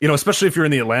 especially if you're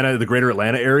in the greater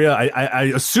Atlanta area. I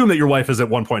assume that your wife has at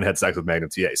one point had sex with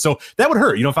Magnum TA, so that would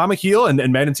hurt. If I'm a heel and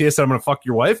Magnum TA said I'm gonna fuck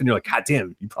your wife, and you're like, God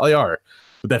damn, you probably are.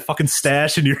 With that fucking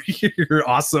stash and your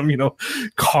awesome,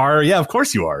 car. Yeah, of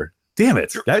course you are. Damn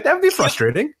it. That would be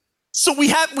frustrating. So we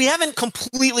haven't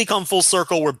completely come full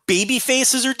circle where baby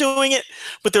faces are doing it,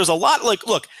 but there's a lot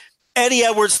look, Eddie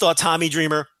Edwards thought Tommy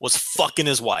Dreamer was fucking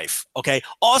his wife. Okay.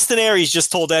 Austin Aries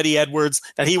just told Eddie Edwards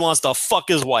that he wants to fuck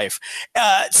his wife.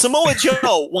 Samoa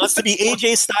Joe wants to be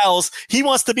AJ Styles. He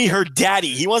wants to be her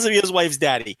daddy. He wants to be his wife's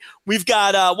daddy. We've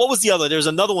got, what was the other? There's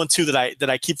another one too that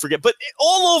I keep forgetting, but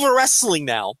all over wrestling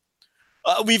now.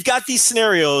 We've got these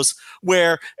scenarios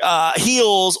where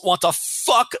heels want to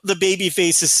fuck the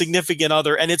babyface's significant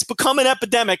other, and it's become an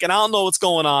epidemic, and I don't know what's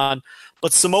going on.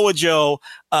 But Samoa Joe,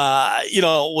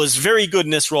 was very good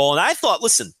in this role. And I thought,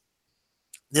 listen,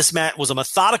 this match was a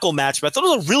methodical match, but I thought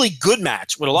it was a really good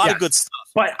match with a lot of good stuff.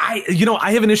 But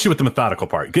I have an issue with the methodical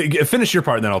part. Finish your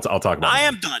part, and then I'll talk about it. I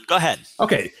am done. Go ahead.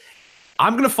 Okay.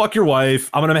 I'm going to fuck your wife.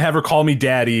 I'm going to have her call me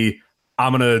daddy.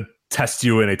 I'm going to test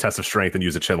you in a test of strength and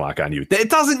use a chinlock on you. It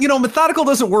doesn't, methodical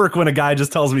doesn't work when a guy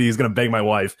just tells me he's going to beg my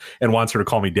wife and wants her to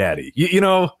call me daddy.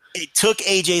 It took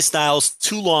AJ Styles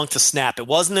too long to snap. It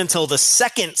wasn't until the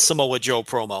second Samoa Joe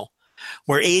promo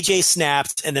where AJ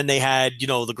snapped, and then they had,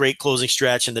 the great closing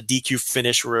stretch and the DQ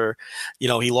finish where,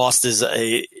 he lost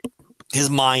his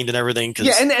mind and everything.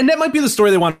 Yeah, and that might be the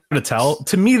story they wanted to tell.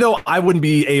 To me, though, I wouldn't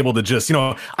be able to just,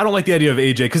 I don't like the idea of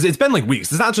AJ because it's been like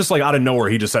weeks. It's not just like out of nowhere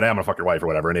he just said, hey, I'm going to fuck your wife or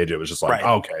whatever. And AJ was just like,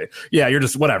 okay, yeah, you're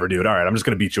just whatever, dude. All right, I'm just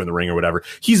going to beat you in the ring or whatever.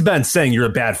 He's been saying you're a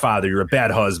bad father. You're a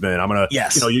bad husband. I'm going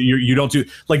to, you don't do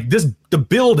like this. The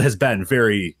build has been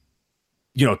very,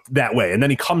 that way. And then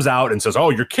he comes out and says, oh,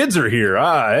 your kids are here.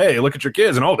 Hey, look at your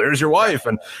kids. And oh, there's your wife.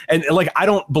 And like, I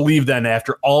don't believe then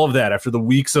after all of that, after the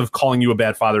weeks of calling you a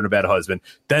bad father and a bad husband,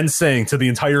 then saying to the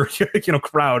entire,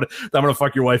 crowd that I'm going to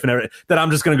fuck your wife and everything, that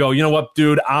I'm just going to go, you know what,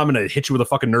 dude, I'm going to hit you with a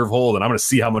fucking nerve hold and I'm going to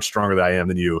see how much stronger I am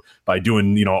than you by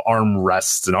doing, arm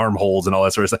rests and arm holds and all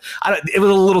that sort of stuff. It was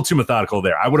a little too methodical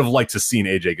there. I would have liked to seen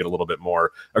AJ get a little bit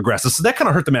more aggressive. So that kind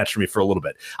of hurt the match for me for a little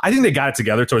bit. I think they got it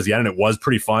together towards the end and it was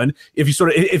pretty fun.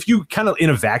 If you kind of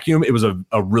in a vacuum, it was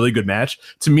a really good match.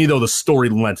 To me, though, the story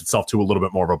lent itself to a little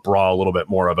bit more of a brawl, a little bit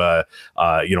more of a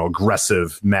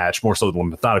aggressive match, more so than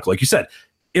methodical. Like you said,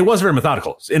 it was very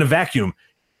methodical. In a vacuum,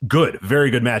 good,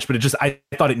 very good match. But I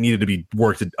thought it needed to be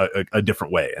worked a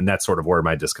different way, and that's sort of where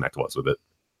my disconnect was with it.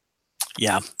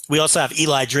 Yeah. We also have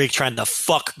Eli Drake trying to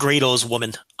fuck Grado's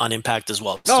woman on Impact as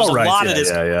well. So there's a lot of this.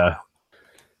 Yeah.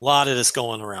 A lot of this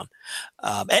going around.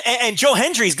 And Joe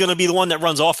Hendry's going to be the one that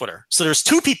runs off with her. So there's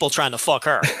two people trying to fuck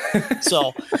her.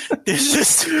 So there's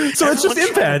just... So it's just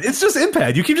Impact. It's just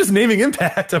Impact. You keep just naming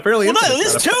Impact. Apparently well, no, it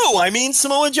is too. I mean,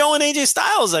 Samoa Joe and AJ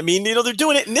Styles. I mean, they're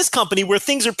doing it in this company where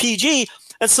things are PG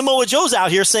and Samoa Joe's out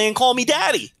here saying, call me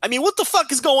daddy. I mean, what the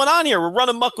fuck is going on here? We're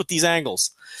running muck with these angles.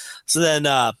 So then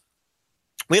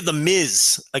we have The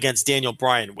Miz against Daniel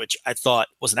Bryan, which I thought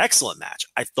was an excellent match.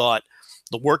 I thought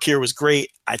the work here was great.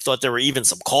 I thought there were even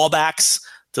some callbacks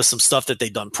to some stuff that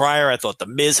they'd done prior. I thought The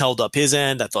Miz held up his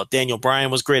end. I thought Daniel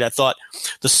Bryan was great. I thought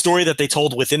the story that they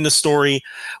told within the story,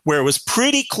 where it was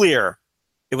pretty clear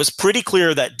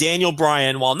that Daniel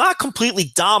Bryan, while not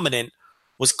completely dominant,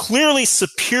 was clearly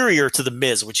superior to The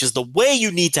Miz, which is the way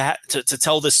you need to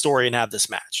tell this story and have this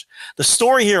match. The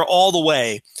story here all the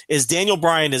way is Daniel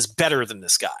Bryan is better than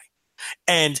this guy.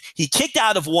 And he kicked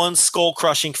out of one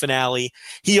skull-crushing finale.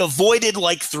 He avoided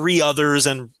like three others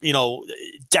and,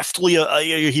 deftly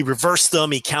he reversed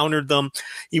them. He countered them.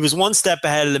 He was one step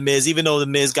ahead of The Miz, even though The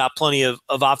Miz got plenty of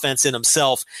offense in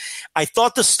himself. I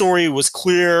thought the story was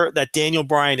clear that Daniel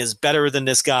Bryan is better than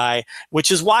this guy,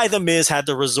 which is why The Miz had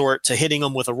to resort to hitting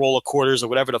him with a roll of quarters or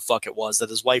whatever the fuck it was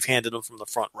that his wife handed him from the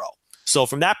front row. So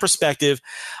from that perspective,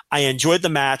 I enjoyed the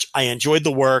match. I enjoyed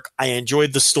the work. I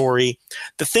enjoyed the story.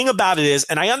 The thing about it is,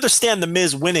 and I understand The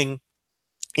Miz winning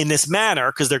in this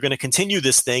manner because they're going to continue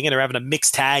this thing and they're having a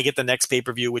mixed tag at the next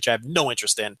pay-per-view, which I have no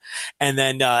interest in. And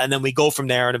then we go from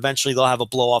there and eventually they'll have a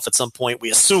blow-off at some point,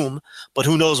 we assume, but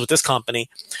who knows with this company.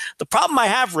 The problem I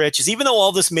have, Rich, is even though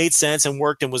all this made sense and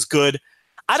worked and was good,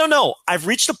 I don't know. I've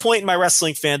reached a point in my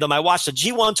wrestling fandom. I watched a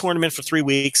G1 tournament for 3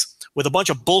 weeks with a bunch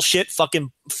of bullshit,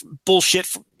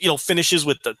 finishes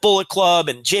with the Bullet Club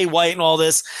and Jay White and all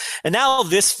this. And now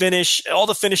this finish, all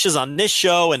the finishes on this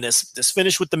show and this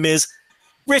finish with The Miz.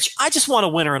 Rich, I just want a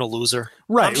winner and a loser.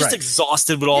 Right. I'm just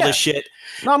exhausted with all this shit.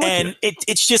 No, and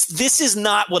it's just, this is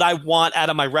not what I want out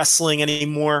of my wrestling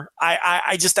anymore.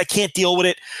 I can't deal with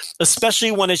it,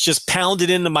 especially when it's just pounded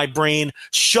into my brain,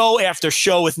 show after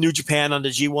show with New Japan on the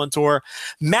G1 tour,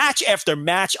 match after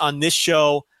match on this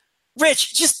show.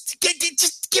 Rich, just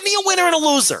give me a winner and a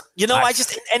loser.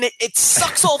 It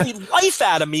sucks all the life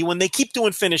out of me when they keep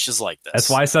doing finishes like this. That's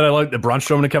why I said I like the Braun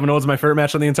Strowman and Kevin Owens my favorite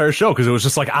match on the entire show, because it was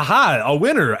just like, aha, a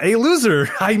winner, a loser.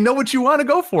 I know what you want to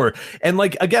go for. And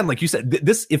like, again, like you said,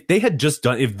 this, if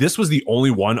this was the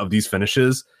only one of these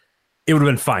finishes, it would have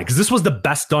been fine because this was the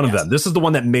best done of them. This is the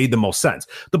one that made the most sense.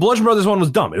 The Bludgeon Brothers one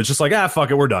was dumb. It was just like, fuck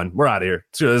it, we're done. We're out of here.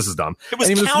 This is dumb. It was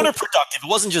counterproductive. It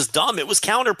wasn't just dumb. It was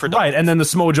counterproductive. Right. And then the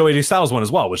Samoa Joe AJ Styles one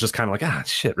as well was just kind of like,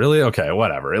 shit, really? Okay,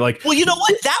 whatever. Like, well, you know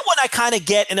what? That one I kind of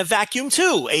get in a vacuum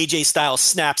too. AJ Styles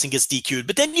snaps and gets DQ'd,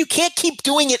 but then you can't keep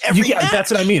doing it every match.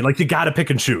 That's what I mean. Like, you got to pick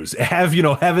and choose. Have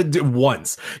it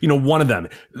once. One of them.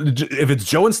 If it's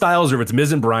Joe and Styles or if it's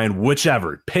Miz and Bryan,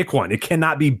 whichever, pick one. It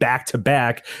cannot be back to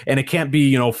back, and it can't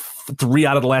be 3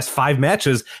 out of the last 5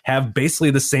 matches have basically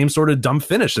the same sort of dumb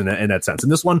finish in that sense.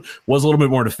 And this one was a little bit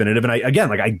more definitive. And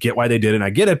I get why they did it and I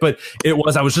get it, but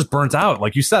I was just burnt out.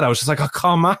 Like you said, I was just like, oh,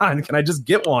 come on. Can I just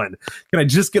get one? Can I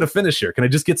just get a finish here? Can I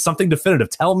just get something definitive?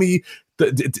 Tell me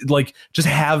just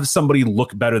have somebody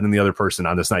look better than the other person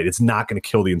on this night. It's not going to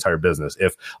kill the entire business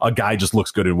if a guy just looks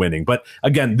good in winning. But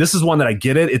again, this is one that I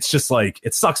get it. It's just like,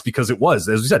 it sucks because it was,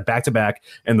 as we said, back to back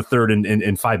and the third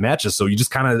in 5 matches. So you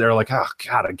just kind of, they're like, oh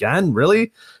God, again,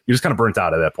 really? You're just kind of burnt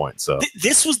out at that point. So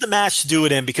this was the match to do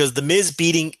it in because the Miz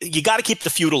beating, you got to keep the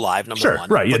feud alive. Number one.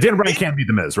 Right. Yeah. Daniel Bryan can't beat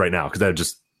the Miz right now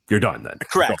because you're done then.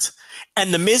 Correct.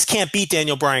 And the Miz can't beat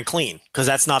Daniel Bryan clean because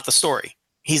that's not the story.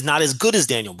 He's not as good as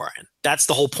Daniel Bryan. That's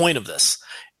the whole point of this.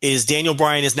 Is Daniel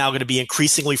Bryan is now going to be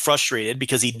increasingly frustrated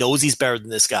because he knows he's better than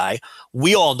this guy.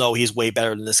 We all know he's way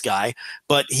better than this guy,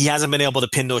 but he hasn't been able to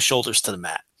pin those shoulders to the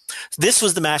mat. This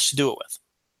was the match to do it with.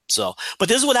 So, but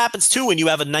this is what happens too when you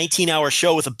have a 19-hour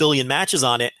show with a billion matches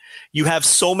on it. You have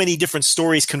so many different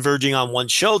stories converging on one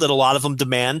show that a lot of them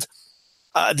demand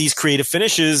these creative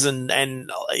finishes, and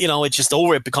it's just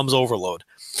it becomes overload.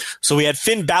 So we had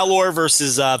Finn Balor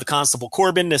versus the Constable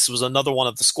Corbin. This was another one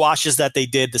of the squashes that they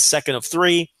did, the second of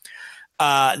 3.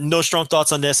 No strong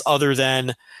thoughts on this other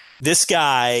than this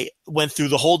guy went through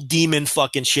the whole demon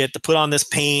fucking shit to put on this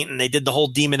paint, and they did the whole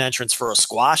demon entrance for a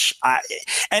squash.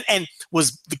 And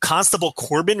was the Constable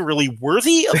Corbin really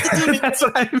worthy of the demon? That's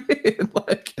what I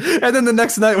mean. And then the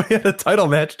next night we had a title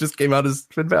match just came out as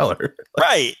Finn Balor.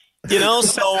 Right.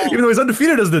 So even though he's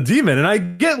undefeated as the demon, and I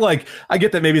get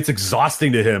that maybe it's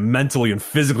exhausting to him mentally and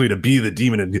physically to be the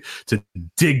demon and to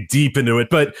dig deep into it,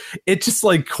 but it's just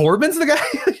like Corbin's the guy,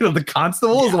 the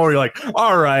Constable is the one where you're like,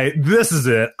 all right, this is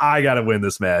it. I got to win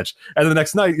this match. And then the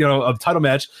next night, a title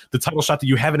match, the title shot that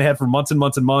you haven't had for months and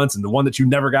months and months, and the one that you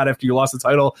never got after you lost the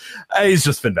title, he's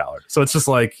just Finn Balor. So it's just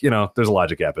like, there's a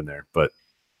logic gap in there, but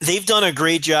they've done a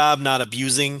great job not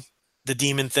abusing the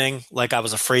demon thing like I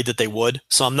was afraid that they would.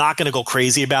 So I'm not going to go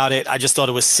crazy about it. I just thought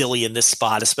it was silly in this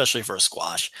spot, especially for a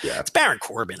squash. Yeah. It's Baron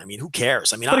Corbin. I mean, who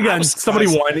cares? I mean, but again, somebody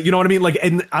won. You know what I mean? Like,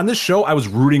 and on this show, I was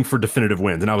rooting for definitive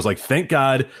wins, and I was like, thank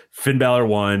God Finn Balor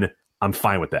won. I'm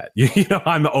fine with that.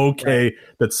 I'm okay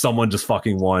that someone just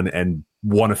fucking won and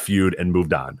won a feud and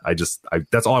moved on.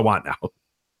 That's all I want now.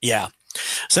 Yeah.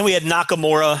 So then we had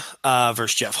Nakamura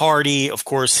versus Jeff Hardy. Of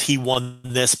course, he won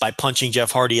this by punching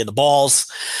Jeff Hardy in the balls.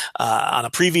 On a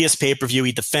previous pay-per-view,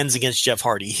 he defends against Jeff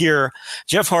Hardy here.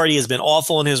 Jeff Hardy has been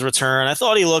awful in his return. I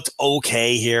thought he looked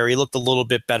okay here. He looked a little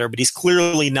bit better, but he's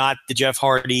clearly not the Jeff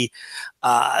Hardy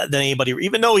than anybody,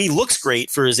 even though he looks great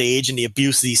for his age and the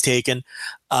abuse that he's taken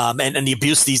and the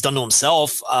abuse that he's done to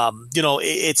himself.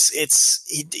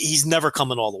 He's never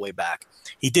coming all the way back.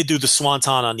 He did do the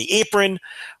swanton on the apron,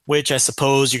 which I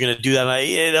suppose you're going to do that.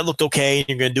 That looked okay.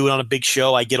 You're going to do it on a big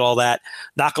show. I get all that.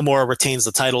 Nakamura retains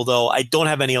the title, though. I don't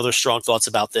have any other strong thoughts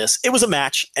about this. It was a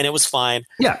match, and it was fine.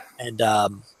 Yeah. And,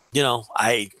 I'm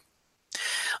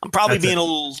probably being a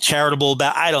little charitable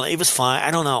about it. I don't know. It was fine.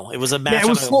 I don't know. It was a match. Yeah, it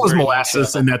was slow as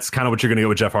molasses, and that's kind of what you're going to get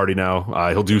with Jeff Hardy now.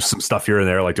 He'll do some stuff here and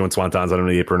there, like doing swantons on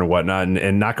the apron and whatnot.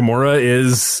 And Nakamura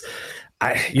is...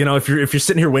 if you're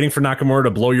sitting here waiting for Nakamura to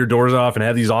blow your doors off and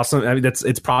have these awesome, I mean,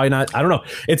 it's probably not. I don't know.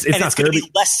 It's not going to be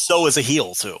less so as a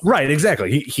heel too. Right.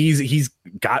 Exactly. He's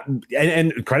got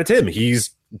and credit to him.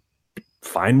 He's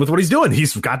fine with what he's doing.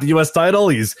 He's got the U.S. title.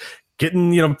 He's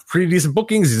getting pretty decent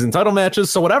bookings. He's in title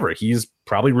matches. So whatever. He's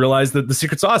probably realized that the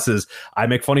secret sauce is I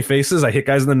make funny faces. I hit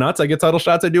guys in the nuts. I get title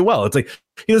shots. I do well. It's like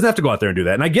he doesn't have to go out there and do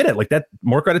that. And I get it. Like that.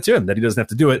 More credit to him that he doesn't have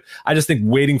to do it. I just think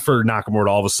waiting for Nakamura to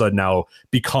all of a sudden now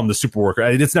become the super worker.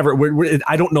 It's never.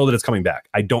 I don't know that it's coming back.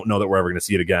 I don't know that we're ever going to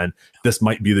see it again. This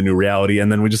might be the new reality,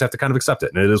 and then we just have to kind of accept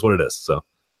it. And it is what it is. So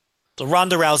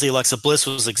Ronda Rousey, Alexa Bliss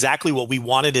was exactly what we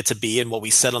wanted it to be, and what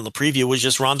we said on the preview was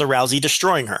just Ronda Rousey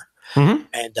destroying her. Mm-hmm.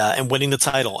 And winning the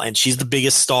title, and she's the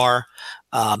biggest star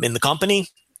in the company.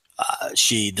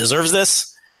 She deserves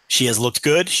this. She has looked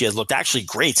good. She has looked actually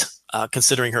great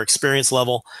considering her experience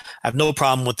level. I have no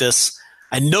problem with this.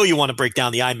 I know you want to break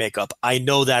down the eye makeup. I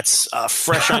know that's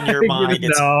fresh on your mind.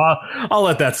 No, I'll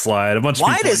let that slide.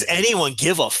 Why does anyone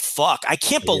give a fuck? I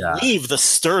can't believe the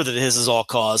stir that his is all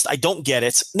caused. I don't get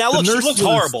it. Now, look, she looked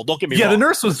horrible. Don't get me wrong. Yeah, the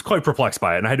nurse was quite perplexed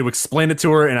by it, and I had to explain it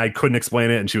to her, and I couldn't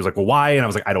explain it, and she was like, well, why? And I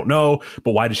was like, I don't know,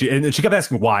 but why did she? And she kept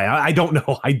asking why. I don't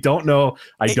know. I don't know.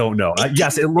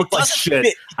 Yes, it looked like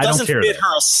shit. I don't care. It doesn't fit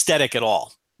her aesthetic at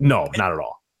all. No, not at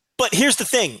all. But here's the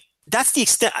thing. That's the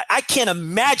extent. I can't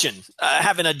imagine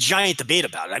having a giant debate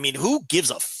about it. I mean, who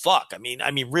gives a fuck? I mean,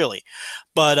 really.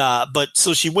 But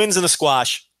so she wins in a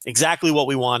squash. Exactly what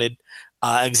we wanted.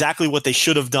 Exactly what they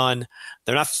should have done.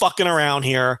 They're not fucking around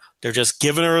here. They're just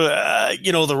giving her,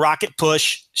 the rocket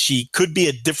push. She could be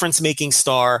a difference-making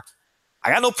star.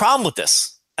 I got no problem with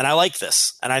this, and I like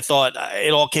this. And I thought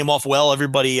it all came off well.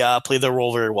 Everybody played their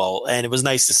role very well, and it was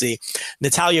nice to see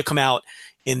Natalya come out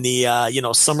in the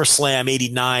SummerSlam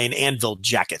 '89 Anvil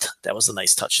jacket. That was a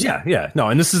nice touch. Yeah. No,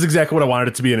 and this is exactly what I wanted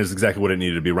it to be, and is exactly what it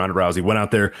needed to be. Ronda Rousey went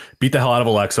out there, beat the hell out of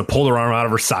Alexa, pulled her arm out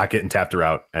of her socket, and tapped her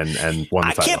out, and won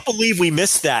the title. I can't believe we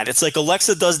missed that. It's like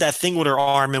Alexa does that thing with her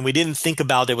arm, and we didn't think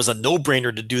about it was a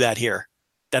no-brainer to do that here.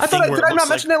 Did I not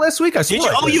mention that last week? I did you?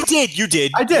 Oh, you did. You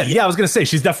did. I did. Yeah, I was going to say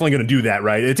she's definitely going to do that,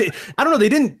 right? I don't know. They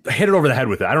didn't hit it over the head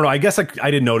with it. I don't know. I guess I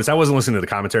didn't notice. I wasn't listening to the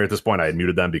commentary at this point. I had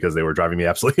muted them because they were driving me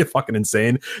absolutely fucking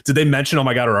insane. Did they mention, oh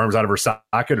my God, her arm's out of her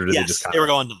socket, or did they just? They were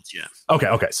going nuts. Yeah.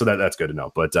 Okay. So that's good to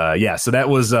know. But so that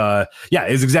was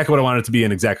it's exactly what I wanted it to be,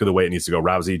 and exactly the way it needs to go.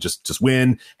 Rousey just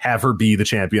win, have her be the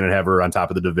champion, and have her on top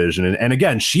of the division. And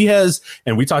again, she has.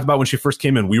 And we talked about when she first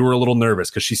came in, we were a little nervous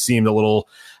because she seemed a little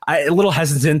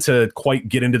hesitant to quite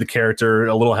get into the character,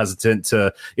 a little hesitant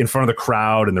to in front of the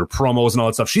crowd and their promos and all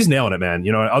that stuff. She's nailing it, man.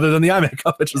 Other than the eye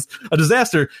makeup, which is a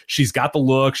disaster, she's got the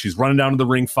look. She's running down to the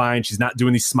ring fine. She's not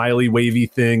doing the smiley, wavy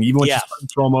thing. Even when she's starting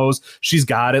promos, she's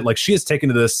got it. Like, she has taken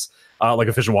to this like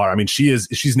a fish in water. I mean,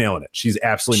 she's nailing it. She's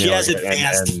absolutely nailing it. She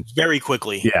has advanced very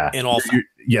quickly. In all.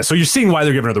 So you're seeing why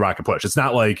they're giving her the rocket push. It's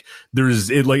not like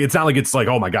it's not like it's like,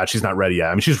 oh my God, she's not ready yet.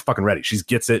 I mean, she's fucking ready. She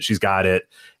gets it. She's got it.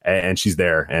 And she's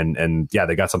there, and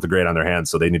they got something great on their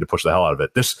hands, so they need to push the hell out of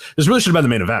it. This really should have been the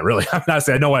main event, really.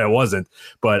 Honestly, I know why it wasn't,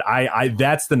 but I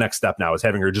that's the next step now, is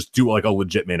having her just do like a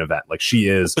legit main event, like she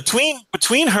is. Between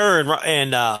her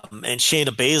and Shayna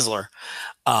Baszler,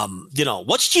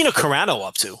 what's Gina Carano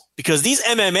up to? Because these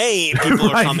MMA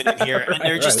people are coming in here, and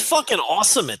they're just fucking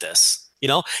awesome at this.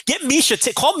 Get Misha,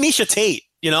 call Misha Tate.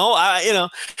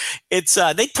 It's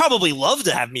they'd probably love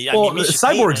to have me.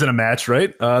 Cyborg's in a match,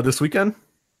 right? This weekend.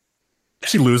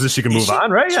 She loses, she can move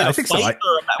on, right? Yeah, I think so.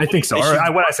 I think so.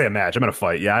 Or when I say a match, I'm in a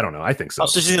fight. Yeah, I don't know. I think so.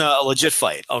 So she's in a legit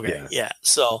fight. Okay, yeah.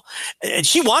 So, and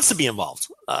she wants to be involved,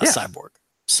 Cyborg.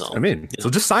 So I mean,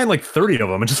 so just sign like 30 of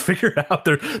them and just figure it out.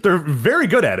 They're very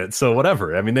good at it. So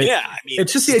whatever. I mean,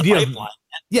 it's just the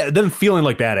idea of them feeling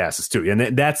like badasses too,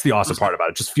 and that's the awesome part about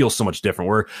it. It just feels so much different.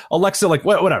 Where Alexa, like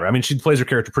whatever. I mean, she plays her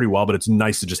character pretty well, but it's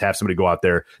nice to just have somebody go out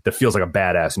there that feels like a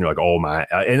badass, and you're like, oh my,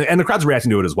 and the crowd's reacting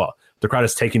to it as well. The crowd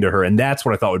is taking to her, and that's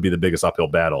what I thought would be the biggest uphill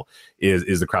battle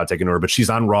is the crowd taking to her. But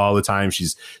she's on Raw all the time.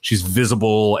 She's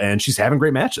visible, and she's having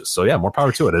great matches. So yeah, more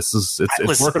power to it. It's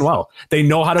working well. They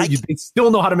know how to. They still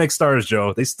know how to make stars,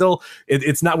 Joe. They still.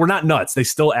 It's not. We're not nuts. They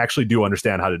still actually do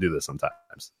understand how to do this sometimes.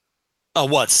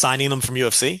 What, signing them from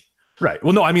UFC? Right.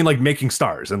 Well, no, I mean like making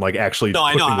stars and like actually. No,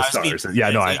 I know. The stars.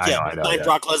 I know.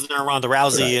 Brock Lesnar and Ronda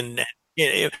Rousey and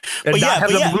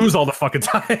have them lose all the fucking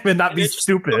time and not be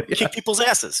stupid. Kick people's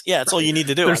asses. Yeah, that's all you need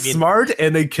to do. They're smart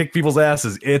and they kick people's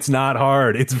asses. It's not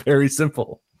hard. It's very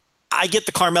simple. I get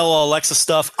the Carmella Alexa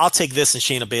stuff. I'll take this and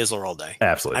Shayna Baszler all day.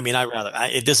 Absolutely. I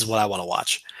mean, this is what I want to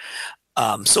watch.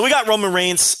 So we got Roman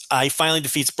Reigns. He finally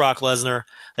defeats Brock Lesnar.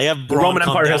 They have the Roman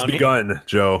Empire has begun,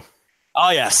 Joe. Oh,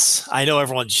 yes. I know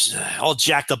everyone's all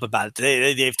jacked up about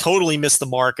it. They've totally missed the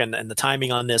mark and the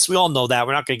timing on this. We all know that.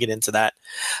 We're not going to get into that.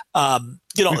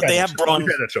 They have Braun.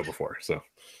 We've had that show before, so.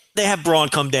 They have Braun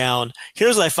come down.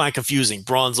 Here's what I find confusing.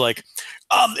 Braun's like,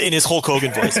 in his Hulk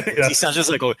Hogan voice. He sounds just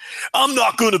like, I'm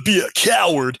not going to be a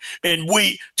coward and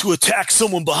wait to attack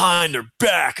someone behind their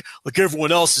back like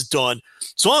everyone else has done.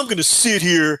 So I'm going to sit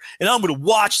here and I'm going to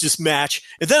watch this match,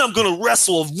 and then I'm going to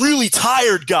wrestle a really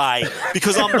tired guy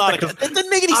because I'm not that didn't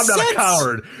make any sense. I'm not a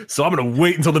coward, so I'm going to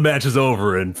wait until the match is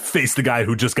over and face the guy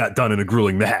who just got done in a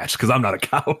grueling match because I'm not a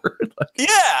coward.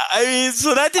 I mean,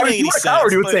 so that didn't make any sense.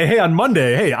 Coward, you would say, hey, on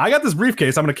Monday, hey, I got this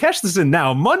briefcase. I'm going to cash this in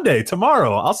now. Monday,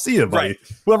 tomorrow. I'll see you, buddy. Right.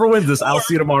 Whoever wins this, I'll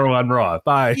see you tomorrow on Raw.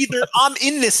 Bye. Either I'm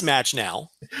in this match now,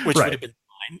 which would have been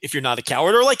fine if you're not a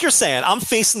coward, or like you're saying, I'm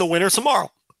facing the winner tomorrow.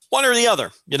 One or the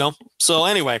other, So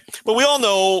anyway, but we all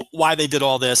know why they did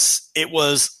all this. It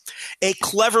was a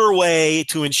clever way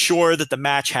to ensure that the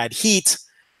match had heat,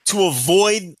 to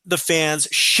avoid the fans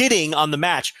shitting on the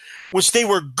match, which they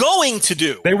were going to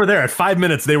do. They were there at 5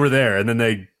 minutes. They were there, and then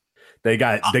they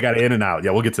got in and out. Yeah,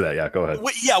 we'll get to that. Yeah, go ahead.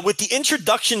 With the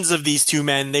introductions of these two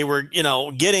men, they were,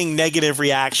 getting negative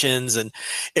reactions, and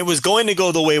it was going to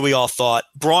go the way we all thought.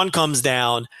 Braun comes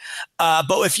down.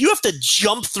 But if you have to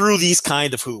jump through these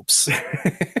kind of hoops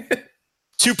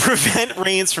to prevent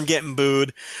Reigns from getting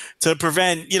booed, to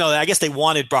prevent, I guess they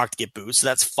wanted Brock to get booed, so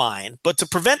that's fine. But to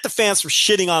prevent the fans from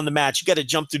shitting on the match, you got to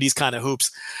jump through these kind of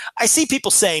hoops. I see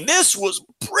people saying, this was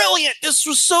brilliant. This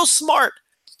was so smart.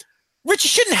 Rich, you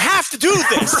shouldn't have to do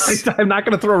this. Right. I'm not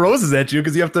going to throw roses at you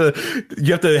because you have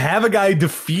to have a guy you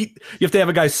have to have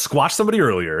a guy squash somebody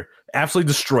earlier, absolutely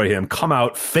destroy him, come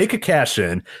out, fake a cash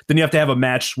in. Then you have to have a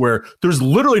match where there's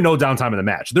literally no downtime in the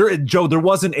match. There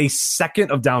wasn't a second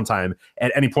of downtime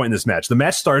at any point in this match. The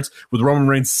match starts with Roman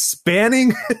Reigns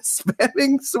spamming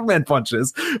Superman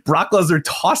punches, Brock Lesnar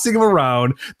tossing him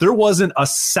around. There wasn't a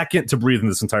second to breathe in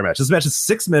this entire match. This match is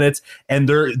 6 minutes, and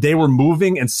they were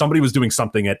moving, and somebody was doing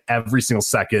something at every single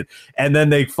second. And then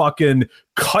they fucking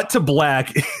cut to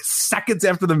black seconds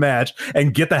after the match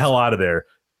and get the hell out of there.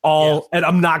 And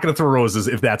I'm not going to throw roses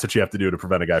if that's what you have to do to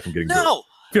prevent a guy from getting no.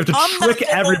 You have to trick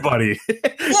everybody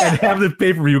and have the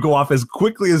pay-per-view go off as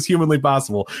quickly as humanly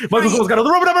possible. Michael Cole's got all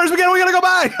the Roman numbers. We got to go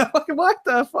by. What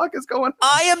the fuck is going on?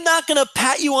 I am not going to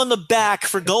pat you on the back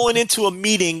for going into a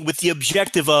meeting with the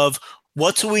objective of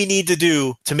what do we need to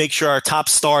do to make sure our top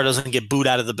star doesn't get booed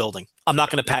out of the building. I'm not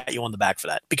going to pat you on the back for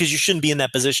that because you shouldn't be in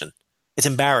that position. It's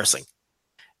embarrassing.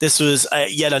 This was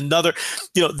yet another,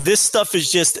 this stuff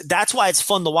is just, that's why it's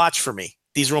fun to watch for me.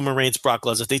 These Roman Reigns, Brock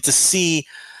Lesnar, to see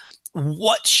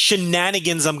what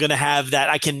shenanigans I'm going to have that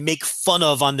I can make fun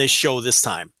of on this show this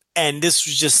time. And this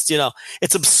was just,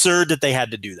 it's absurd that they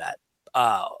had to do that.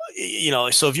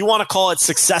 So if you want to call it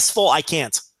successful, I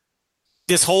can't.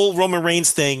 This whole Roman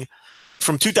Reigns thing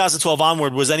from 2012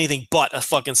 onward was anything but a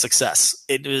fucking success.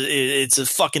 It's a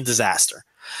fucking disaster.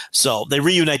 So they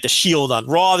reunite the Shield on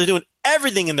Raw. They're doing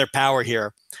everything in their power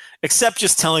here, except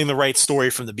just telling the right story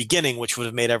from the beginning, which would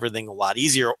have made everything a lot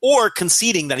easier, or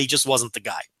conceding that he just wasn't the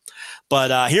guy.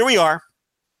 But here we are.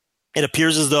 It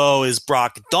appears as though is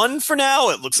Brock done for now.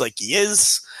 It looks like he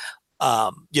is.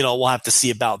 We'll have to see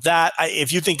about that.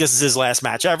 If you think this is his last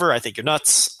match ever, I think you're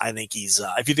nuts. I think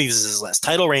if you think this is his last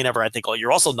title reign ever, I think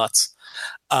you're also nuts.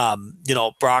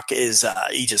 Brock is,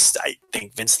 I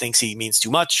think Vince thinks he means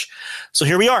too much. So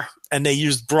here we are. And they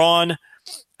used Braun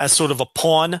as sort of a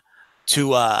pawn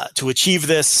to achieve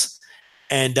this.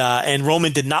 And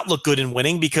Roman did not look good in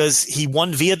winning because he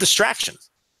won via distraction,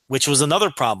 which was another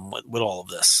problem with all of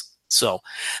this. So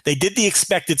they did the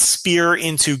expected spear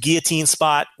into guillotine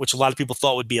spot, which a lot of people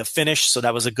thought would be a finish. So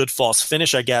that was a good false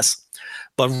finish, I guess.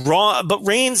 But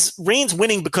Reigns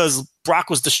winning because Brock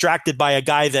was distracted by a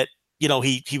guy that,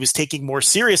 he was taking more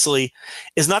seriously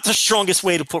is not the strongest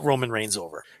way to put Roman Reigns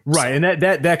over. Right. So. And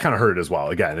that kind of hurt as well.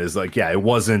 Again, is like, yeah, it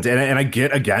wasn't. And I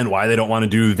get, again, why they don't want to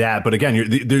do that. But again,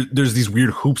 there's these weird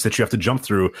hoops that you have to jump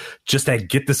through just to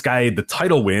get this guy the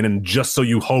title win. And just so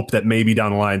you hope that maybe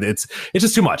down the line, it's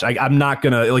just too much. I'm not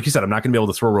going to, like you said, I'm not going to be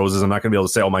able to throw roses. I'm not going to be able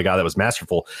to say, oh my God, that was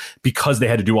masterful, because they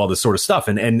had to do all this sort of stuff.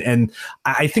 And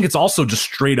I think it's also just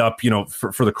straight up,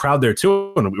 for the crowd there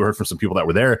too. And we heard from some people that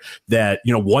were there that,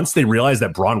 once they realized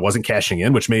that Braun wasn't cashing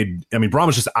in, which Braun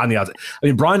was just on the outside.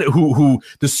 Braun, who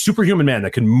the superhuman man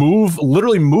that can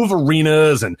literally move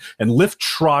arenas and lift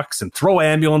trucks and throw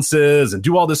ambulances and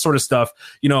do all this sort of stuff,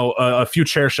 a few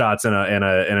chair shots and an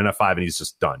F5 and he's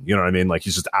just done. You know what I mean? Like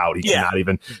he's just out. He cannot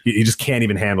even, he just can't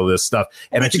even handle this stuff.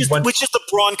 And which is the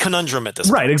Braun conundrum at this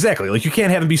point. Right, exactly. Like you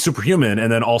can't have him be superhuman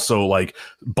and then also like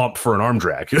bump for an arm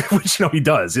drag, which he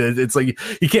does. It's like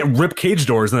he can't rip cage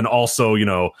doors and then also,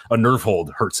 a nerve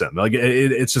hold hurts him. Like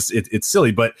it's just it's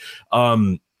silly, but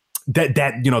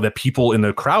that people in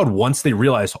the crowd, once they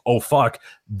realize, oh fuck,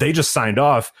 they just signed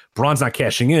off, Braun's not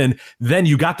cashing in, then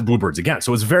you got the boo birds again.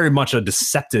 So it's very much a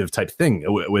deceptive type thing,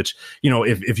 which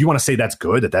if you want to say that's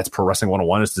good, that's pro wrestling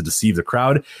 101 is to deceive the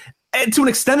crowd. And to an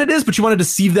extent it is, but you want to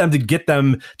deceive them to get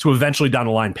them to eventually down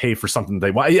the line pay for something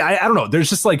they want. I don't know. There's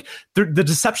just like the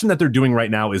deception that they're doing right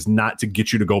now is not to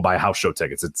get you to go buy house show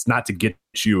tickets. It's not to get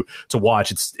you to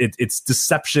watch. It's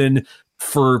deception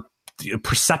for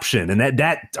perception, and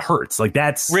that hurts. Like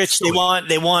that's Rich. Silly.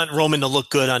 They want Roman to look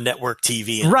good on network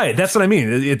TV. Right. That's what I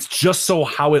mean. It's just so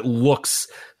how it looks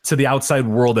to the outside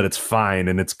world that it's fine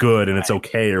and it's good and it's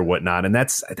okay or whatnot. And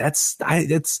it's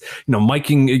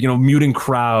miking, muting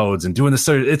crowds and doing this.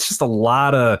 It's just a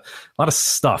lot of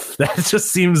stuff that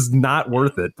just seems not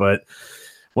worth it, but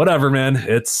whatever, man.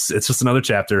 It's just another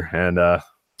chapter. And,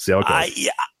 See how it goes.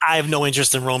 I have no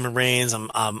interest in Roman Reigns.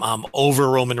 I'm over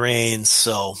Roman Reigns.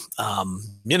 So,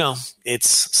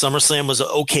 it's SummerSlam was an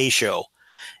okay show.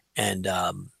 And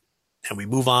we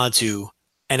move on to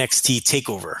NXT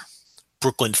TakeOver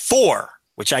Brooklyn 4,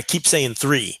 which I keep saying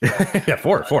 3. Yeah,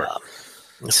 4.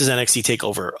 This is NXT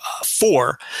TakeOver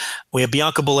 4. We have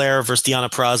Bianca Belair versus Deonna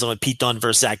Purrazzo and Pete Dunne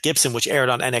versus Zach Gibson, which aired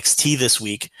on NXT this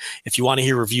week. If you want to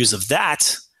hear reviews of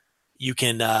that, you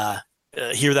can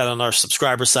hear that on our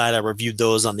subscriber side. I reviewed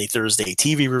those on the Thursday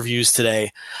TV reviews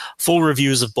today. Full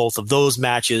reviews of both of those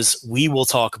matches. We will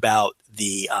talk about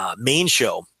the main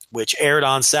show, which aired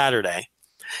on Saturday,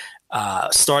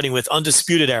 starting with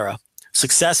Undisputed Era,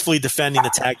 successfully defending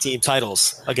the tag team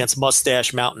titles against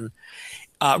Mustache Mountain.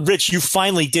 Rich, you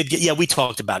finally did get – we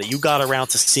talked about it. You got around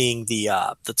to seeing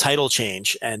the title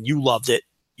change, and you loved it.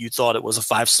 You thought it was a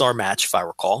 5-star match, if I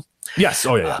recall. Yes.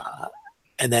 Oh, yeah.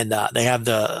 And then they have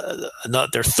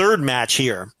their third match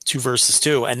here, 2 versus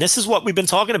 2. And this is what we've been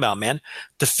talking about, man.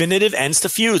 Definitive ends to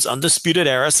feuds. Undisputed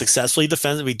Era successfully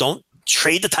defends. We don't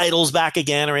trade the titles back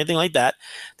again or anything like that.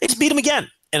 They just beat them again.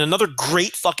 And another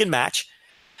great fucking match.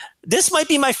 This might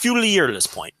be my feud of the year to this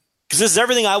point, because this is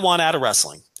everything I want out of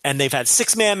wrestling. And they've had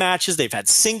 6-man matches. They've had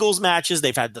singles matches.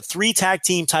 They've had the 3 tag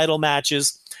team title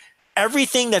matches.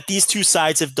 Everything that these two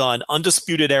sides have done,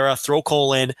 Undisputed Era, throw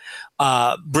Cole in,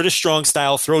 British Strong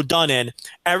Style, throw Dunn in.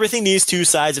 Everything these two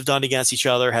sides have done against each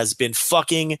other has been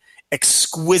fucking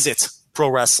exquisite pro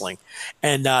wrestling.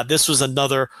 And this was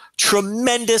another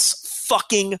tremendous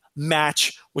fucking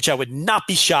match, which I would not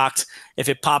be shocked if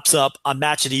it pops up on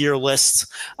Match of the Year lists,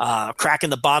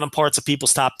 cracking the bottom parts of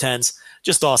people's top 10s.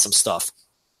 Just awesome stuff.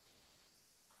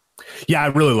 Yeah, I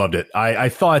really loved it. I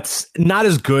thought not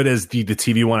as good as the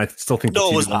TV one. I still think the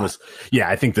TV one was. Yeah,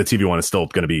 I think the TV one is still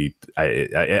going to be. I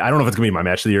don't know if it's going to be my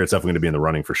match of the year. It's definitely going to be in the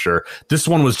running for sure. This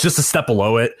one was just a step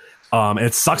below it. And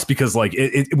it sucks because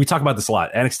we talk about this a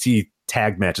lot. NXT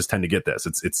tag matches tend to get this.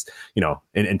 It's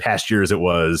in past years it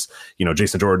was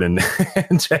Jason Jordan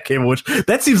and Jack Cable, which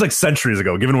that seems like centuries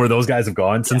ago, given where those guys have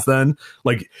gone since then.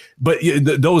 But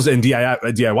those in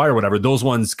DIY or whatever, those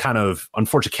ones kind of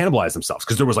unfortunately cannibalize themselves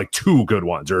because there was 2 good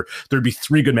ones or there'd be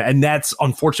 3 good matches, and that's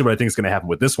unfortunately what I think is going to happen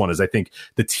with this one. Is I think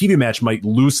the TV match might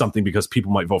lose something because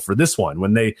people might vote for this one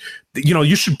when they,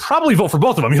 you should probably vote for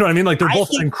both of them. You know what I mean? They're both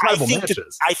incredible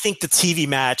matches. I think the TV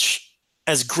match,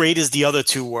 as great as the other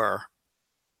 2 were,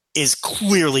 is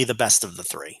clearly the best of the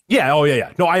 3. Yeah. Oh,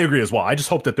 yeah. No, I agree as well. I just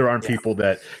hope that there aren't people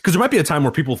that, because there might be a time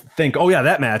where people think, oh, yeah,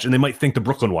 that match, and they might think the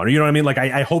Brooklyn one. You know what I mean?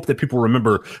 I hope that people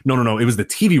remember, no, it was the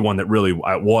TV one that really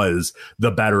was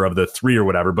the better of the 3 or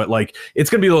whatever. But it's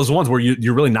going to be those ones where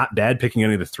you're really not bad picking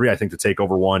any of the 3. I think the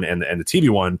TakeOver one and the TV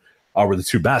one were the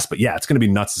 2 best. But yeah, it's going to be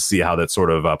nuts to see how that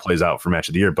sort of plays out for Match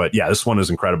of the Year. But yeah, this one is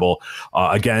incredible.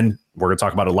 Again, we're going to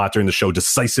talk about it a lot during the show.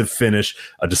 Decisive finish,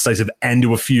 a decisive end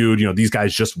to a feud. These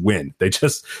guys just win. They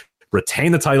just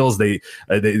retain the titles. It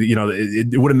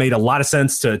would have made a lot of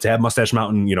sense to have Mustache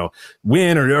Mountain,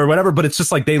 win or whatever. But it's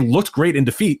just they looked great in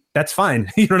defeat. That's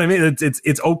fine. You know what I mean?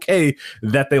 It's okay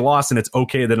that they lost, and it's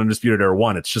okay that Undisputed Era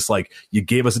won. It's just you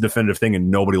gave us a definitive thing,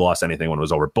 and nobody lost anything when it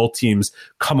was over. Both teams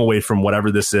come away from whatever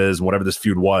this is, whatever this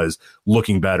feud was,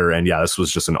 looking better. And yeah, this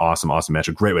was just an awesome match.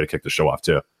 A great way to kick the show off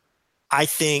too. I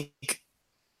think,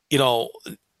 in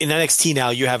NXT now,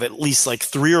 you have at least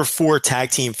 3 or 4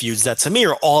 tag team feuds that to me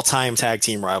are all-time tag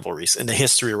team rivalries in the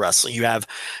history of wrestling. You have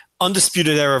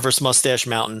Undisputed Era versus Mustache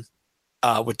Mountain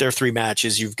with their 3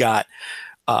 matches. You've got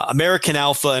American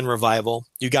Alpha and Revival.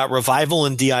 You got Revival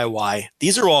and DIY.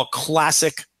 These are all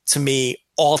classic, to me,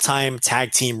 all-time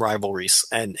tag team rivalries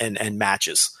and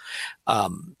matches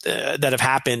that have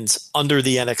happened under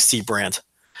the NXT brand.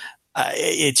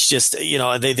 It's just,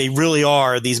 they really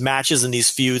are. These matches and these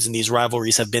feuds and these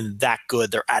rivalries have been that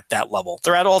good. They're at that level.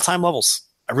 They're at all-time levels.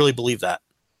 I really believe that.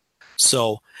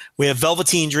 So we have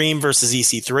Velveteen Dream versus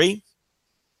EC3.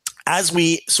 As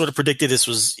we sort of predicted, this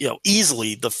was,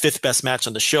 easily the 5th best match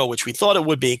on the show, which we thought it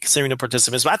would be considering the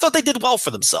participants. But I thought they did well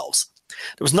for themselves.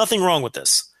 There was nothing wrong with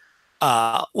this.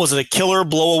 Was it a killer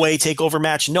blow-away takeover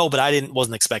match? No, but I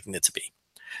wasn't expecting it to be.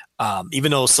 Even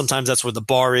though sometimes that's where the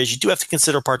bar is, you do have to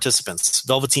consider participants.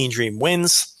 Velveteen Dream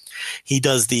wins. He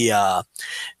does the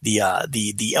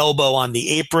elbow on the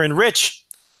apron. Rich,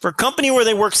 for a company where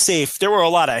they work safe, there were a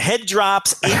lot of head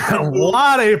drops, a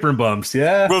lot of apron bumps,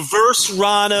 yeah, reverse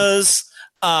ranas.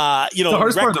 It's the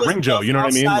hardest part of the ring, Joe. You know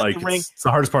what I mean? It's the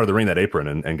hardest part of the ring, that apron,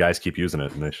 and guys keep using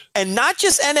it. And not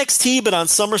just NXT, but on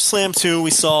SummerSlam too,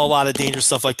 we saw a lot of dangerous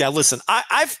stuff like that. Listen,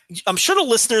 I'm sure the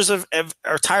listeners are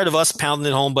tired of us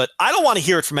pounding it home, but I don't want to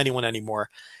hear it from anyone anymore.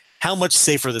 How much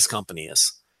safer this company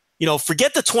is.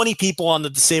 Forget the 20 people on the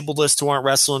disabled list who aren't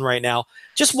wrestling right now.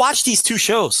 Just watch these two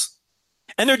shows.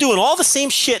 And they're doing all the same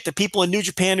shit that people in New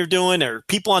Japan are doing or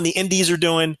people on the indies are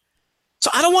doing. So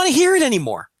I don't want to hear it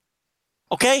anymore.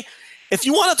 Okay? If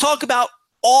you want to talk about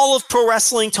all of pro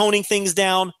wrestling toning things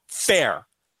down, fair.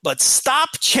 But stop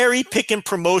cherry picking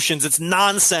promotions. It's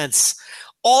nonsense.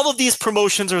 All of these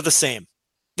promotions are the same.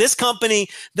 This company,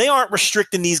 they aren't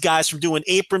restricting these guys from doing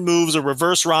apron moves or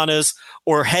reverse ranas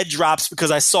or head drops because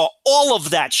I saw all of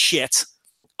that shit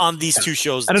on these two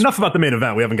shows. And enough about the main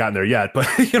event. We haven't gotten there yet, but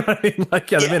you know what I mean?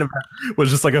 The main event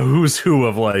was just like a who's who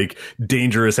of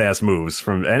dangerous ass moves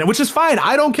which is fine.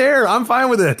 I don't care. I'm fine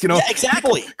with it. Yeah,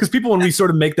 exactly. Because people, when we sort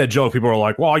of make that joke, people are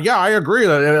like, well, yeah, I agree.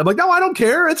 And I'm like, no, I don't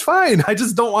care. It's fine. I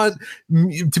just don't want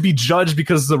to be judged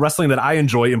because the wrestling that I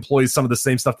enjoy employs some of the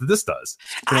same stuff that this does.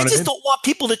 I just don't want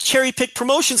people to cherry pick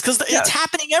promotions because it's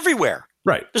happening everywhere.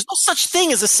 Right. There's no such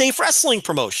thing as a safe wrestling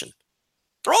promotion.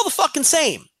 They're all the fucking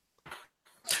same.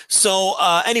 So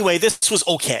anyway, this was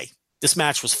okay. This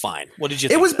match was fine. What did you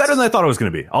think? It was better than I thought it was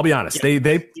going to be. I'll be honest. Yeah.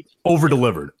 They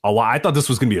over-delivered a lot. I thought this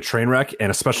was going to be a train wreck,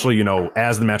 and especially,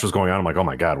 as the match was going on, I'm like, oh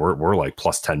my God, we're like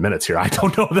plus 10 minutes here. I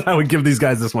don't know that I would give these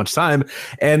guys this much time.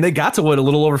 And they got to a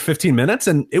little over 15 minutes,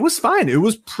 and it was fine. It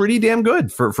was pretty damn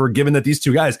good for given that these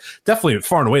two guys, definitely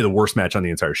far and away the worst match on the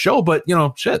entire show. But,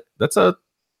 shit, that's a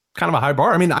kind of a high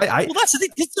bar. I mean, well, that's the thing.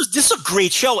 This is a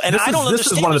great show, and I don't understand.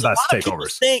 This is one of the best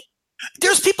takeovers.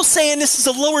 There's people saying this is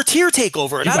a lower tier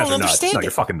takeover, and I don't understand. No, you're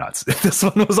fucking nuts. This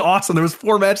one was awesome. There was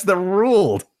 4 matches that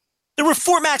ruled. There were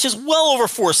 4 matches, well over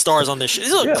 4 stars on this show.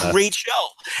 This is a great show,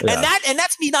 and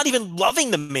that's me not even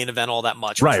loving the main event all that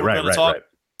much. Right.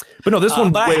 But no, this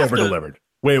one way over delivered.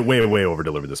 Way over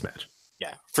delivered this match.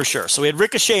 Yeah, for sure. So we had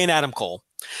Ricochet and Adam Cole.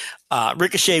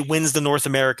 Ricochet wins the North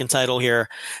American title here.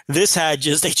 This had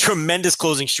just a tremendous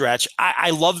closing stretch. I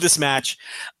love this match.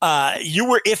 You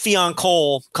were iffy on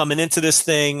Cole coming into this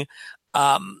thing.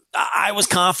 I was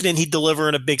confident he'd deliver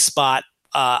in a big spot.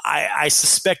 I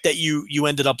suspect that you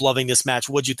ended up loving this match.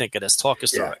 What'd you think of this? Talk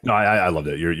us through it. No, I loved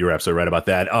it. You're absolutely right about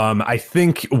that. I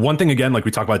think one thing, again, like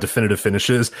we talk about definitive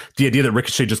finishes, the idea that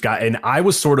Ricochet just got, and I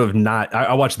was sort of not,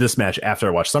 I watched this match after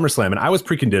I watched SummerSlam, and I was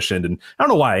preconditioned, and I don't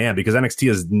know why I am, because NXT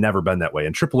has never been that way.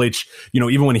 And Triple H,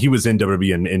 even when he was in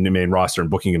WWE and in the main roster and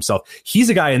booking himself, he's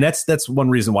a guy, and that's one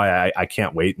reason why I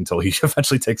can't wait until he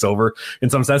eventually takes over in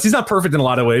some sense. He's not perfect in a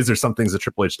lot of ways. There's some things that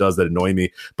Triple H does that annoy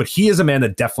me, but he is a man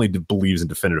that definitely believes in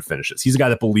definitive finishes. He's a guy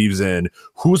that believes in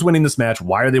who's winning this match,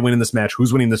 why are they winning this match,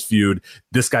 who's winning this feud,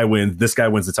 this guy wins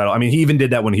the title. I mean, he even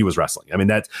did that when he was wrestling. I mean,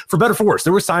 that's for better or for worse.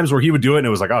 There were times where he would do it and it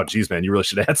was like, oh geez, man, you really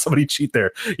should have had somebody cheat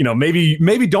there.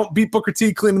 Maybe don't beat Booker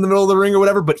T clean in the middle of the ring or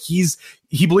whatever, but he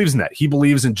believes in that. He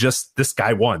believes in just this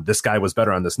guy won. This guy was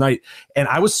better on this night. And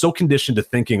I was so conditioned to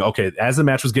thinking, okay, as the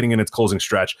match was getting in its closing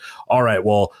stretch, all right,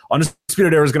 well,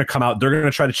 Undisputed Era is going to come out. They're going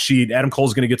to try to cheat. Adam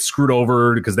Cole's going to get screwed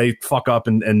over because they fuck up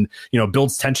and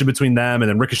builds tension between them. And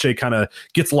then Ricochet kind of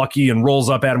gets lucky and rolls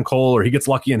up Adam Cole, or he gets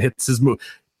lucky and hits his move.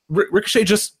 Ricochet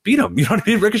just beat him. You know what I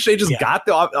mean? Ricochet just got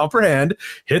the upper hand,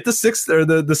 hit the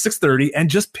 630 and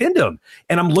just pinned him.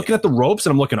 And I'm looking at the ropes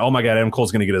and I'm looking, oh my God, Adam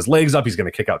Cole's going to get his legs up. He's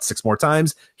going to kick out 6 more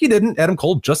times. He didn't. Adam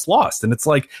Cole just lost. And it's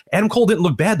like, Adam Cole didn't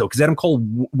look bad though, because Adam Cole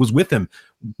was with him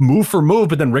move for move,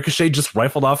 but then Ricochet just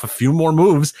rifled off a few more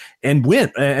moves and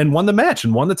won the match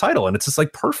and won the title. And it's just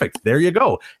like, perfect. There you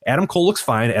go. Adam Cole looks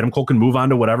fine. Adam Cole can move on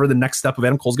to whatever the next step of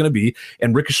Adam Cole's going to be.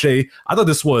 And Ricochet, I thought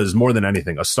this was more than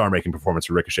anything a star-making performance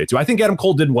for Ricochet too. I think Adam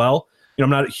Cole did well. I'm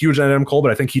not huge on Adam Cole,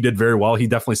 but I think he did very well. He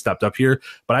definitely stepped up here.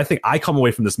 But I think I come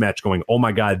away from this match going, oh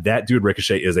my God, that dude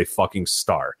Ricochet is a fucking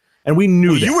star. And we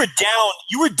knew that.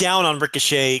 You were down on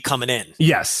Ricochet coming in.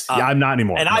 Yes. I'm not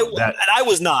anymore. And I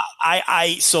was not.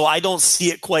 So I don't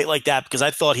see it quite like that, because I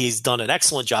thought he's done an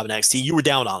excellent job in NXT. You were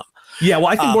down on him. Yeah, well,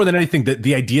 I think more than anything, that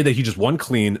the idea that he just won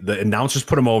clean, the announcers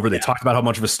put him over. They talked about how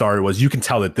much of a star he was. You can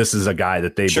tell that this is a guy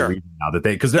that they believe in now,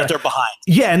 because they're behind.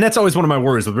 Yeah, and that's always one of my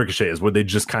worries with Ricochet, is would they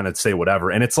just kind of say whatever?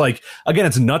 And it's like, again,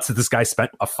 it's nuts that this guy spent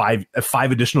five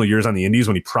additional years on the Indies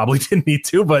when he probably didn't need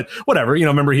to. But whatever,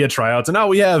 remember he had tryouts, and now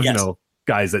we have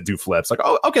guys that do flips. Like,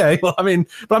 oh, okay, well, I mean,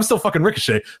 but I'm still fucking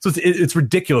Ricochet, so it's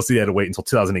ridiculous that he had to wait until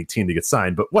 2018 to get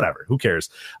signed. But whatever, who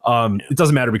cares? It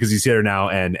doesn't matter, because he's here now,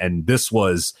 and this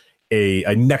was a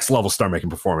next level star making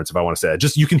performance, if I want to say that.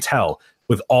 Just, you can tell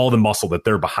with all the muscle that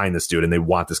they're behind this dude, and they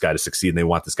want this guy to succeed, and they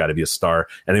want this guy to be a star,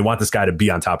 and they want this guy to be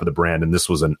on top of the brand. And this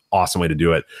was an awesome way to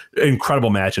do it. Incredible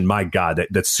match. And my God,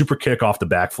 that super kick off the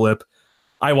backflip.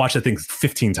 I watched that thing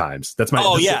 15 times. That's my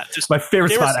my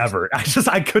favorite spot ever.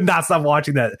 I could not stop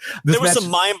watching that. There was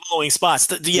some mind blowing spots.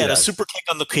 The super kick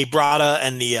on the quebrada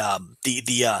and the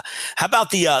how about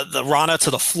the Rana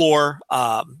to the floor?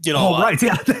 Right,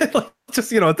 yeah.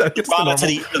 Just Rana to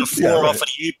the floor off of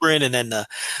the apron, and then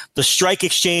the strike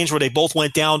exchange where they both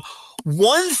went down.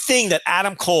 One thing that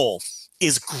Adam Cole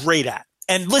is great at,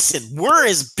 and listen, we're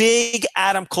as big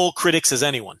Adam Cole critics as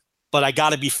anyone, but I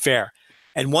got to be fair.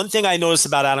 And one thing I noticed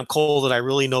about Adam Cole that I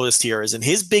really noticed here is in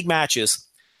his big matches,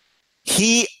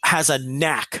 he has a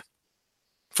knack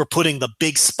for putting the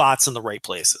big spots in the right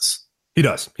places. He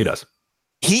does.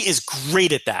 He is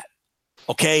great at that.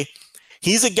 Okay?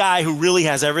 He's a guy who really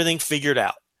has everything figured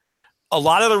out. A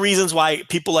lot of the reasons why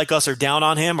people like us are down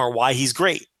on him are why he's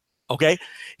great. Okay?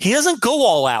 He doesn't go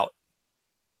all out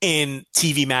in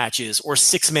TV matches or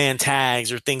 6-man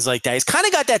tags or things like that. He's kind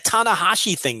of got that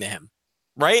Tanahashi thing to him,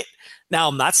 right? Now,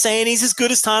 I'm not saying he's as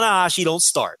good as Tanahashi. Don't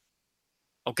start.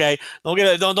 Okay?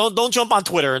 Don't jump on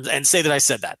Twitter and say that I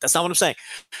said that. That's not what I'm saying.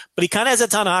 But he kind of has that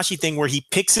Tanahashi thing where he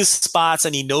picks his spots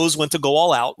and he knows when to go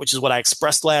all out, which is what I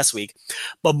expressed last week.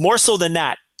 But more so than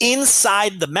that,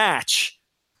 inside the match,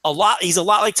 he's a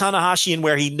lot like Tanahashi in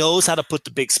where he knows how to put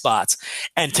the big spots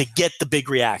and to get the big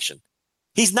reaction.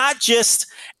 He's not just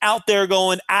out there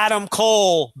going, Adam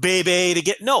Cole, baby,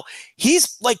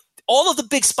 he's like, all of the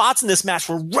big spots in this match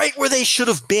were right where they should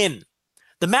have been.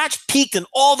 The match peaked in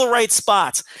all the right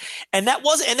spots. And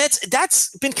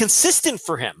that's been consistent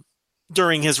for him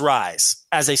during his rise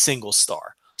as a single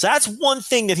star. So that's one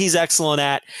thing that he's excellent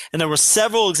at. And there were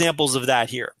several examples of that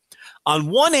here. On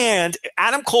one hand,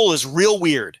 Adam Cole is real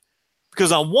weird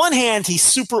because on one hand, he's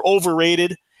super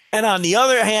overrated. And on the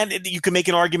other hand, you can make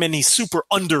an argument he's super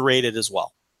underrated as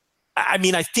well. I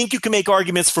mean, I think you can make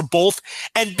arguments for both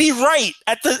and be right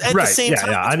at the same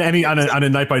time. Yeah. On a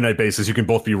night-by-night basis, you can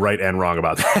both be right and wrong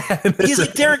about that. He's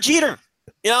like Derek Jeter.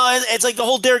 It's like the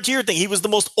whole Derek Jeter thing. He was the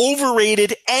most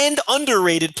overrated and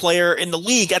underrated player in the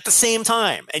league at the same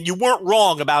time, and you weren't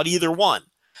wrong about either one.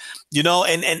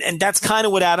 And that's kind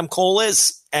of what Adam Cole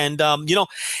is. And, I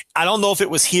don't know if it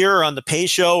was here or on the Pay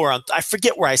Show or I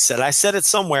forget where I said it. I said it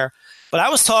somewhere, but I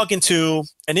was talking to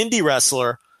an indie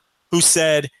wrestler who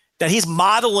said that he's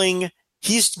going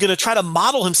to try to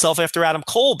model himself after Adam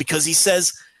Cole because he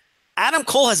says Adam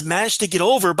Cole has managed to get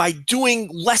over by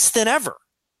doing less than ever.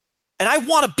 And I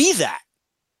want to be that,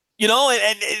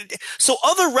 and so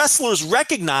other wrestlers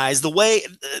recognize the way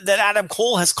that Adam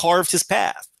Cole has carved his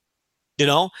path,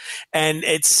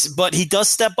 but he does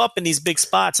step up in these big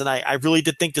spots. And I really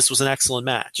did think this was an excellent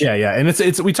match. Yeah. And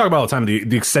it's we talk about all the time,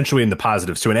 the accentuating the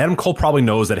positives too. And Adam Cole probably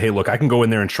knows that, hey, look, I can go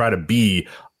in there and try to be,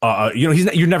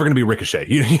 you're never going to be Ricochet.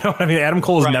 You know what I mean? Adam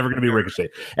Cole is never going to be Ricochet.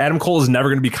 Adam Cole is never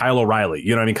going to be Kyle O'Reilly.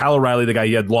 You know what I mean? Kyle O'Reilly, the guy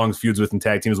he had long feuds with and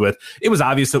tag teams with, it was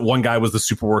obvious that one guy was the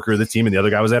super worker of the team and the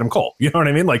other guy was Adam Cole. You know what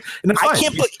I mean? Like, and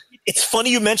it's funny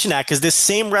you mention that because this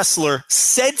same wrestler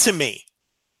said to me,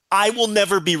 I will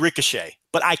never be Ricochet,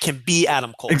 but I can be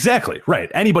Adam Cole. Exactly.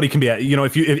 Right. Anybody can be,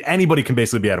 if anybody can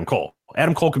basically be Adam Cole.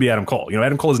 Adam Cole could be Adam Cole.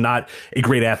 Adam Cole is not a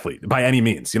great athlete by any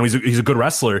means. He's a good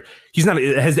wrestler. He's not.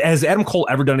 Has Adam Cole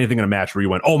ever done anything in a match where you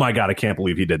went, oh my God, I can't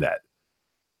believe he did that?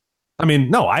 I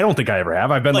mean, no, I don't think I ever have.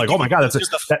 I've been like, oh my God, that's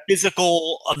just a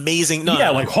physical, amazing.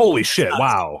 Like, holy shit,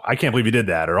 wow, I can't believe he did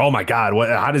that. Or, oh my God,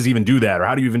 how does he even do that? Or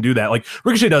how do you even do that? Like,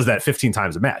 Ricochet does that 15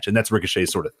 times a match, and that's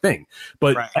Ricochet's sort of thing.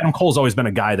 But Adam Cole's always been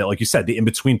a guy that, like you said, the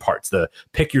in-between parts, the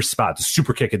pick your spot, the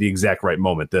super kick at the exact right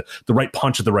moment, the right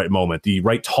punch at the right moment, the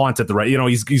right taunt at the right,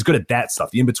 he's good at that stuff,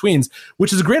 the in-betweens,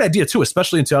 which is a great idea too,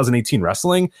 especially in 2018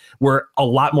 wrestling, where a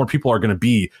lot more people are going to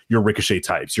be your Ricochet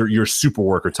types, your super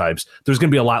worker types. There's going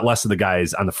to be a lot less of the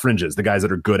guys on the fringes, the guys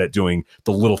that are good at doing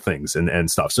the little things and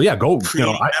stuff. So yeah, go.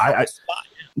 I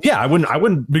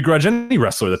wouldn't begrudge any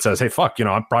wrestler that says, hey, fuck, I'm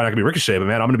probably not gonna be Ricochet, but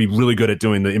man, I'm gonna be really good at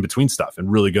doing the in between stuff and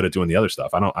really good at doing the other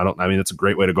stuff. I mean, it's a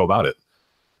great way to go about it.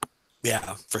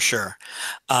 Yeah, for sure.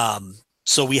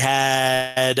 So we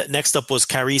had next up was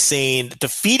Kairi Sane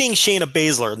defeating Shayna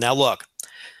Baszler. Now look,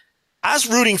 I was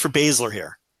rooting for Baszler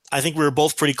here. I think we were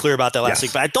both pretty clear about that last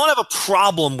week, but I don't have a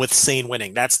problem with Sane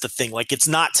winning. That's the thing. Like, it's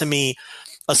not to me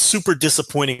a super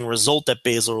disappointing result that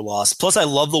Baszler lost. Plus, I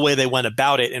love the way they went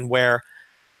about it and where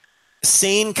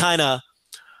Sane kind of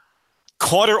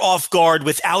caught her off guard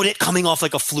without it coming off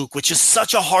like a fluke, which is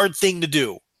such a hard thing to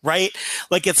do, right?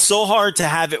 Like, it's so hard to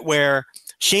have it where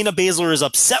Shayna Baszler is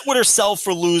upset with herself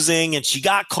for losing and she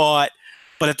got caught,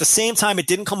 but at the same time, it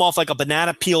didn't come off like a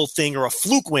banana peel thing or a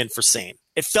fluke win for Sane.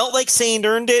 It felt like Sane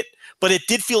earned it, but it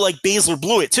did feel like Baszler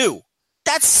blew it too.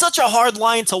 That's such a hard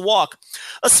line to walk,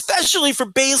 especially for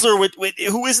Baszler,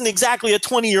 who isn't exactly a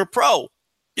 20-year pro.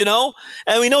 you know?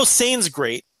 And we know Sane's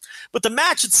great, but the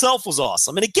match itself was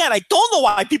awesome. And again, I don't know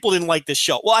why people didn't like this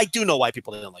show. Well, I do know why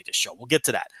people didn't like this show. We'll get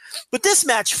to that. But this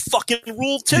match fucking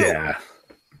ruled too. Yeah.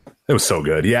 It was so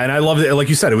good. Yeah, and I loved it. Like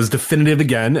you said, it was definitive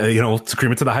again.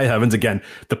 Scream it to the high heavens again.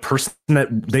 The person that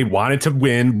they wanted to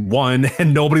win won,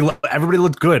 and everybody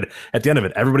looked good at the end of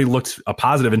it. Everybody looked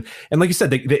positive. And like you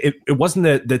said, it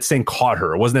wasn't that Sane caught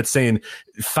her. It wasn't that Sane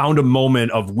found a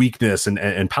moment of weakness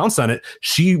and pounced on it.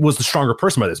 She was the stronger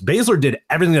person by this. Baszler did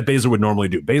everything that Baszler would normally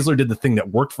do. Baszler did the thing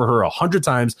that worked for her 100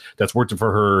 times, that's worked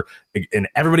for her and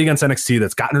everybody against NXT,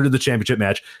 that's gotten her to the championship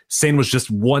match. Sane was just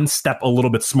one step a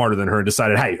little bit smarter than her and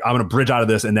decided, hey, I'm going to bridge out of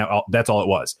this, and that's all it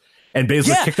was. And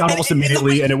Baszler kicked out almost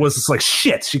immediately, and it was just like,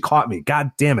 shit, she caught me.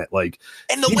 God damn it.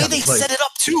 And the way they set it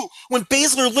up, too, when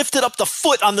Baszler lifted up the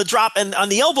foot on the drop and on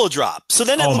the elbow drop. So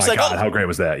then it looks like, God, how great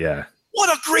was that? Yeah. What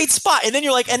a great spot. And then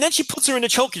you're like, and then she puts her in a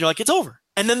choke, and you're like, it's over.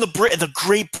 And then the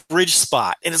great bridge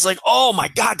spot. And it's like, oh my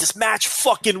God, this match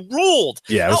fucking ruled.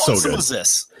 Yeah, it was so good. Was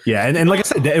this? Yeah, and like I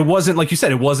said, it wasn't, like you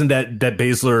said, it wasn't that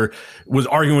Baszler was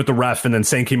arguing with the ref and then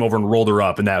Sane came over and rolled her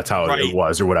up and that's how it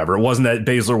was or whatever. It wasn't that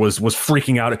Baszler was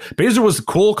freaking out. Baszler was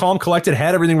cool, calm, collected,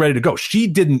 had everything ready to go.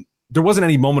 There wasn't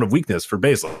any moment of weakness for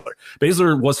Baszler.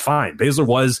 Baszler was fine. Baszler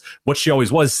was what she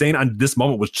always was. Sane on this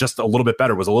moment was just a little bit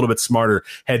better, was a little bit smarter,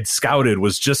 had scouted,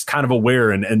 was just kind of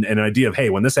aware and an idea of, hey,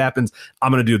 when this happens, I'm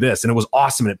going to do this. And it was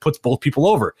awesome. And it puts both people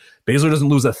over. Baszler doesn't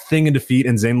lose a thing in defeat,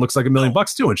 and Zayn looks like $1 million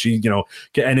too. And she,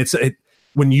 and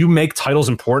when you make titles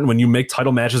important, when you make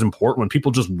title matches important, when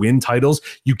people just win titles,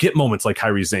 you get moments like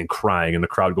Kairi Sane crying and the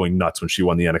crowd going nuts when she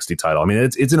won the NXT title. I mean,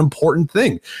 it's an important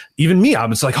thing. Even me, I'm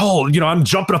just like, I'm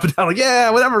jumping up and down, like, yeah,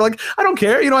 whatever. Like, I don't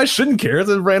care. I shouldn't care. It's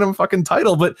a random fucking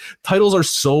title, but titles are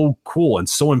so cool and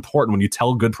so important when you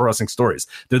tell good pro wrestling stories.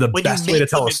 They're the best way to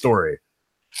tell a story.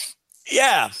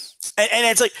 Yeah. And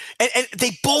it's like, and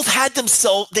they both had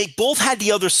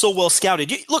the other so well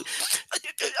scouted. Look,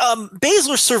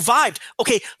 Baszler survived.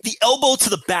 Okay, the elbow to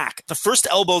the back. The first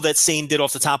elbow that Sane did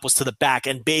off the top was to the back,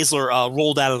 and Baszler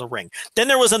rolled out of the ring. Then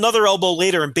there was another elbow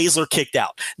later, and Baszler kicked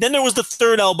out. Then there was the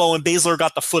third elbow, and Baszler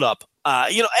got the foot up.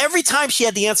 Every time she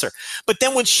had the answer. But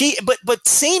then when but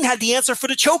Sane had the answer for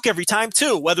the choke every time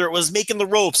too, whether it was making the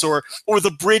ropes or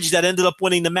the bridge that ended up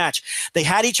winning the match. They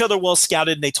had each other well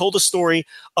scouted, and they told a story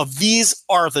of these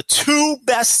are the two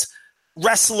best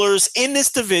wrestlers in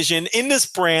this division, in this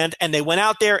brand, and they went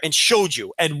out there and showed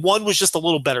you. And one was just a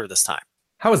little better this time.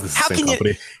 How is this the same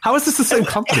company? How is this the same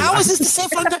company? How is this the same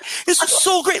company? This was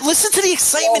so great. Listen to the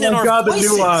excitement in our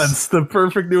voices. The nuance, the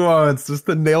perfect nuance, just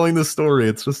the nailing the story.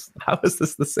 It's just, how is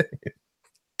this the same?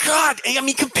 God, I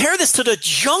mean, compare this to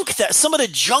some of the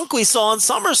junk we saw on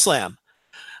SummerSlam.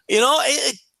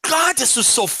 God, this was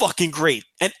so fucking great.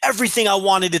 And everything I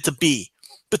wanted it to be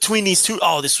between these two.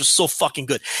 Oh, this was so fucking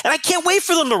good. And I can't wait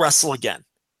for them to wrestle again.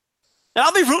 And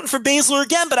I'll be rooting for Baszler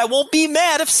again, but I won't be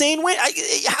mad if Sane wins.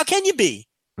 How can you be?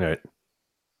 Right.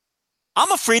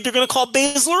 I'm afraid they're going to call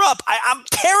Baszler up. I'm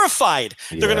terrified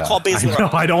they're going to call Baszler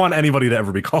up. I don't want anybody to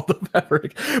ever be called up ever.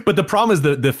 But the problem is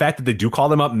the fact that they do call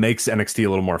them up makes NXT a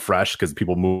little more fresh because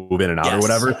people move in and out or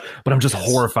whatever. But I'm just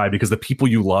horrified because the people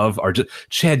you love are just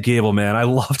Chad Gable, man. I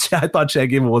love Chad. I thought Chad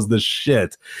Gable was the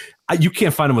shit. You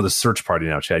can't find him with a search party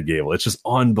now, Chad Gable. It's just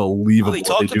unbelievable. We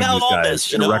talked about all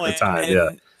this in a record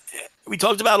time. We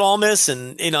talked about Almas,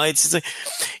 and it's like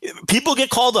people get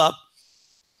called up.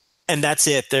 And that's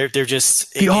it. They're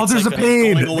just the authors of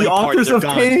pain. The authors of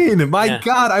pain. My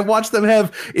God, I watched them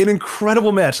have an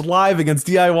incredible match live against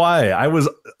DIY. I was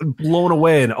blown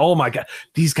away. And oh my God,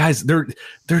 these guys, they're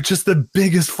just the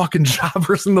biggest fucking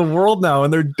jobbers in the world now.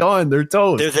 And they're done. They're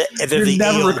toast. You're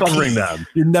never AOP. Recovering them.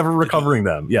 You're never recovering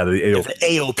them. Yeah, the AOP. The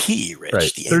AOP, Rich.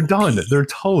 Right. The they're AOP. Done. They're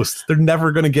toast. They're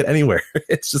never going to get anywhere.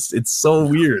 It's so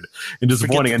weird and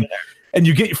disappointing. And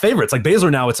you get your favorites like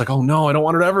Baszler now. It's like, oh no, I don't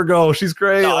want her to ever go. She's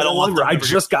great. No, I don't want her. I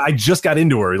just got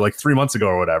into her like 3 months ago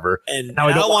or whatever. And now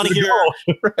I don't want to hear.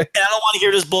 Right. And I don't want to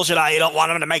hear this bullshit. I don't want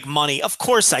them to make money. Of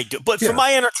course I do, but for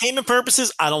my entertainment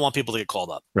purposes, I don't want people to get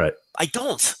called up. Right. I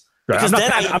don't. Right.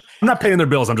 I'm not paying their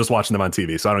bills. I'm just watching them on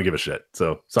TV, so I don't give a shit.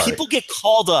 So sorry. People get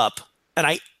called up, and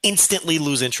I instantly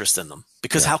lose interest in them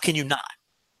because how can you not?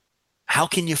 How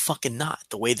can you fucking not?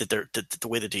 The way that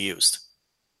they're used.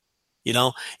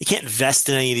 You can't invest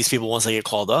in any of these people once they get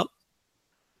called up.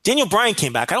 Daniel Bryan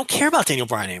came back. I don't care about Daniel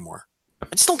Bryan anymore. I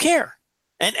just don't care.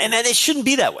 And it shouldn't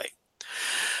be that way.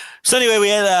 So anyway, we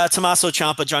had Tommaso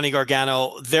Ciampa, Johnny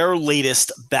Gargano, their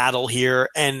latest battle here.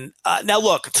 And now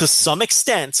look, to some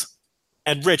extent,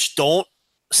 and Rich, don't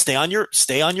stay on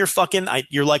your fucking,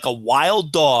 you're like a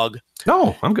wild dog.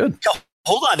 No, I'm good. No,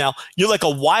 hold on now. You're like a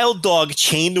wild dog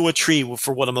chained to a tree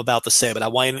for what I'm about to say, but I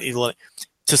want you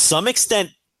to to some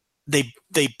extent, they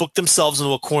booked themselves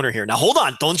into a corner here. Now, hold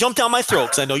on. Don't jump down my throat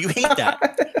because I know you hate that.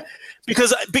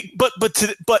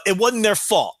 But it wasn't their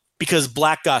fault because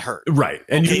Black got hurt. Right.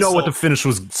 And what the finish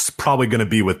was probably going to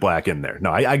be with Black in there.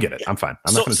 No, I get it. I'm fine.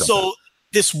 I'm not going to jump down.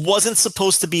 This wasn't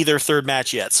supposed to be their third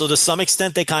match yet. So to some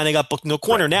extent, they kind of got booked in a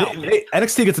corner now.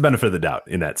 NXT gets the benefit of the doubt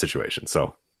in that situation.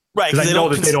 So right, because I know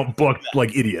that they don't book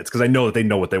like idiots because I know that they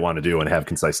know what they want to do and have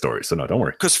concise stories. So no, don't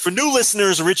worry. Because for new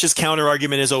listeners, Rich's counter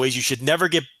argument is always you should never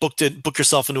get book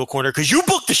yourself into a corner because you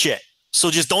booked the shit.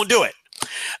 So just don't do it,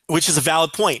 which is a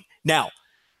valid point. Now,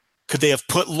 could they have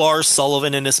put Lars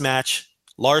Sullivan in this match?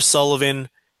 Lars Sullivan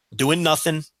doing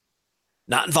nothing,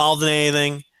 not involved in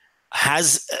anything.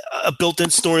 Has a built-in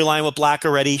storyline with Black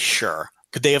already? Sure.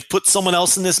 Could they have put someone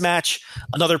else in this match?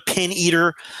 Another pin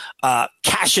eater?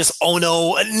 Cassius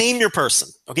Ono? Name your person.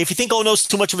 Okay, if you think Ono's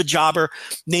too much of a jobber,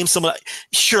 name someone.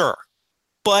 Sure.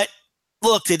 But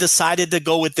look, they decided to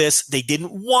go with this. They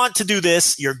didn't want to do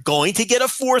this. You're going to get a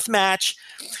fourth match.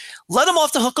 Let them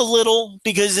off the hook a little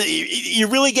because you're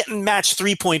really getting match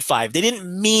 3.5. They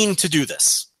didn't mean to do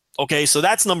this. Okay, so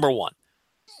that's number one.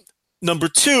 Number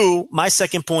two, my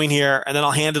second point here, and then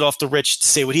I'll hand it off to Rich to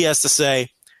say what he has to say.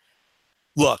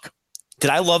 Look,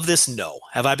 did I love this? No.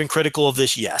 Have I been critical of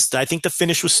this? Yes. Did I think the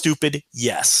finish was stupid?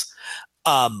 Yes.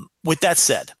 With that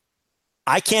said,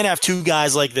 I can't have two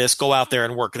guys like this go out there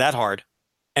and work that hard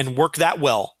and work that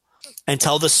well and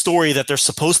tell the story that they're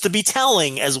supposed to be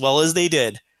telling as well as they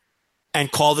did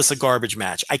and call this a garbage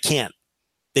match. I can't.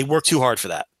 They work too hard for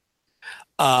that.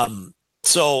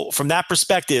 So from that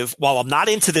perspective, while I'm not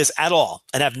into this at all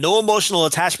and have no emotional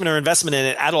attachment or investment in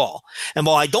it at all, and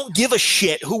while I don't give a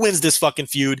shit who wins this fucking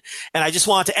feud, and I just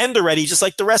want it to end already, just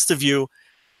like the rest of you,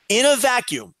 in a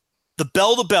vacuum, the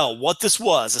bell to bell, what this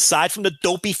was, aside from the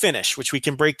dopey finish, which we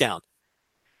can break down,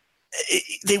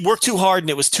 they worked too hard and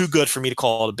it was too good for me to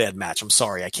call it a bad match. I'm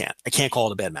sorry, I can't call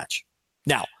it a bad match.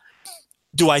 Now,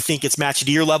 do I think it's match of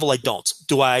the year level? I don't.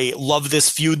 Do I love this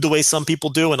feud the way some people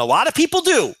do? And a lot of people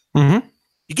do. Mm-hmm.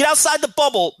 You get outside the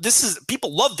bubble.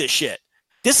 People love this shit.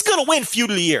 This is going to win feud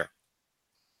of the year.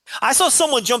 I saw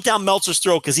someone jump down Meltzer's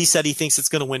throat because he said he thinks it's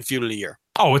going to win feud of the year.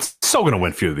 Oh, it's so going to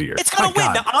win feud of the year. It's going to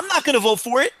win. Now, I'm not going to vote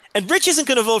for it, and Rich isn't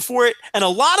going to vote for it, and a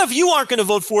lot of you aren't going to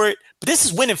vote for it, but this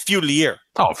is winning feud of the year.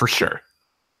 Oh, for sure.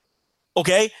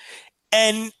 Okay?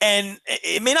 And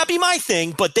it may not be my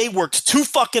thing, but they worked too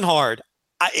fucking hard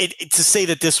to say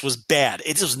that this was bad.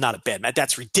 This was not a bad match.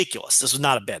 That's ridiculous. This was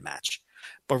not a bad match.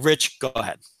 But Rich, go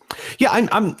ahead. Yeah,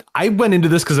 I went into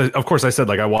this because, of course, I said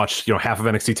I watched half of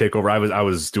NXT TakeOver. I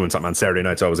was doing something on Saturday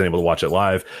night, so I wasn't able to watch it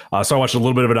live. So I watched a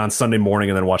little bit of it on Sunday morning,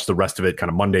 and then watched the rest of it kind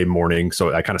of Monday morning.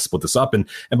 So I kind of split this up, and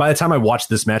by the time I watched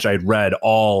this match, I had read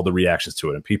all the reactions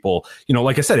to it, and people,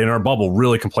 like I said, in our bubble,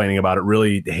 really complaining about it,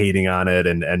 really hating on it,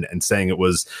 and saying it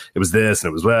was this and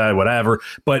it was whatever,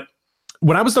 but.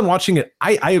 When I was done watching it,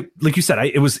 I like you said,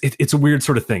 it's a weird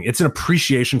sort of thing. It's an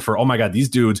appreciation for, oh my God, these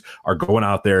dudes are going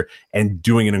out there and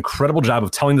doing an incredible job of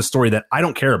telling the story that I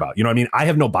don't care about. I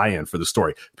have no buy-in for the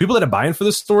story. People that have buy-in for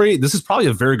this story, this is probably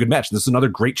a very good match. This is another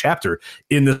great chapter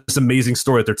in this amazing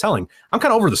story that they're telling. I'm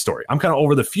kind of over the story. I'm kind of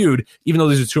over the feud, even though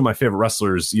these are two of my favorite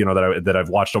wrestlers, that I've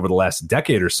watched over the last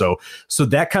decade or so. So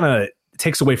that kind of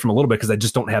takes away from a little bit because I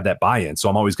just don't have that buy-in. So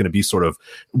I'm always going to be sort of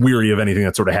weary of anything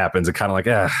that sort of happens and kind of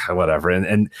like, whatever.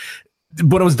 And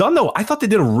when it was done, though, I thought they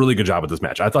did a really good job with this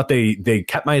match. I thought they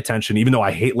kept my attention, even though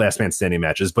I hate last man standing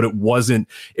matches, but it wasn't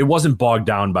bogged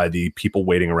down by the people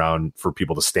waiting around for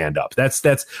people to stand up. That's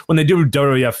when they do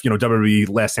WWF, WWE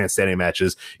last man standing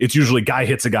matches, it's usually guy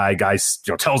hits a guy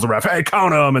tells the ref, hey,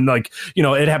 count him. And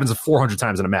it happens 400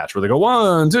 times in a match where they go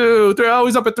 1, 2, 3, oh,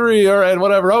 he's up at 3. All right,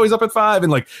 whatever. Oh, he's up at 5.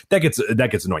 And that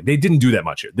gets annoying. They didn't do that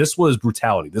much here. This was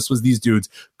brutality. This was these dudes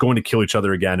going to kill each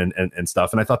other again and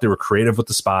stuff. And I thought they were creative with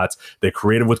the spots. They're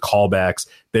creative with callbacks.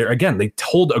 They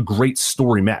told a great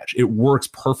story match. It works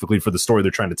perfectly for the story they're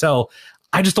trying to tell.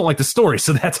 I just don't like the story,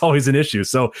 so that's always an issue.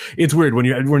 So it's weird when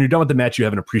you're done with the match, you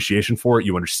have an appreciation for it,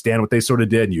 you understand what they sort of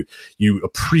did, and you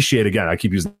appreciate, again, I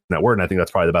keep using that word, and I think that's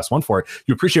probably the best one for it.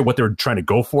 You appreciate what they're trying to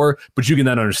go for, but you can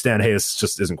then understand, hey, this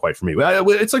just isn't quite for me.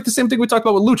 It's like the same thing we talked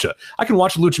about with Lucha. I can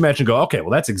watch a Lucha match and go, okay, well,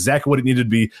 that's exactly what it needed to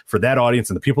be for that audience,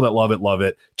 and the people that love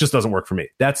it. Just doesn't work for me.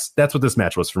 That's what this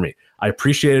match was for me. I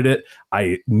appreciated it.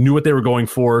 I knew what they were going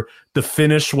for. The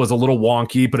finish was a little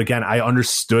wonky, but again, I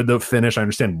understood the finish. I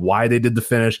understand why they did the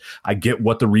finish. I get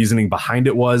what the reasoning behind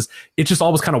it was. It just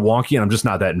all was kind of wonky, and I'm just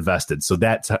not that invested. So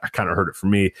that kind of hurt it for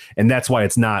me. And that's why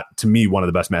it's not, to me, one of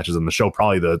the best matches on the show.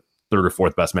 Probably the third or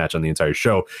fourth best match on the entire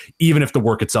show, even if the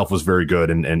work itself was very good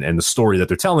and the story that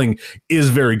they're telling is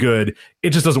very good. It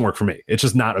just doesn't work for me. It's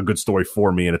just not a good story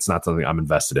for me, and it's not something I'm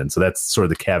invested in. So that's sort of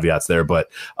the caveats there. But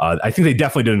I think they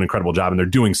definitely did an incredible job, and they're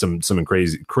doing some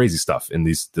crazy stuff in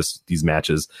these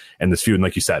matches and this feud. And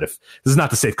like you said, if this is not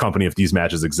the safe company if these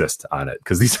matches exist on it,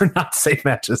 because these are not safe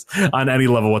matches on any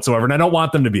level whatsoever. And I don't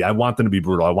want them to be. I want them to be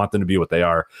brutal. I want them to be what they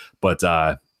are. But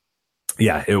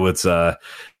yeah, it was a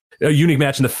unique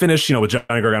match in the finish, with Johnny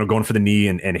Gargano going for the knee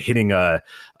and hitting a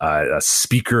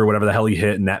speaker, whatever the hell he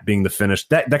hit, and that being the finish.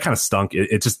 That kind of stunk.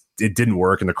 It didn't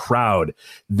work. And the crowd,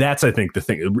 that's, I think, the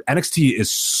thing. NXT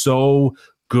is so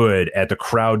good at the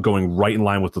crowd going right in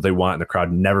line with what they want, and the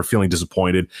crowd never feeling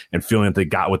disappointed and feeling that they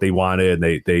got what they wanted.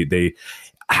 And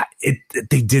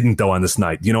they didn't, though, on this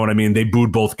night. You know what I mean? They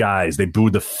booed both guys. They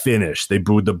booed the finish. They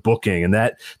booed the booking. And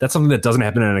that's something that doesn't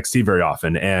happen in NXT very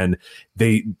often. And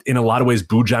they, in a lot of ways,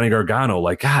 booed Johnny Gargano.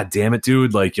 Like, God damn it,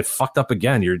 dude. Like, you fucked up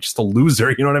again. You're just a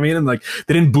loser. You know what I mean? And like,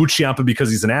 they didn't boo Ciampa because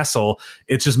he's an asshole.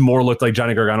 It just more looked like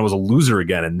Johnny Gargano was a loser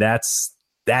again. And that's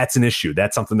an issue.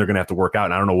 That's something they're going to have to work out.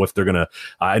 And I don't know if they're going to,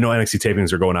 I know NXT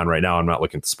tapings are going on right now. I'm not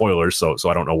looking at the spoilers, so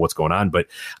I don't know what's going on, but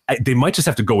they might just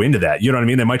have to go into that. You know what I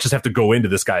mean? They might just have to go into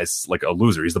this guy's like a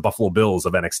loser. He's the Buffalo Bills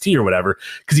of NXT or whatever.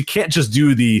 Cause he can't just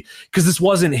do cause this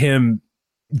wasn't him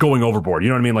going overboard. You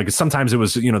know what I mean? Like sometimes it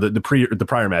was, the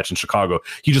prior match in Chicago,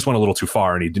 he just went a little too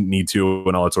far and he didn't need to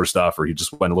and all that sort of stuff, or he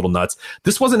just went a little nuts.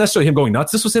 This wasn't necessarily him going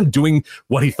nuts. This was him doing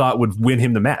what he thought would win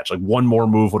him the match. Like one more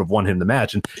move would have won him the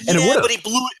match. And it would have. But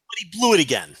he blew it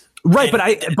again. Right,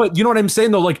 but you know what I'm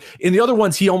saying though? Like in the other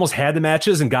ones, he almost had the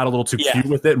matches and got a little too cute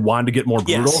with it and wanted to get more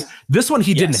brutal. Yes. This one,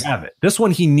 he didn't have it. This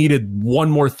one, he needed one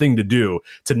more thing to do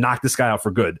to knock this guy out for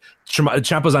good.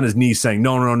 Ciampa's on his knees saying,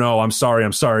 "No, I'm sorry."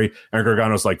 And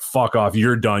Gargano's like, "Fuck off,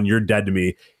 you're done, you're dead to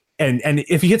me." And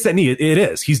if he hits that knee, it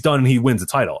is. He's done and he wins the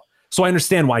title. So I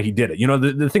understand why he did it.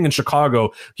 The thing in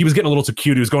Chicago, he was getting a little too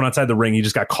cute. He was going outside the ring. He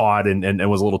just got caught and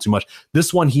was a little too much.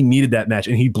 This one, he needed that match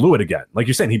and he blew it again. Like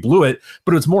you're saying, he blew it,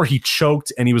 but it's more he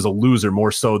choked and he was a loser more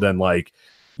so than like,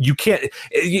 you can't,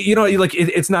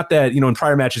 it's not that, in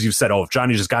prior matches you've said, oh, if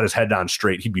Johnny just got his head on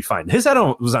straight, he'd be fine. His head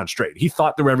was on straight. He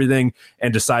thought through everything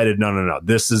and decided, no,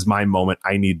 this is my moment.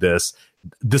 I need this.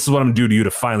 This is what I'm gonna do to you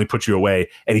to finally put you away.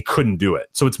 And he couldn't do it.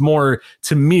 So it's more,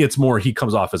 to me, he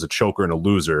comes off as a choker and a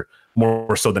loser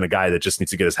more so than a guy that just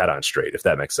needs to get his head on straight, if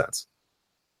that makes sense.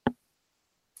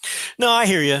 No, I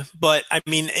hear you. But I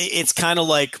mean, it's kind of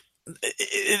like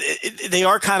they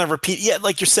are kind of repeat. Yeah,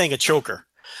 like you're saying, a choker.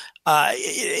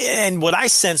 And what I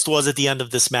sensed was at the end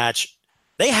of this match,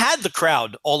 they had the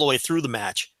crowd all the way through the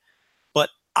match, but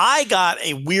I got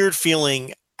a weird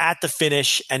feeling at the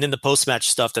finish and in the post-match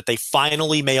stuff that they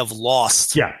finally may have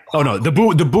lost. Yeah. Oh no, the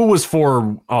boo was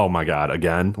for, oh my God,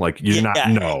 again. Like it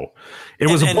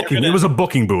was a booking. It was a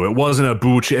booking boo. It wasn't a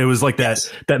boo. It was like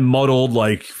that muddled,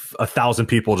 like 1,000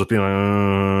 people just being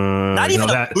like, not even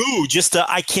a boo, just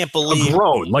I can't believe. A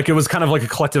groan. Like it was kind of like a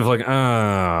collective, like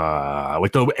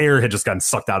the air had just gotten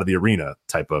sucked out of the arena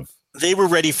type of. They were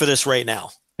ready for this right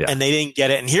now. Yeah. And they didn't get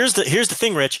it. And here's the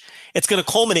thing, Rich, it's going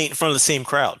to culminate in front of the same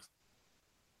crowd.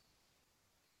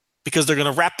 Because they're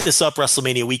going to wrap this up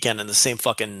WrestleMania weekend in the same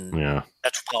fucking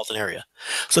metropolitan area.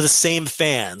 So the same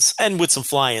fans and with some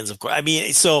fly-ins, of course. I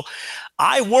mean, so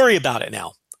I worry about it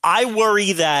now. I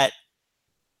worry that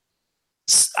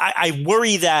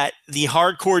the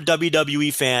hardcore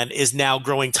WWE fan is now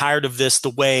growing tired of this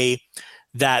the way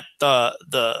that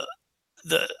the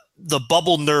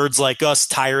bubble nerds like us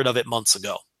tired of it months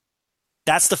ago.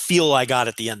 That's the feel I got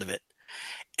at the end of it.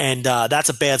 And that's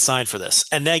a bad sign for this.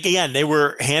 And then again, they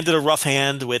were handed a rough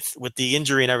hand with the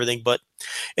injury and everything, but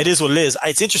it is what it is.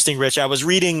 It's interesting, Rich. I was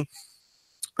reading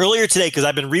earlier today because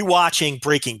I've been rewatching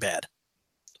Breaking Bad.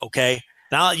 Okay.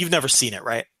 Now you've never seen it,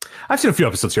 right? I've seen a few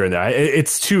episodes here and there.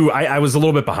 It's too, I was a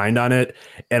little bit behind on it,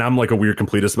 and I'm like a weird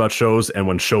completist about shows. And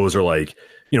when shows are like,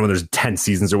 when there's 10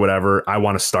 seasons or whatever, I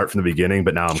want to start from the beginning,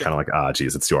 but now I'm kind of like,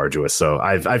 geez, it's too arduous. So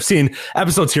I've seen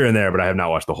episodes here and there, but I have not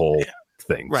watched the whole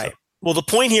thing. Right. So. Well, the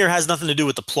point here has nothing to do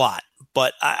with the plot,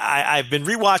 but I've been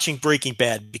rewatching Breaking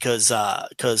Bad because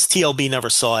TLB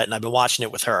never saw it, and I've been watching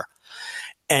it with her.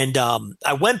 And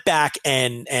I went back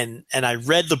and I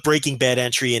read the Breaking Bad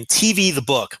entry in TV the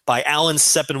Book by Alan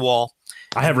Sepinwall.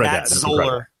 I have read Matt that.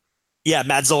 Zoller. Yeah,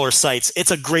 Matt Zoller cites.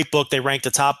 It's a great book. They rank the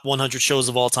top 100 shows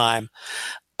of all time.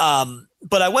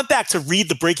 But I went back to read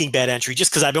the Breaking Bad entry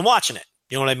just because I've been watching it.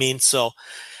 You know what I mean? So,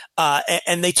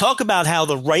 and they talk about how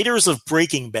the writers of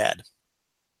Breaking Bad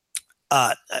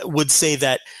would say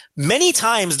that many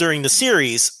times during the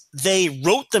series, they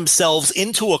wrote themselves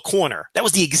into a corner. That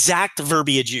was the exact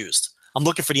verbiage used. I'm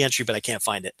looking for the entry, but I can't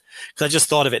find it because I just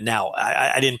thought of it now.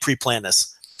 I didn't pre-plan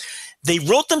this. They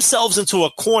wrote themselves into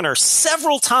a corner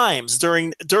several times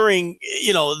during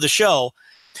the show,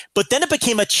 but then it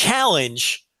became a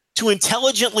challenge to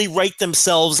intelligently write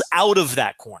themselves out of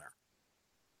that corner,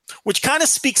 which kind of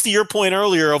speaks to your point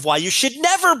earlier of why you should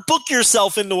never book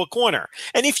yourself into a corner.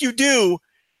 And if you do,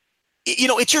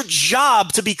 it's your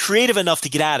job to be creative enough to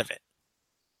get out of it.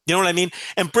 You know what I mean?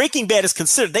 And Breaking Bad is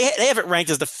considered, they have it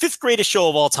ranked as the 5th greatest show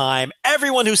of all time.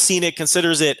 Everyone who's seen it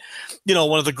considers it,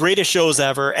 one of the greatest shows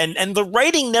ever. And the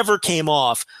writing never came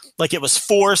off like it was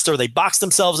forced or they boxed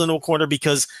themselves into a corner,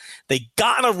 because they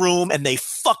got in a room and they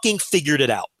fucking figured it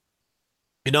out.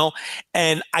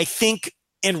 And I think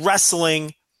in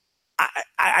wrestling,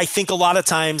 I think a lot of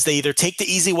times they either take the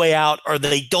easy way out or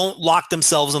they don't lock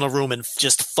themselves in a room and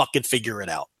just fucking figure it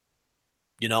out.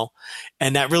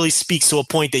 And that really speaks to a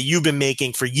point that you've been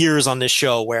making for years on this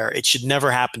show, where it should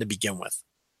never happen to begin with.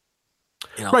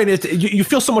 Right. You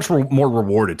feel so much more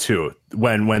rewarded too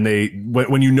when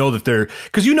you know that they're,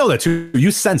 because that too, you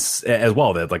sense as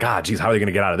well that like, geez, how are they going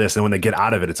to get out of this? And when they get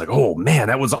out of it, it's like, oh man,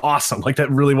 that was awesome. Like that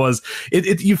really was,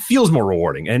 it feels more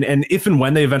rewarding. And if and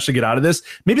when they eventually get out of this,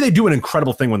 maybe they do an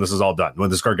incredible thing when this is all done,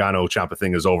 when this Gargano Ciampa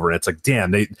thing is over and it's like,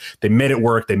 damn, they made it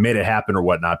work. They made it happen or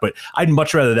whatnot. But I'd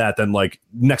much rather that than like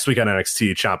next week on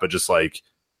NXT, Ciampa just like,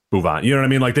 move on. You know what I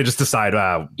mean? Like they just decide,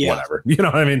 whatever. You know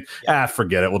what I mean? Yeah.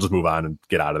 Forget it. We'll just move on and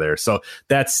get out of there. So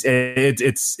that's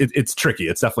it's tricky.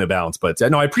 It's definitely a balance. But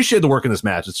no, I appreciate the work in this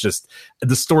match. It's just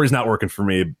the story's not working for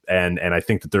me, and I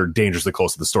think that they're dangerously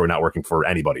close to the story not working for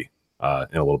anybody in a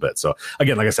little bit. So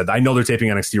again, like I said, I know they're taping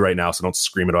NXT right now, so don't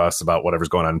scream at us about whatever's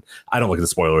going on. I don't look at the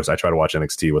spoilers. I try to watch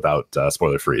NXT without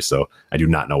spoiler free, so I do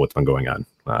not know what's been going on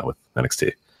with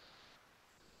NXT.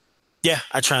 Yeah,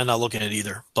 I try not looking at it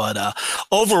either. But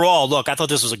overall, look, I thought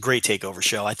this was a great takeover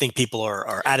show. I think people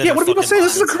are at it. Yeah, what do people say?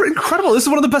 This is incredible. This is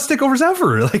one of the best takeovers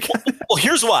ever. Like, well,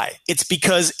 here's why. It's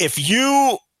because if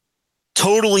you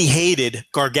totally hated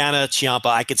Gargano Ciampa,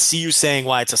 I could see you saying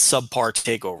why it's a subpar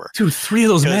takeover. Dude, 3 of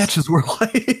those matches were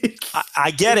like, I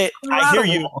get it. Incredible. I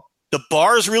hear you. The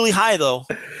bar is really high though,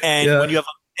 and when you have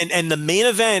and the main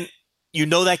event,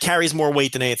 that carries more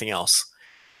weight than anything else.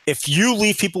 If you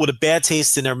leave people with a bad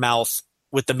taste in their mouth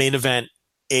with the main event,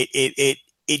 it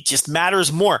just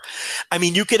matters more. I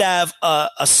mean, you could have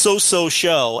a so-so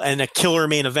show and a killer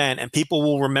main event, and people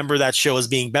will remember that show as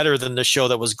being better than the show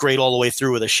that was great all the way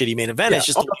through with a shitty main event. Yeah, it's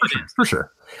just for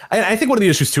sure. I think one of the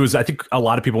issues too is I think a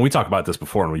lot of people, when we talk about this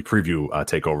before and we preview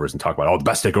takeovers and talk about the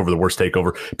best takeover, the worst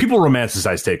takeover, people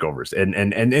romanticize takeovers and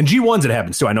G1s it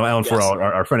happens too. I know Alan Farrell,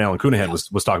 our friend Alan Cunahan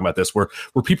was talking about this where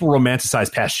people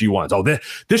romanticize past G1s. Oh,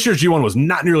 this year's G1 was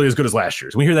not nearly as good as last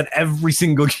year's. We hear that every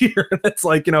single year. It's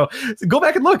like, go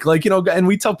back and look, like, and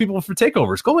we tell people for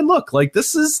takeovers, go and look, like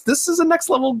this is a next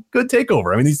level good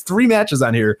takeover. I mean, these 3 matches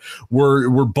on here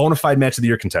were bona fide match of the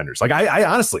year contenders. Like I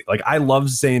honestly, like I love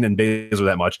Zayn and Baszler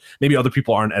that much. Maybe other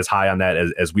people aren't as high on that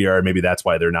as we are. Maybe that's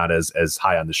why they're not as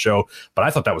high on the show. But I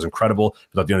thought that was incredible.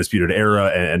 I thought the Undisputed Era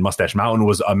and Mustache Mountain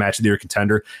was a match of the year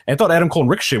contender. And I thought Adam Cole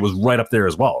and Ricochet was right up there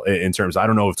as well in terms of, I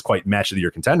don't know if it's quite match of the year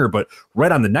contender, but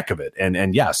right on the neck of it.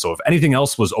 And yeah, so if anything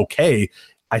else was okay,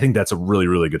 I think that's a really,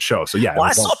 really good show. So yeah. Well,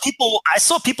 I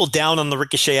saw people down on the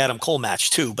Ricochet Adam Cole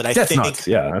match too, but that's nuts.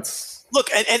 Yeah, that's look,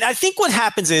 and I think what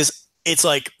happens is, it's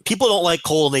like people don't like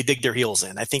Cole and they dig their heels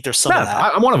in. I think there's some of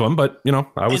that. I'm one of them, but I'm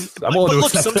willing to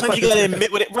look, sometimes you got to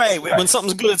admit what right. When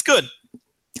something's good, it's good.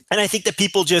 And I think that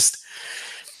people just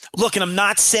look, and I'm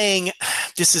not saying,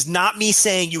 this is not me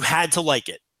saying you had to like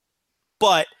it,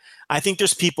 but I think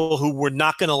there's people who were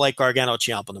not going to like Gargano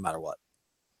Ciampa no matter what.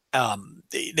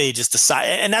 They just decide,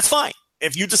 and that's fine.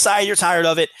 If you decide you're tired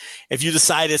of it, if you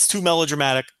decide it's too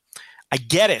melodramatic, I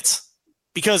get it.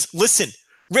 Because listen,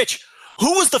 Rich,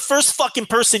 who was the first fucking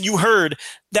person you heard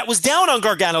that was down on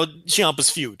Gargano Ciampa's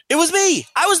feud? It was me.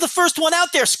 I was the first one out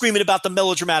there screaming about the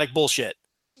melodramatic bullshit.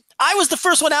 I was the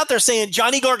first one out there saying,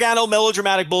 Johnny Gargano,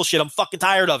 melodramatic bullshit. I'm fucking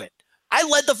tired of it. I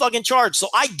led the fucking charge, so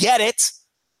I get it.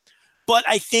 But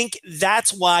I think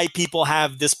that's why people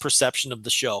have this perception of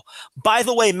the show. By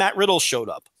the way, Matt Riddle showed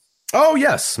up. Oh,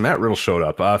 yes. Matt Riddle showed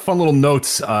up. Fun little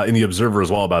notes in the Observer as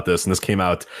well about this. And this came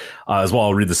out as well.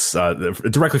 I'll read this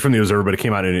directly from the Observer, but it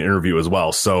came out in an interview as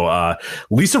well. So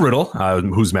Lisa Riddle,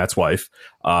 who's Matt's wife,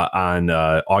 on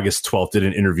August 12th did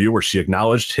an interview where she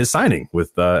acknowledged his signing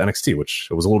with NXT, which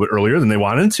was a little bit earlier than they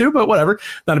wanted to, but whatever.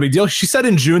 Not a big deal. She said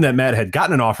in June that Matt had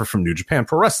gotten an offer from New Japan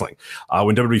Pro Wrestling.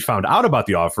 When WWE found out about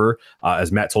the offer,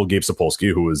 as Matt told Gabe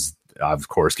Sapolsky, who was of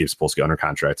course, Gabe Sapolsky under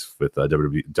contract with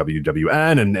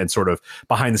WWN and sort of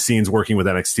behind the scenes working with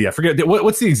NXT. I forget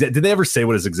what's the exact. Did they ever say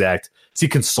what his exact? Is he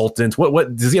consultant?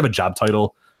 What does he have a job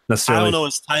title necessarily? I don't know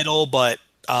his title, but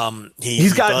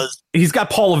he's got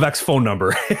Paul Levesque's phone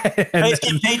number. And he's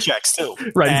getting paychecks too.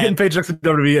 Right, he's getting paychecks at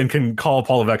WWE and can call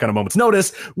Paul Levesque on a moment's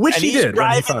notice, which he did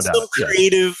when he found out.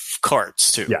 Creative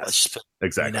cards too. Yes,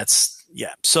 exactly. I mean,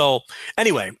 yeah. So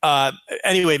anyway,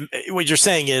 what you're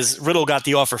saying is Riddle got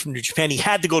the offer from New Japan. He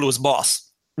had to go to his boss,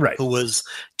 right, who was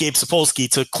Gabe Sapolsky,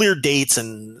 to clear dates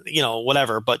and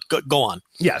whatever. But go on.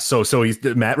 Yeah. So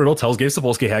Matt Riddle tells Gabe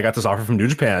Sapolsky, "Hey, I got this offer from New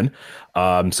Japan."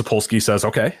 Sapolsky says,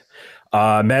 "Okay."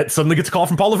 Matt suddenly gets a call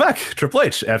from Paul Levesque, Triple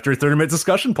H. After a 30-minute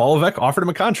discussion, Paul Levesque offered him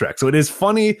a contract. So it is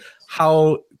funny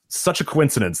how such a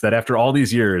coincidence that after all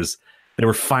these years, they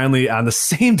were finally on the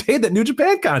same day that New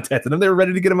Japan contacted him. They were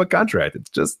ready to get him a contract.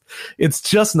 It's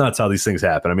just nuts how these things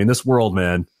happen. I mean, this world,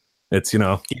 man, it's,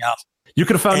 Yeah. You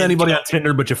could have found anybody on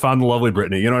Tinder, but you found the lovely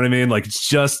Brittany. You know what I mean? Like, it's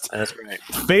just, that's right.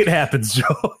 Fate happens,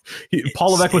 Joe.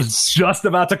 Paul Levesque was just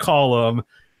about to call him,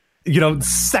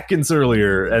 seconds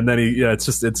earlier, and then it's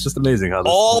just amazing how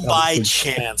this, all by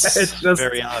chance. It's just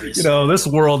very obvious. This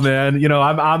world, man.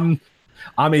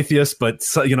 I'm atheist, but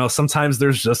sometimes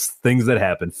there's just things that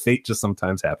happen. Fate just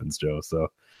sometimes happens, Joe. So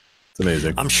it's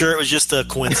amazing. I'm sure it was just a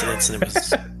coincidence, and it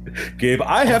was. Gabe,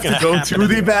 I have to go to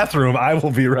the bathroom. I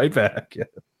will be right back. Yeah.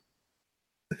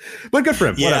 But good for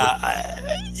him.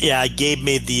 Yeah. Gabe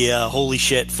made the holy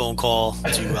shit phone call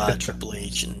to Triple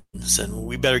H and said,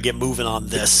 we better get moving on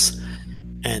this,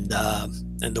 and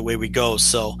the way we go.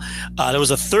 So there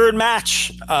was a third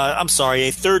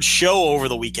show over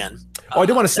the weekend. I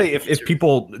do want to say, if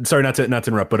people, sorry, not to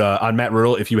interrupt, but on Matt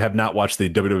Riddle, if you have not watched the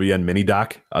WWN mini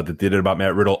doc that they did about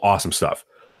Matt Riddle, awesome stuff.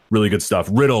 Really good stuff.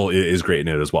 Riddle is great in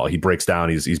it as well. He breaks down.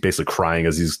 He's basically crying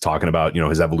as he's talking about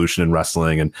his evolution in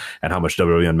wrestling and how much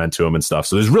WWN meant to him and stuff.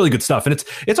 So there's really good stuff, and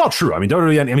it's all true. I mean,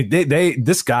 WWN. I mean,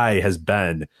 this guy has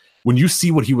been. When you see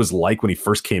what he was like when he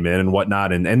first came in and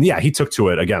whatnot, and yeah, he took to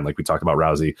it again, like we talked about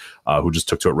Rousey, who just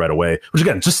took to it right away, which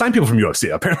again, just sign people from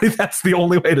UFC. Apparently that's the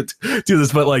only way to do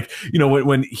this. But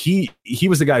when he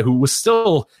was the guy who was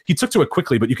still, he took to it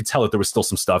quickly, but you could tell that there was still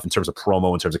some stuff in terms of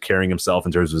promo, in terms of carrying himself,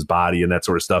 in terms of his body and that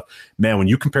sort of stuff. Man, when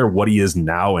you compare what he is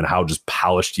now and how just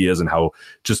polished he is and how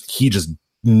he just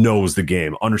knows the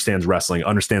game, understands wrestling,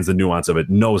 understands the nuance of it,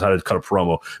 knows how to cut a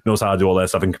promo, knows how to do all that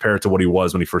stuff, and compare it to what he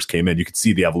was when he first came in. You could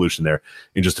see the evolution there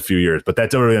in just a few years. But that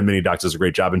WWE mini doc does a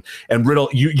great job. And Riddle,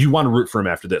 you want to root for him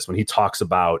after this when he talks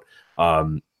about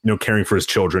caring for his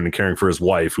children and caring for his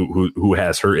wife who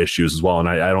has her issues as well. And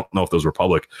I don't know if those were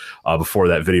public before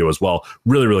that video as well.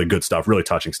 Really, really good stuff, really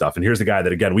touching stuff. And here's the guy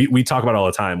that, again, we talk about all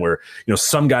the time where,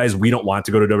 some guys we don't want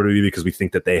to go to WWE because we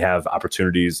think that they have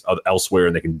opportunities elsewhere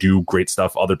and they can do great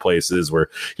stuff other places where,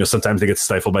 sometimes they get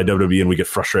stifled by WWE and we get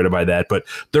frustrated by that. But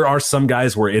there are some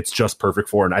guys where it's just perfect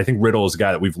for. And I think Riddle is a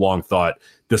guy that we've long thought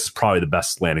this is probably the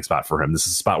best landing spot for him. This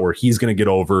is a spot where he's going to get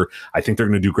over. I think they're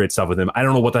going to do great stuff with him. I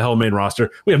don't know what the hell main roster.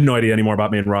 We have no idea anymore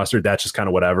about main roster. That's just kind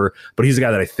of whatever. But he's a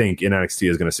guy that I think in NXT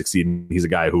is going to succeed. And he's a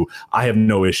guy who I have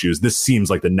no issues. This seems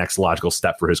like the next logical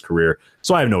step for his career.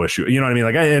 So I have no issue. You know what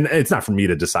I mean? And it's not for me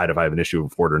to decide if I have an issue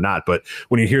for it or not. But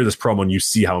when you hear this promo and you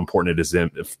see how important it is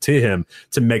to him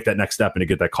to make that next step and to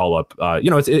get that call up,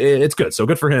 it's good. So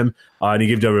good for him. And he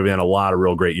gave WWE a lot of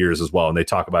real great years as well. And they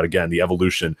talk about, again, the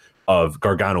evolution of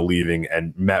Gargano leaving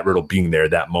and Matt Riddle being there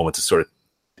that moment to sort of,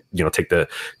 take the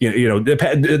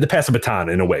pass the baton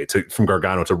in a way from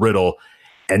Gargano to Riddle.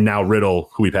 And now Riddle,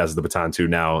 who he passes the baton to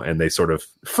now, and they sort of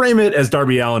frame it as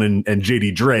Darby Allin and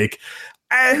JD Drake.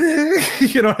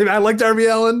 I like Darby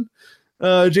Allin.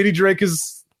 JD Drake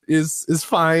is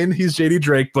fine. He's JD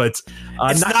Drake, but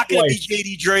it's not going to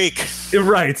be JD Drake.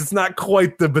 Right. It's not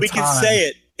quite the baton. We can say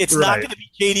it. It's right. Not going to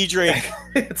be JD Drake.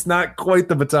 It's not quite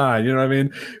the baton. You know what I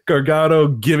mean? Gargano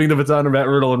giving the baton to Matt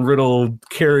Riddle and Riddle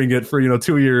carrying it for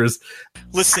 2 years.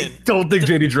 Listen, I don't think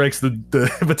JD Drake's the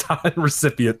baton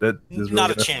recipient. That is really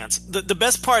not a chance. The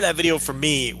best part of that video for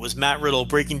me was Matt Riddle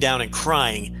breaking down and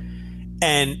crying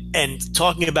and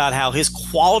talking about how his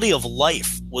quality of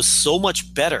life was so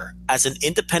much better as an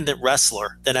independent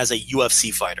wrestler than as a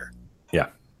UFC fighter. Yeah.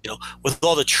 With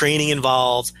all the training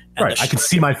involved. And right. I can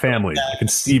see my family. I can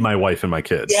see my wife and my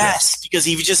kids. Yes, because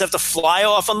you just have to fly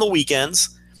off on the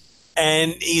weekends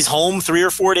And he's home 3 or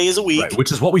 4 days a week. Right,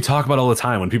 which is what we talk about all the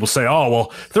time when people say, oh,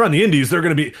 well, if they're on the indies, they're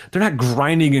not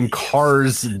grinding in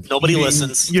cars. Nobody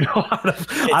listens. Out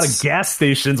of gas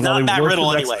stations while they Matt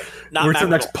Riddle anyway. Not Matt Riddle.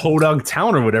 Next podunk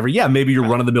town or whatever. Yeah, maybe your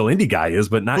run-of-the-mill indie guy is,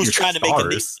 but not who's your trying stars.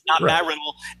 To make it. Not Matt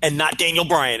Riddle and not Daniel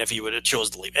Bryan if he would have chose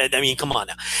to leave. I mean, come on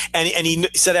now. And he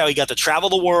said how he got to travel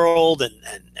the world and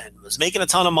was making a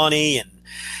ton of money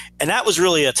and that was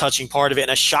really a touching part of it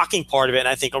and a shocking part of it, and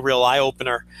I think a real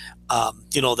eye-opener,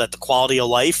 that the quality of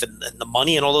life and the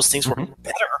money and all those things were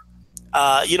better,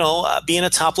 being a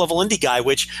top-level indie guy,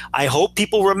 which I hope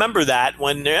people remember that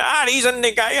when he's an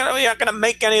indie guy, you're not going to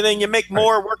make anything. You make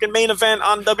more working main event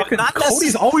on W. Not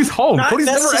Cody's always home. Cody's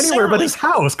never anywhere but his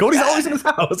house. Cody's always in his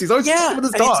house. He's always with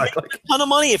his dog. He's making a ton of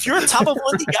money. If you're a top-level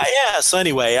indie guy, yeah. So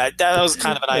anyway, that was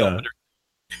kind of an eye-opener.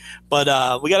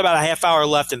 But we got about a half hour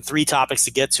left and 3 topics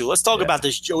to get to. Let's talk about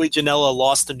this Joey Janela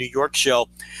lost to New York show.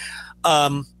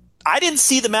 I didn't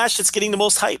see the match that's getting the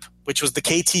most hype, which was the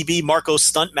KTB Marco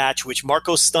Stunt match, which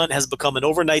Marco Stunt has become an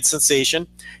overnight sensation.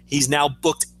 He's now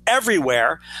booked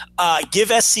everywhere.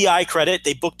 Give SCI credit.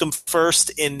 They booked him first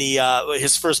in the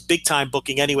his first big-time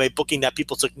booking anyway, booking that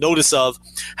people took notice of,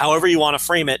 however you want to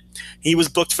frame it. He was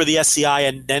booked for the SCI,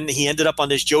 and then he ended up on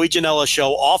this Joey Janela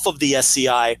show off of the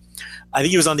SCI. I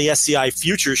think he was on the SCI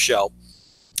Future show.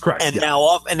 Correct. And now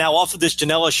off of this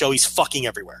Janela show, he's fucking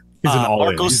everywhere. He's an all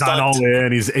in. He's on all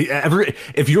in.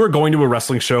 If you were going to a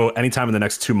wrestling show anytime in the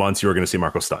next 2 months, you were going to see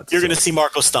Marco Stunt. You're going to see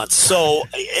Marco Stunt. So,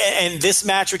 and this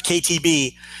match with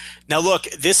KTB. Now, look,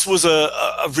 this was a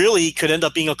really could end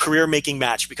up being a career making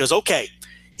match because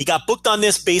he got booked on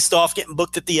this based off getting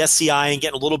booked at the SCI and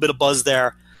getting a little bit of buzz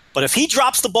there. But if he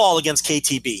drops the ball against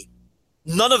KTB,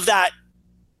 none of that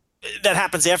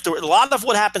happens afterward. A lot of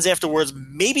what happens afterwards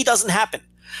maybe doesn't happen.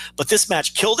 But this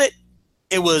match killed it.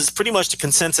 It was pretty much the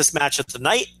consensus match of the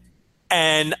night.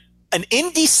 And an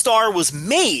indie star was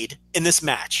made in this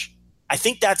match. I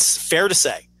think that's fair to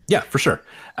say. Yeah, for sure.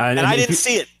 And I didn't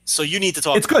see it, so you need to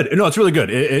talk. It's good. No, it's really good.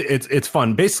 It's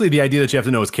fun. Basically, the idea that you have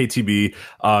to know is KTB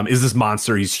is this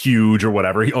monster. He's huge or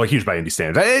whatever. Huge by indie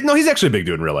standards. No, he's actually a big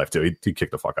dude in real life too. He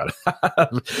kicked the fuck out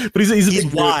of it. But he's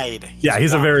wide. Yeah,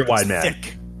 he's a very wide man.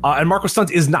 Thick. And Marco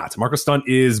Stunt is not. Marco Stunt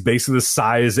is basically the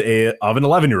size of an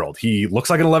 11-year-old. He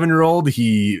looks like an 11-year-old.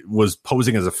 He was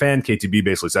posing as a fan. KTB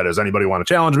basically said, "Does anybody want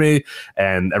to challenge me?"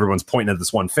 And everyone's pointing at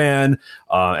this one fan.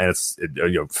 And it's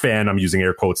fan. I'm using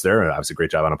air quotes there. Obviously,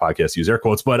 great job on a podcast to use air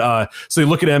quotes. But so you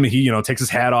look at him. He takes his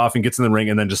hat off and gets in the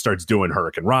ring, and then just starts doing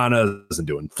Hurricane Ranas and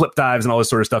doing flip dives and all this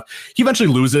sort of stuff. He eventually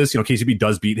loses. KTB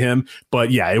does beat him,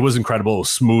 but yeah, it was incredible. It was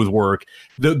smooth work.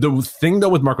 The thing though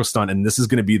with Marco Stunt, and this is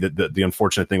going to be the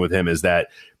unfortunate thing with him, is that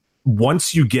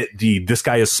once you get this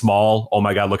guy is small, oh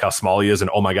my God, look how small he is,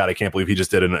 and oh my God, I can't believe he just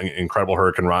did an incredible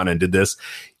Hurricane Rana and did this.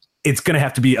 It's going to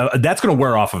have to be that's going to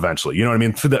wear off eventually. You know what I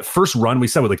mean? For that first run we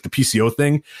said with like the PCO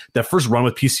thing, that first run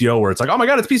with PCO where it's like, oh my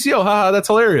God, it's PCO. Haha, that's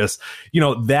hilarious.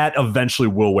 That eventually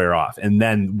will wear off. And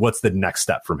then what's the next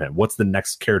step from him? What's the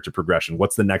next character progression?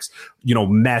 What's the next,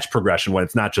 match progression when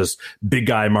it's not just big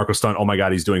guy Marco Stunt. Oh my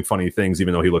God, he's doing funny things,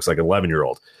 even though he looks like an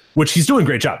 11-year-old, which he's doing a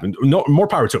great job. No, more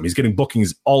power to him. He's getting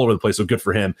bookings all over the place. So good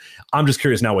for him. I'm just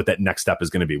curious now what that next step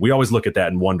is going to be. We always look at that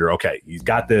and wonder, okay, he's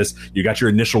got this. You got your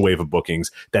initial wave of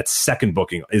bookings. That second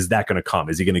booking, is that going to come?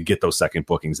 Is he going to get those second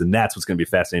bookings? And that's what's going to be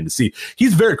fascinating to see.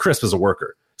 He's very crisp as a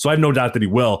worker. So I have no doubt that he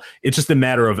will. It's just a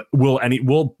matter of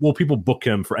will people book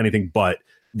him for anything but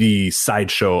the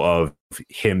sideshow of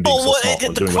him being so small.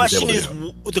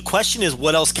 The question is,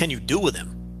 what else can you do with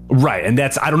him? Right, and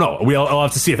that's, I don't know. I'll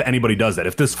have to see if anybody does that.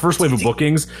 If this first wave of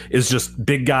bookings is just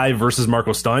big guy versus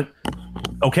Marco Stunt,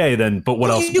 okay, then. But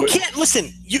what else? You can't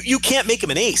listen. You can't make him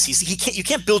an ace. You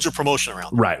can't build your promotion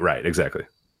around him. Right, exactly.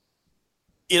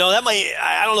 That might.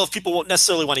 I don't know if people won't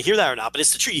necessarily want to hear that or not, but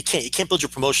it's the truth. You can't build your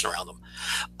promotion around him.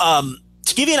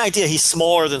 To give you an idea, he's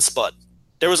smaller than Spud.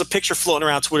 There was a picture floating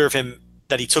around Twitter of him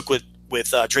that he took with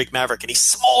Drake Maverick, and he's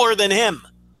smaller than him,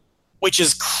 which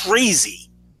is crazy.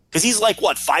 Because he's like,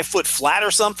 5 foot flat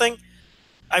or something?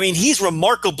 I mean, he's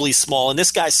remarkably small, and this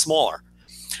guy's smaller.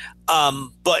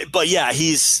 But yeah,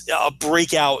 he's a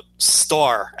breakout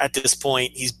star at this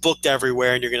point. He's booked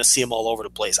everywhere, and you're going to see him all over the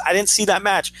place. I didn't see that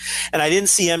match, and I didn't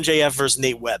see MJF versus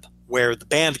Nate Webb, where the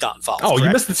band got involved. Oh, correct?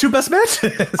 You missed the 2 best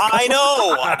matches. I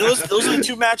know. Those are the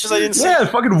 2 matches I didn't see. Yeah,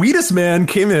 fucking Wheatus man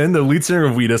came in, the lead singer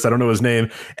of Wheatus, I don't know his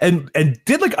name, and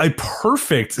did like a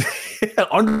perfect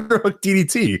underhook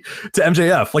DDT to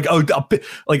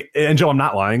MJF. And Joe, I'm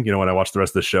not lying. When I watched the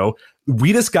rest of the show,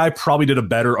 Wheatus guy probably did a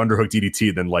better underhook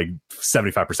DDT than like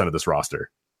 75% of this roster.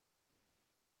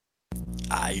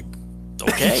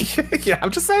 Okay. Yeah,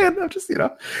 I'm just saying.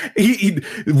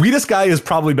 This guy is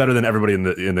probably better than everybody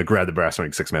in the Grab the Brass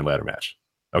Ring 6-man ladder match.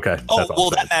 Okay. Oh, well,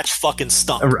 that match fucking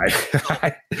stunk. Right.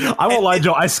 I won't lie,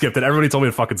 Joe. I skipped it. Everybody told me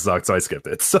it fucking sucked, so I skipped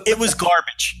it. So. It was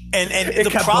garbage. And it the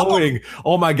kept problem. Going.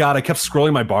 Oh my God. I kept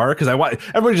scrolling my bar because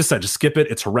everybody just said, just skip it.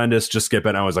 It's horrendous. Just skip it.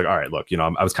 And I was like, all right, look,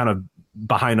 I was kind of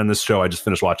behind on this show. I just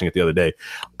finished watching it the other day.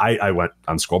 I went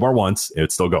on scroll bar once.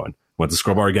 It's still going. Went to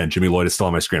scroll bar again. Jimmy Lloyd is still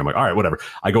on my screen. I'm like, all right, whatever.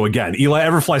 I go again. Eli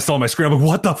Everfly's still on my screen. I'm like,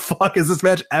 what the fuck is this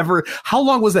match ever? How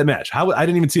long was that match? I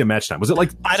didn't even see a match time. Was it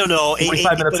like I don't know,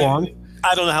 25 minutes long?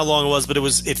 I don't know how long it was, but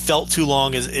it felt too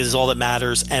long is all that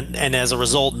matters. And as a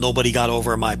result, nobody got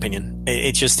over, in my opinion.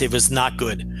 It was not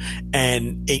good.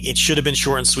 And it should have been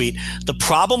short and sweet. The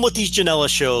problem with these Janela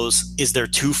shows is they're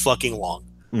too fucking long.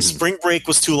 Mm-hmm. Spring Break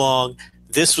was too long.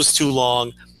 This was too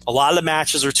long. A lot of the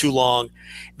matches are too long.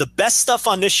 The best stuff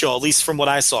on this show, at least from what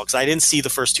I saw, because I didn't see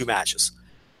the first two matches,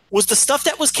 was the stuff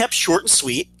that was kept short and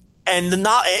sweet.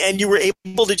 And you were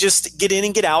able to just get in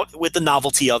and get out with the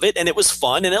novelty of it, and it was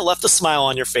fun, and it left a smile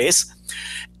on your face.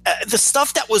 The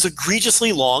stuff that was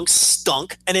egregiously long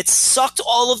stunk, and it sucked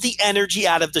all of the energy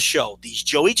out of the show. These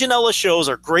Joey Janela shows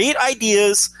are great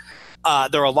ideas.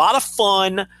 They're a lot of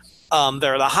fun.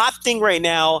 They're the hot thing right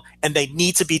now, and they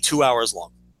need to be 2 hours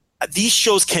long. These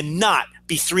shows cannot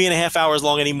be 3.5 hours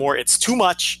long anymore. It's too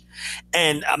much,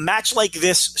 and a match like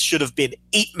this should have been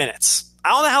 8 minutes. I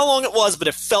don't know how long it was, but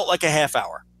it felt like a half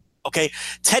hour. Okay.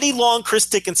 Teddy Hart, Chris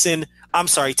Dickinson.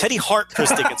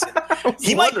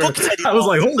 He might book Teddy Long. I was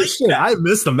like, holy shit, I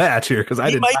missed the match here because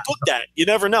he might book that. You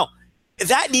never know.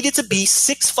 That needed to be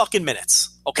 6 fucking minutes.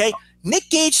 Okay. Nick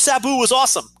Gage Sabu was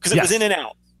awesome because it was in and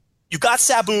out. You got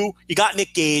Sabu, you got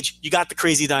Nick Gage, you got the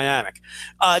crazy dynamic.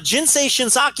 Jinsei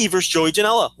Shinzaki versus Joey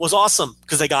Janela was awesome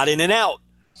because they got in and out.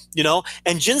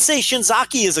 And Jinsei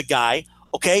Shinzaki is a guy.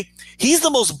 Okay, he's the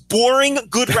most boring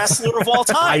good wrestler of all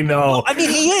time. I know. I mean,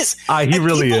 he is. He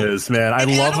really is, man. I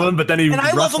love him, but then he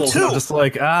wrestles. I'm just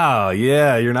like,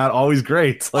 yeah, you're not always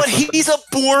great. But he's a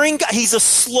boring guy. He's a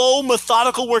slow,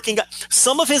 methodical working guy.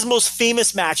 Some of his most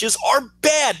famous matches are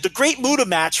bad. The Great Muta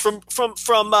match from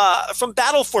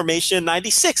Battle Formation in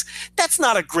 '96. That's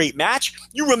not a great match.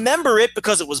 You remember it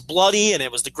because it was bloody and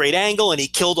it was the great angle and he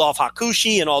killed off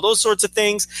Hakushi and all those sorts of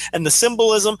things and the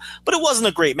symbolism. But it wasn't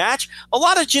a great match. A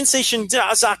lot of Jinsei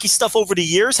Shinzaki stuff over the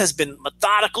years has been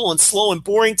methodical and slow and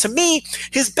boring. To me,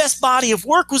 his best body of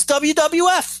work was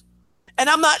WWF. And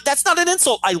that's not an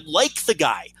insult. I like the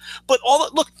guy. But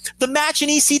look, the match in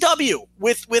ECW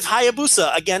with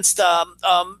Hayabusa against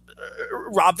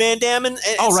Rob Van Dam and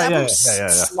Sabu,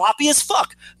 sloppy as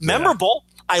fuck. Memorable.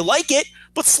 I like it,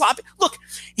 but sloppy. Look,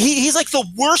 he's like the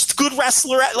worst good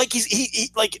wrestler. Like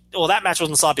that match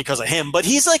wasn't sloppy because of him, but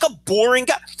he's like a boring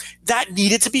guy. That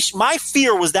needed to be. My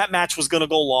fear was that match was going to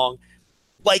go long,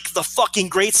 like the fucking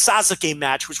Great Sasuke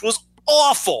match, which was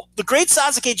awful. The Great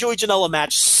Sasuke Joey Janela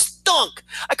match stunk.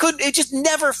 It just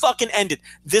never fucking ended.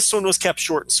 This one was kept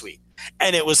short and sweet,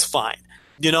 and it was fine.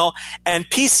 And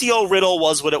PCO Riddle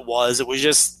was what it was. It was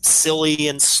just silly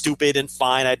and stupid and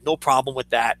fine. I had no problem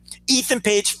with that. Ethan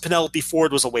Page, Penelope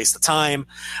Ford was a waste of time.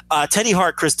 Teddy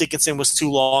Hart, Chris Dickinson was too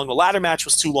long. The ladder match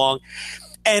was too long.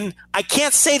 And I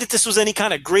can't say that this was any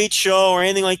kind of great show or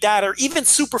anything like that, or even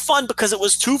super fun because it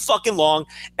was too fucking long.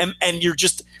 And you're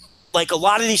just like a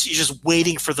lot of these, you're just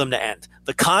waiting for them to end.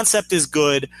 The concept is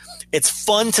good. It's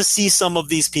fun to see some of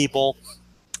these people,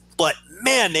 but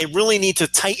man, they really need to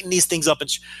tighten these things up. And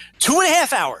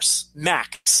 2.5 hours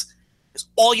max is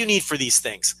all you need for these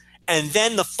things. And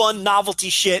then the fun novelty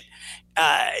shit,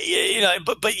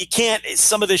 but you can't.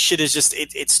 Some of this shit is just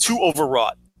it's too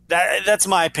overwrought. That's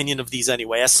my opinion of these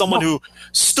anyway. As someone who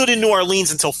stood in New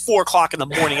Orleans until 4:00 in the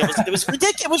morning, it was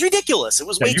ridiculous. It was ridiculous. It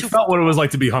was way too. You felt what it was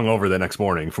like to be hungover the next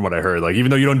morning, from what I heard. Like,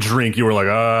 even though you don't drink, you were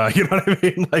like, you know what I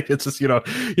mean? Like, it's just,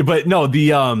 But no,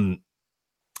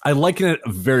 I liken it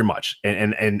very much,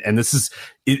 and this is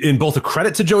in both a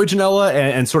credit to Joey Janela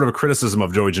and sort of a criticism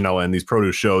of Joey Janela in these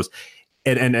produce shows,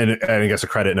 and I guess a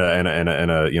credit and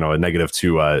a negative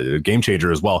to Game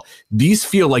Changer as well. These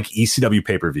feel like ECW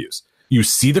pay-per-views. You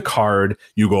see the card,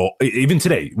 you go. Even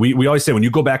today, we always say when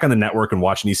you go back on the network and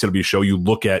watch an ECW show, you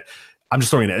look at. I'm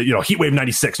just throwing it, Heatwave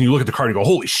 96, and you look at the card and you go,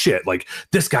 holy shit, like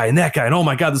this guy and that guy, and oh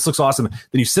my God, this looks awesome.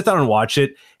 Then you sit down and watch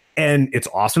it. And it's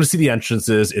awesome to see the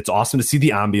entrances. It's awesome to see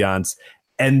the ambiance.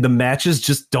 and the matches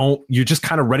just don't, you're just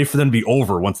kind of ready for them to be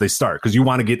over once they start, because you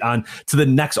want to get on to the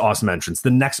next awesome entrance,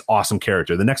 the next awesome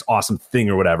character, the next awesome thing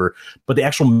or whatever. But the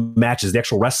actual matches, the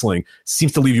actual wrestling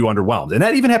seems to leave you underwhelmed. And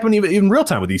that even happened even real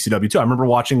time with ECW too. I remember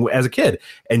watching as a kid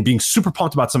and being super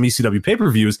pumped about some ECW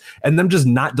pay-per-views and them just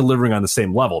not delivering on the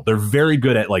same level. They're very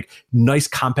good at like nice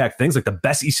compact things. Like the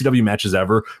best ECW matches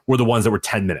ever were the ones that were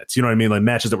 10 minutes. You know what I mean? Like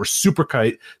matches that were super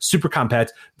tight, super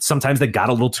compact. Sometimes they got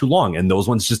a little too long, and those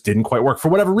ones just didn't quite work for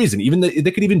whatever reason. Even they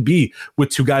could even be with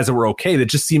two guys that were okay. That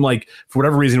just seemed like, for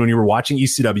whatever reason, when you were watching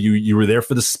ECW, you were there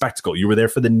for the spectacle. You were there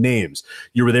for the names.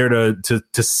 You were there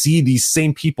to see these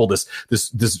same people, this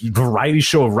variety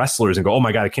show of wrestlers, and go, oh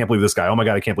my God, I can't believe this guy. Oh my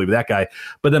God, I can't believe that guy.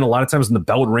 But then a lot of times when the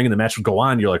bell would ring and the match would go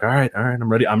on, you're like, all right,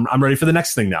 I'm ready. I'm ready for the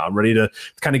next thing now. I'm ready to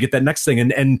kind of get that next thing.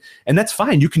 And that's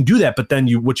fine. You can do that. But then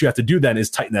what you have to do then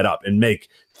is tighten that up and make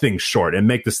things short and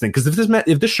make this thing. Because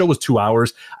if this show was 2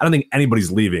 hours, I don't think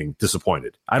anybody's leaving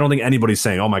disappointed. I don't think anybody's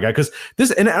saying, oh my God, because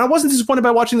this, and I wasn't disappointed by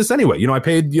watching this anyway. You know, I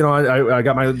paid, you know, I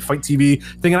got my Fight TV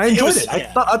thing and I enjoyed it. I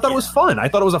thought it was fun. I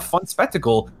thought it was a fun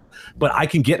spectacle. But I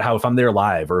can get how if I'm there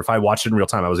live or if I watched it in real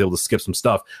time, I was able to skip some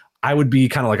stuff. I would be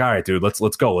kind of like, all right, dude, let's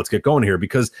go. Let's get going here,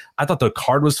 because I thought the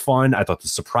card was fun. I thought the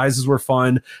surprises were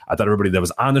fun. I thought everybody that was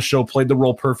on the show played the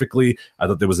role perfectly. I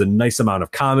thought there was a nice amount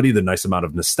of comedy, the nice amount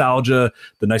of nostalgia,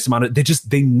 the nice amount of,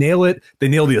 they nail it. They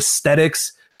nail the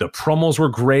aesthetics. The promos were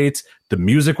great. The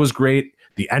music was great.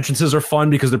 The entrances are fun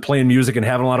because they're playing music and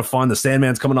having a lot of fun. The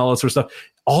Sandman's coming, all that sort of stuff.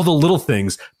 All the little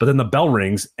things, but then the bell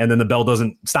rings and then the bell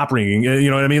doesn't stop ringing. You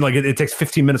know what I mean? Like it takes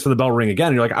 15 minutes for the bell to ring again.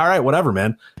 And you're like, all right, whatever,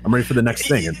 man. I'm ready for the next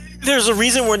thing. And there's a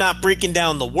reason we're not breaking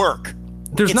down the work.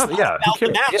 There's not, yeah,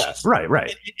 yeah,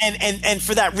 right. And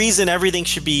for that reason, everything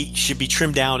should be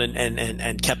trimmed down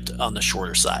and kept on the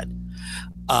shorter side.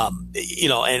 You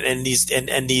know, and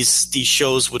these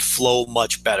shows would flow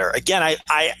much better. Again,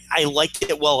 I liked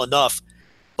it well enough,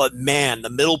 but man, the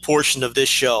middle portion of this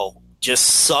show just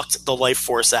sucked the life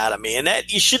force out of me. And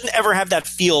that you shouldn't ever have that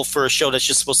feel for a show that's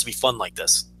just supposed to be fun like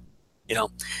this. You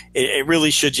know, it really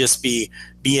should just be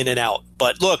in and out.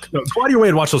 But look, go out of your way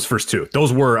and watch those first two.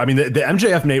 Those were, I mean, the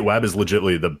MJF Nate Webb is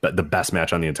legitimately the best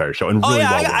match on the entire show, and really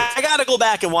I got to go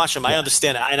back and watch them. I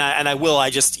understand it, and I will.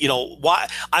 I just, you know,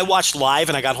 I watched live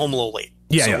and I got home a little late.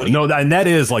 Yeah, no, and that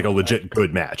is like a legit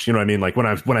good match. You know what I mean? Like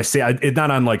when I say it's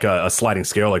not on like a sliding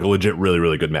scale, like a legit, really,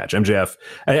 really good match. MJF,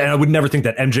 and I would never think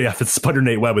that MJF and Spider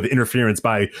Nate Webb with interference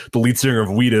by the lead singer of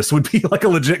Wheatus would be like a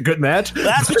legit good match.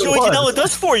 That's what Joey Janela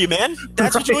does for you, man.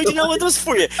 That's what Joey Janela does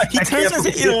for you. He turns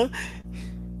us, you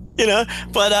know,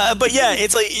 but yeah,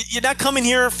 it's like you're not coming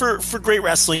here for great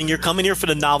wrestling. You're coming here for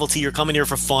the novelty. You're coming here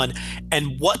for fun.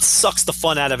 And what sucks the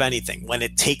fun out of anything? When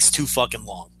it takes too fucking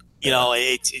long. You know,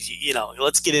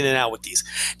 let's get in and out with these.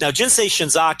 Now, Jinsei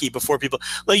Shinzaki, before people,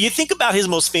 like, you think about his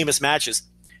most famous matches,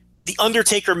 the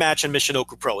Undertaker match in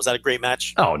Michinoku Pro. Was that a great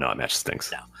match? Oh, no, that match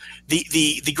stinks. No.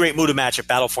 The Great Muta match at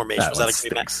Battle Formation. Was that a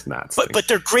great match? But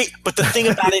they're great. But the thing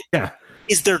about it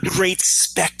is they're great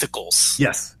spectacles.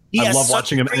 Yes. I love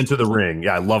watching him enter the ring.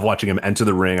 Yeah, I love watching him enter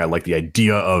the ring. I like the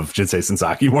idea of Jinsei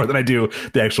Shinzaki more than I do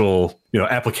the actual,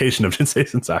 application of Jinsei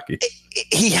Shinzaki.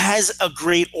 He has a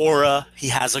great aura. He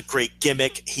has a great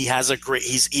gimmick. He has a great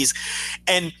it's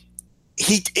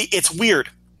weird.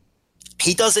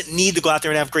 He doesn't need to go out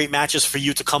there and have great matches for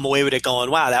you to come away with it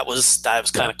going, wow, that was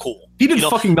kind of cool. He did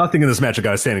fucking nothing in this match. I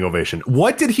got a standing ovation.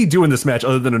 What did he do in this match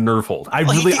other than a nerve hold? I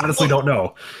honestly don't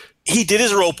know. He did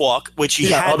his rope walk, which he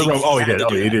had. He did.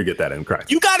 He did get that in.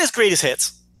 Correct. You got his greatest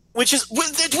hits, which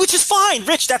is fine,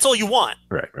 Rich. That's all you want.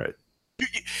 Right.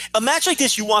 A match like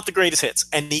this, you want the greatest hits,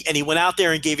 and he went out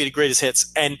there and gave you the greatest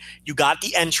hits, and you got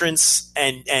the entrance,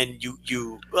 and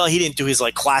you well, he didn't do his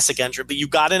like classic entrance, but you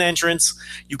got an entrance.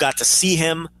 You got to see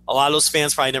him. A lot of those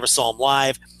fans probably never saw him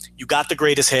live. You got the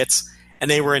greatest hits,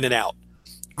 and they were in and out.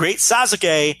 Great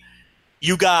Sasuke.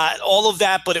 You got all of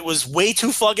that, but it was way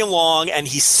too fucking long, and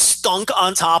he stunk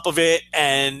on top of it,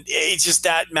 and it's just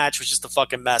that match was just a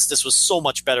fucking mess. This was so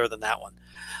much better than that one.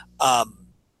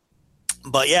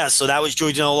 But yeah, so that was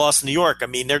Joey Janela lost in New York. I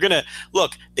mean, they're going to –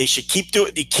 look, they should keep doing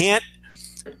it. They can't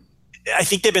 – I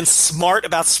think they've been smart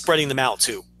about spreading them out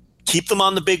too. Keep them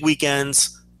on the big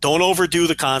weekends. Don't overdo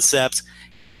the concept,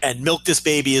 and milk this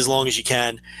baby as long as you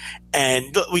can.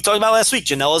 And we talked about last week,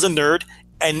 Janela's a nerd.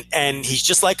 And he's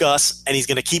just like us, and he's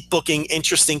going to keep booking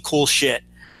interesting, cool shit,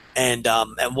 and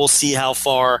we'll see how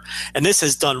far. And this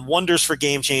has done wonders for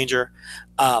Game Changer.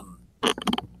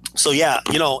 So yeah,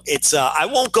 it's I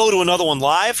won't go to another one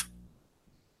live.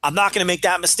 I'm not going to make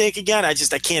that mistake again. I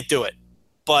can't do it.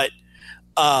 But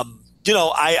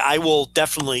I will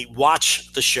definitely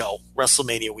watch the show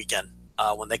WrestleMania weekend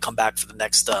when they come back for the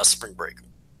next spring break.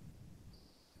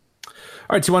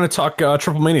 right, so you want to talk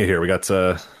Triple Mania here? We got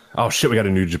oh shit, we got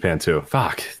a New Japan too.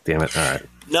 Fuck, damn it. All right.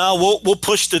 No, we'll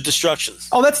push the Destruction.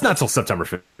 Oh, that's not till September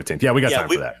 15th. Yeah, we got time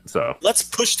for that. So let's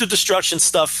push the Destruction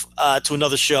stuff to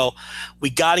another show. We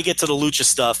got to get to the Lucha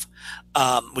stuff.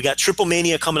 We got Triple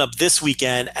Mania coming up this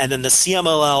weekend, and then the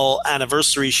CMLL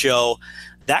anniversary show.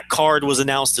 That card was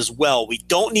announced as well. We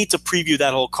don't need to preview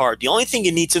that whole card. The only thing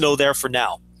you need to know there for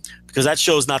now, because that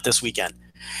show's not this weekend,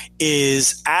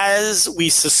 is as we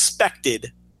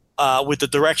suspected with the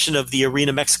direction of the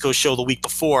Arena Mexico show the week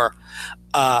before,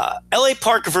 LA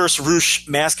Park versus Rush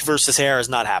Mask versus Hair is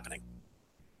not happening.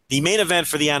 The main event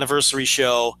for the anniversary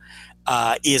show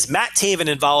is Matt Taven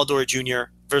and Volador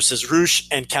Jr. versus Rush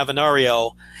and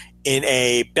Cavanario in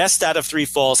a best out of 3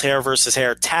 falls hair versus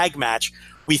hair tag match.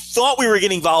 We thought we were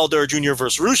getting Volador Jr.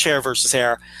 versus Rush hair versus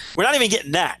hair. We're not even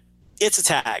getting that. It's a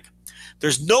tag.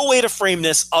 There's no way to frame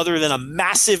this other than a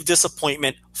massive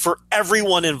disappointment for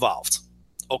everyone involved.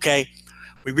 Okay?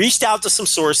 We reached out to some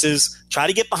sources, try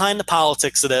to get behind the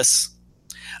politics of this.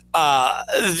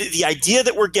 The idea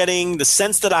that we're getting, the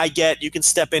sense that I get, you can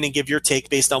step in and give your take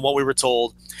based on what we were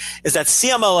told, is that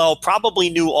CMLL probably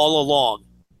knew all along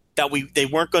that they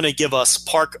weren't going to give us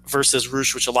Park versus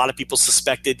Rush, which a lot of people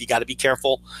suspected. You got to be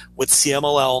careful with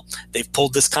CMLL. They've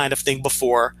pulled this kind of thing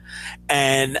before,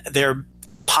 and they're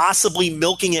possibly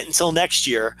milking it until next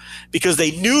year because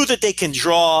they knew that they can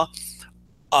draw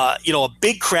a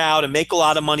big crowd and make a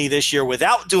lot of money this year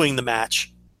without doing the match.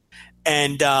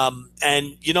 And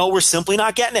we're simply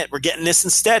not getting it. We're getting this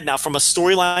instead. Now, from a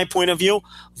storyline point of view,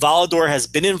 Volador has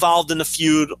been involved in the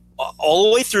feud all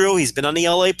the way through. He's been on the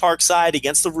LA Park side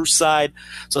against the Rush side.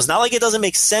 So it's not like it doesn't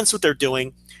make sense what they're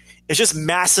doing. It's just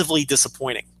massively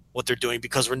disappointing what they're doing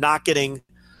because we're not getting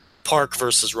Park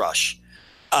versus Rush.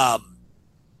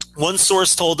 One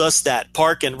source told us that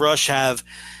Park and Rush have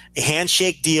a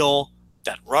handshake deal,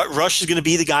 that Rush is going to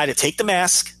be the guy to take the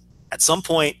mask at some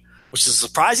point, which is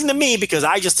surprising to me because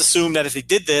I just assumed that if they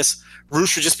did this,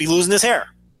 Rush would just be losing his hair.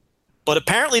 But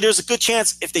apparently there's a good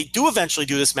chance if they do eventually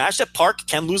do this match that Park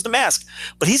can lose the mask.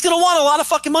 But he's going to want a lot of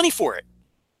fucking money for it.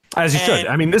 As he should.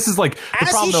 I mean, this is like the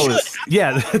problem though is,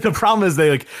 the problem is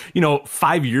they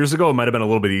 5 years ago it might have been a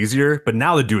little bit easier, but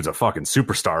now the dude's a fucking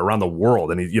superstar around the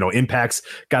world, and he, Impact's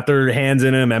got their hands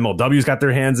in him, MLW's got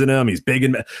their hands in him. He's big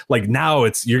and now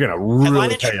you're gonna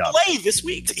really pay up. This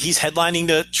week, he's headlining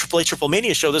the AAA Triple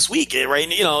Mania show this week, right?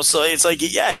 So it's like,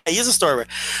 yeah, he is a star.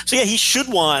 So yeah, he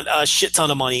should want a shit ton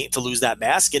of money to lose that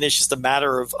mask, and it's just a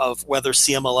matter of whether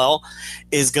CMLL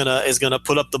is gonna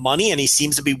put up the money, and he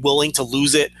seems to be willing to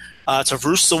lose it to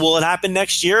Rush. So will it happen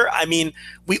next year? I mean,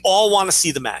 we all want to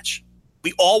see the match.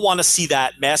 We all want to see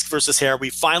that mask versus hair. We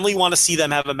finally want to see them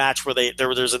have a match where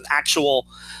there's an actual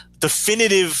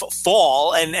definitive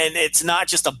fall, and it's not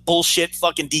just a bullshit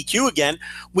fucking DQ again.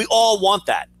 We all want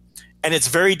that, and it's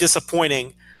very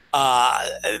disappointing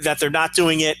that they're not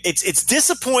doing it. It's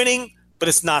disappointing, but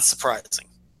it's not surprising.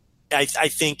 I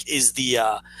think is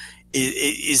the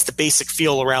basic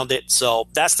feel around it. So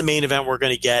that's the main event we're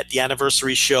going to get. The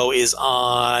anniversary show is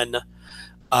on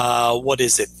what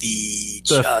is it? The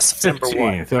September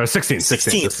 16th,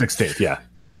 16th, yeah.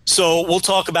 So we'll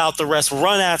talk about the rest. We're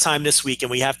running out of time this week,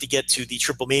 and we have to get to the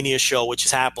Triple Mania show, which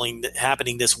is happening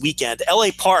this weekend. LA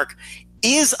Park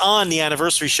is on the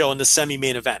anniversary show in the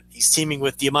semi-main event. He's teaming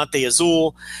with Diamante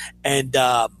Azul and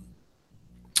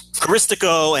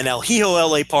Caristico and El Hijo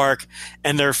LA Park,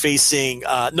 and they're facing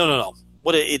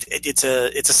it's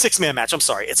a 6-man match. I'm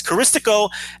sorry. It's Caristico,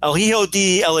 El Hijo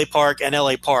D LA Park, and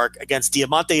LA Park against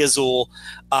Diamante Azul,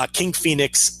 King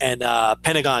Phoenix, and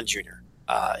Pentagon Jr.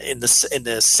 In the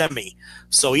semi.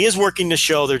 So he is working the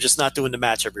show. They're just not doing the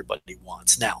match everybody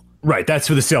wants now. Right, that's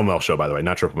for the CMLL show, by the way,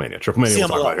 not Triple Mania. Triple Mania we'll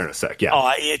talk about here in a sec. Yeah.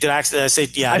 Oh, did I say?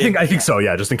 Yeah, I think so.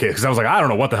 Yeah, just in case, because I was like, I don't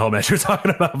know what the hell match you're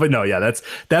talking about, but no, yeah, that's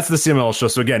the CMLL show.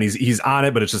 So again, he's on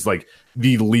it, but it's just like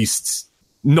the least.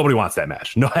 Nobody wants that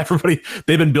match. No, everybody.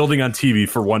 They've been building on TV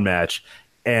for one match,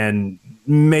 and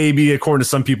maybe according to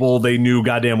some people, they knew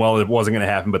goddamn well it wasn't going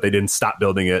to happen, but they didn't stop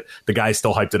building it. The guy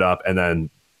still hyped it up, and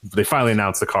then they finally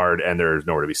announced the card, and there's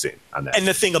nowhere to be seen on that. And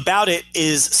the thing about it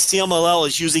is, CMLL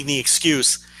is using the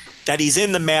excuse that he's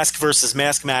in the mask versus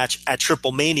mask match at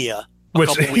Triple Mania,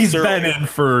 which he's been in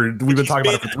for. We've been talking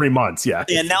about it for 3 months. Yeah,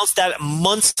 they announced that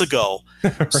months ago,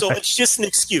 right. So it's just an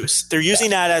excuse. They're using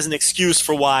that as an excuse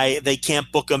for why they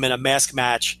can't book him in a mask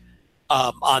match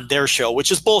on their show,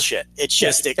 which is bullshit. It's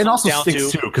just it and also down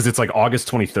stinks too because it's like August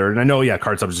 23rd, and I know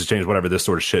card subs change, whatever, this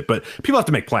sort of shit, but people have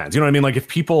to make plans. You know what I mean? Like if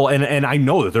people and I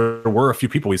know that there were a few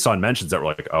people we saw in mentions that were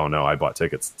like, oh no, I bought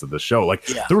tickets to this show. Like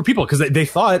there were people because they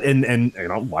thought, and you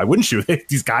know, why wouldn't you?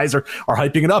 These guys are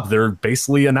hyping it up. They're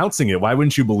basically announcing it. Why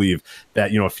wouldn't you believe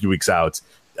that, you know, a few weeks out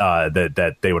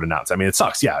that they would announce? I mean, it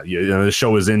sucks. Yeah, you know, the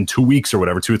show is in 2 weeks or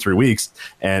whatever, 2 or 3 weeks,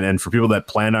 and for people that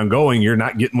plan on going, you're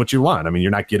not getting what you want. I mean,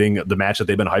 you're not getting the match that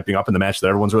they've been hyping up and the match that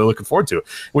everyone's really looking forward to.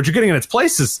 What you're getting in its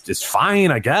place is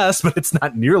fine, I guess, but it's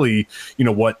not nearly, you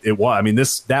know, what it was. I mean,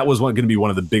 that was going to be one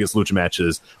of the biggest lucha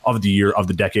matches of the year, of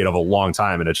the decade, of a long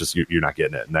time, and it's just you're not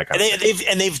getting it. And that kind of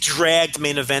thing. They've dragged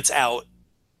main events out,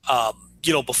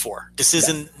 you know, before. This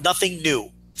isn't nothing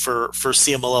new for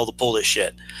CMLL to pull this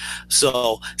shit.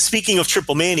 So speaking of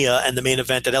Triple Mania and the main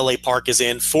event that LA Park is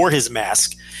in for his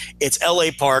mask, it's LA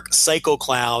Park, Psycho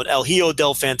Clown, El Hijo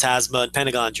del Fantasma, and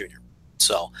Pentagon Jr.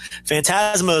 So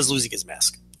Fantasma is losing his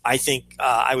mask. I think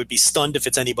I would be stunned if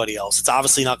it's anybody else. It's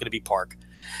obviously not going to be Park.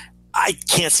 I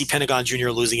can't see Pentagon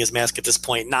Jr. losing his mask at this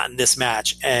point, not in this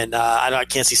match. And I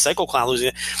can't see Psycho Clown losing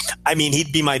it. I mean,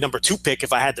 he'd be my number 2 pick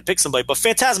if I had to pick somebody, but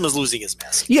Phantasma's losing his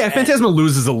mask. Yeah, Phantasma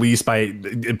loses at least by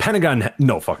Pentagon.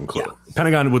 No fucking clue. Yeah.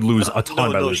 Pentagon would lose a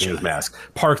ton by losing his mask.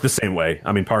 Park the same way.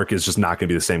 I mean, Park is just not going to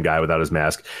be the same guy without his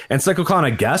mask. And Psycho Clown,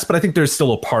 I guess, but I think there's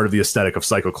still a part of the aesthetic of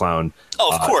Psycho Clown.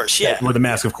 Oh, of course, yeah. Where the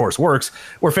mask, of course, works.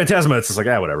 Where Phantasma, it's just like,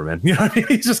 whatever, man. You know what I mean?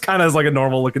 He's just kind of is like a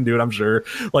normal looking dude, I'm sure.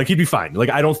 Like, he'd be fine. Like,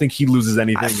 I don't think he loses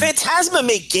anything. Phantasma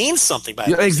may gain something by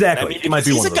exactly. I mean, he might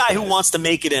be he's a guy who wants to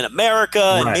make it in America,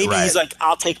 and maybe he's like,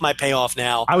 I'll take my payoff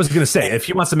now. I was going to say, if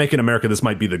he wants to make it in America, this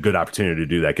might be the good opportunity to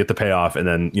do that. Get the payoff, and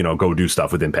then, you know, go do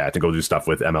stuff with Impact and go do stuff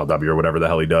with MLW or whatever the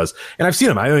hell he does. And I've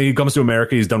seen him. I mean, he comes to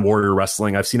America. He's done Warrior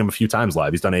Wrestling. I've seen him a few times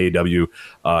live. He's done AEW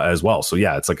as well. So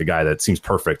yeah, it's like a guy that seems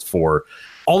perfect for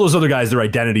all those other guys. Their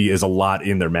identity is a lot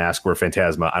in their mask, where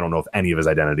Phantasma, I don't know if any of his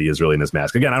identity is really in his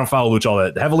mask. Again, I don't follow Lucha all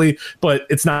that heavily, but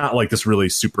it's not like this really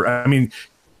super. I mean,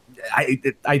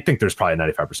 I think there's probably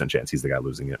a 95% chance he's the guy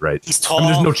losing it, right? He's tall. I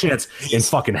mean, there's no chance in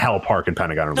fucking hell Park and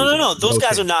Pentagon are losing. No. Those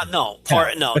guys are not. No,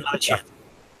 not a chance.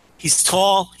 He's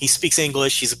tall. He speaks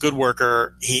English. He's a good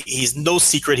worker. He's no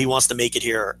secret he wants to make it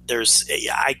here.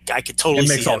 I could totally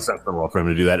see it. It makes all sense in the world for him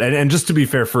to do that. And just to be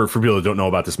fair, for people that don't know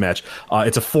about this match,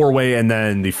 it's a 4-way, and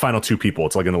then the final 2 people,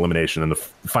 it's like an elimination, and the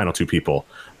final 2 people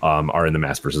are in the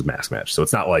mask versus mask match. So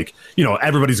it's not like, you know,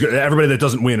 everybody that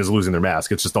doesn't win is losing their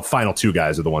mask. It's just the final 2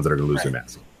 guys are the ones that are going to lose their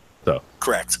mask. So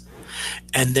correct.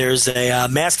 And there's a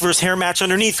mask versus hair match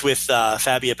underneath with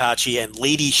Fabi Apache and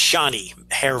Lady Shani,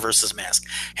 hair versus mask.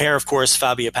 Hair, of course,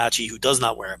 Fabi Apache, who does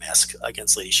not wear a mask,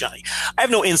 against Lady Shani. I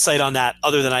have no insight on that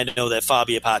other than I know that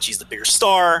Fabi Apache is the bigger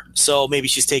star, so maybe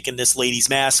she's taking this lady's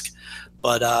mask.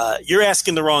 But you're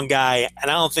asking the wrong guy, and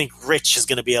I don't think Rich is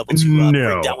going to be able to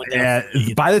break that one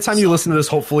down. By the time you listen to this,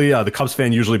 hopefully the Cubs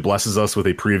fan usually blesses us with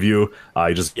a preview.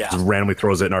 He just randomly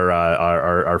throws it in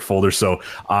our folder. So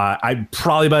I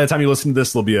probably by the time you listen to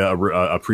this, there'll be a preview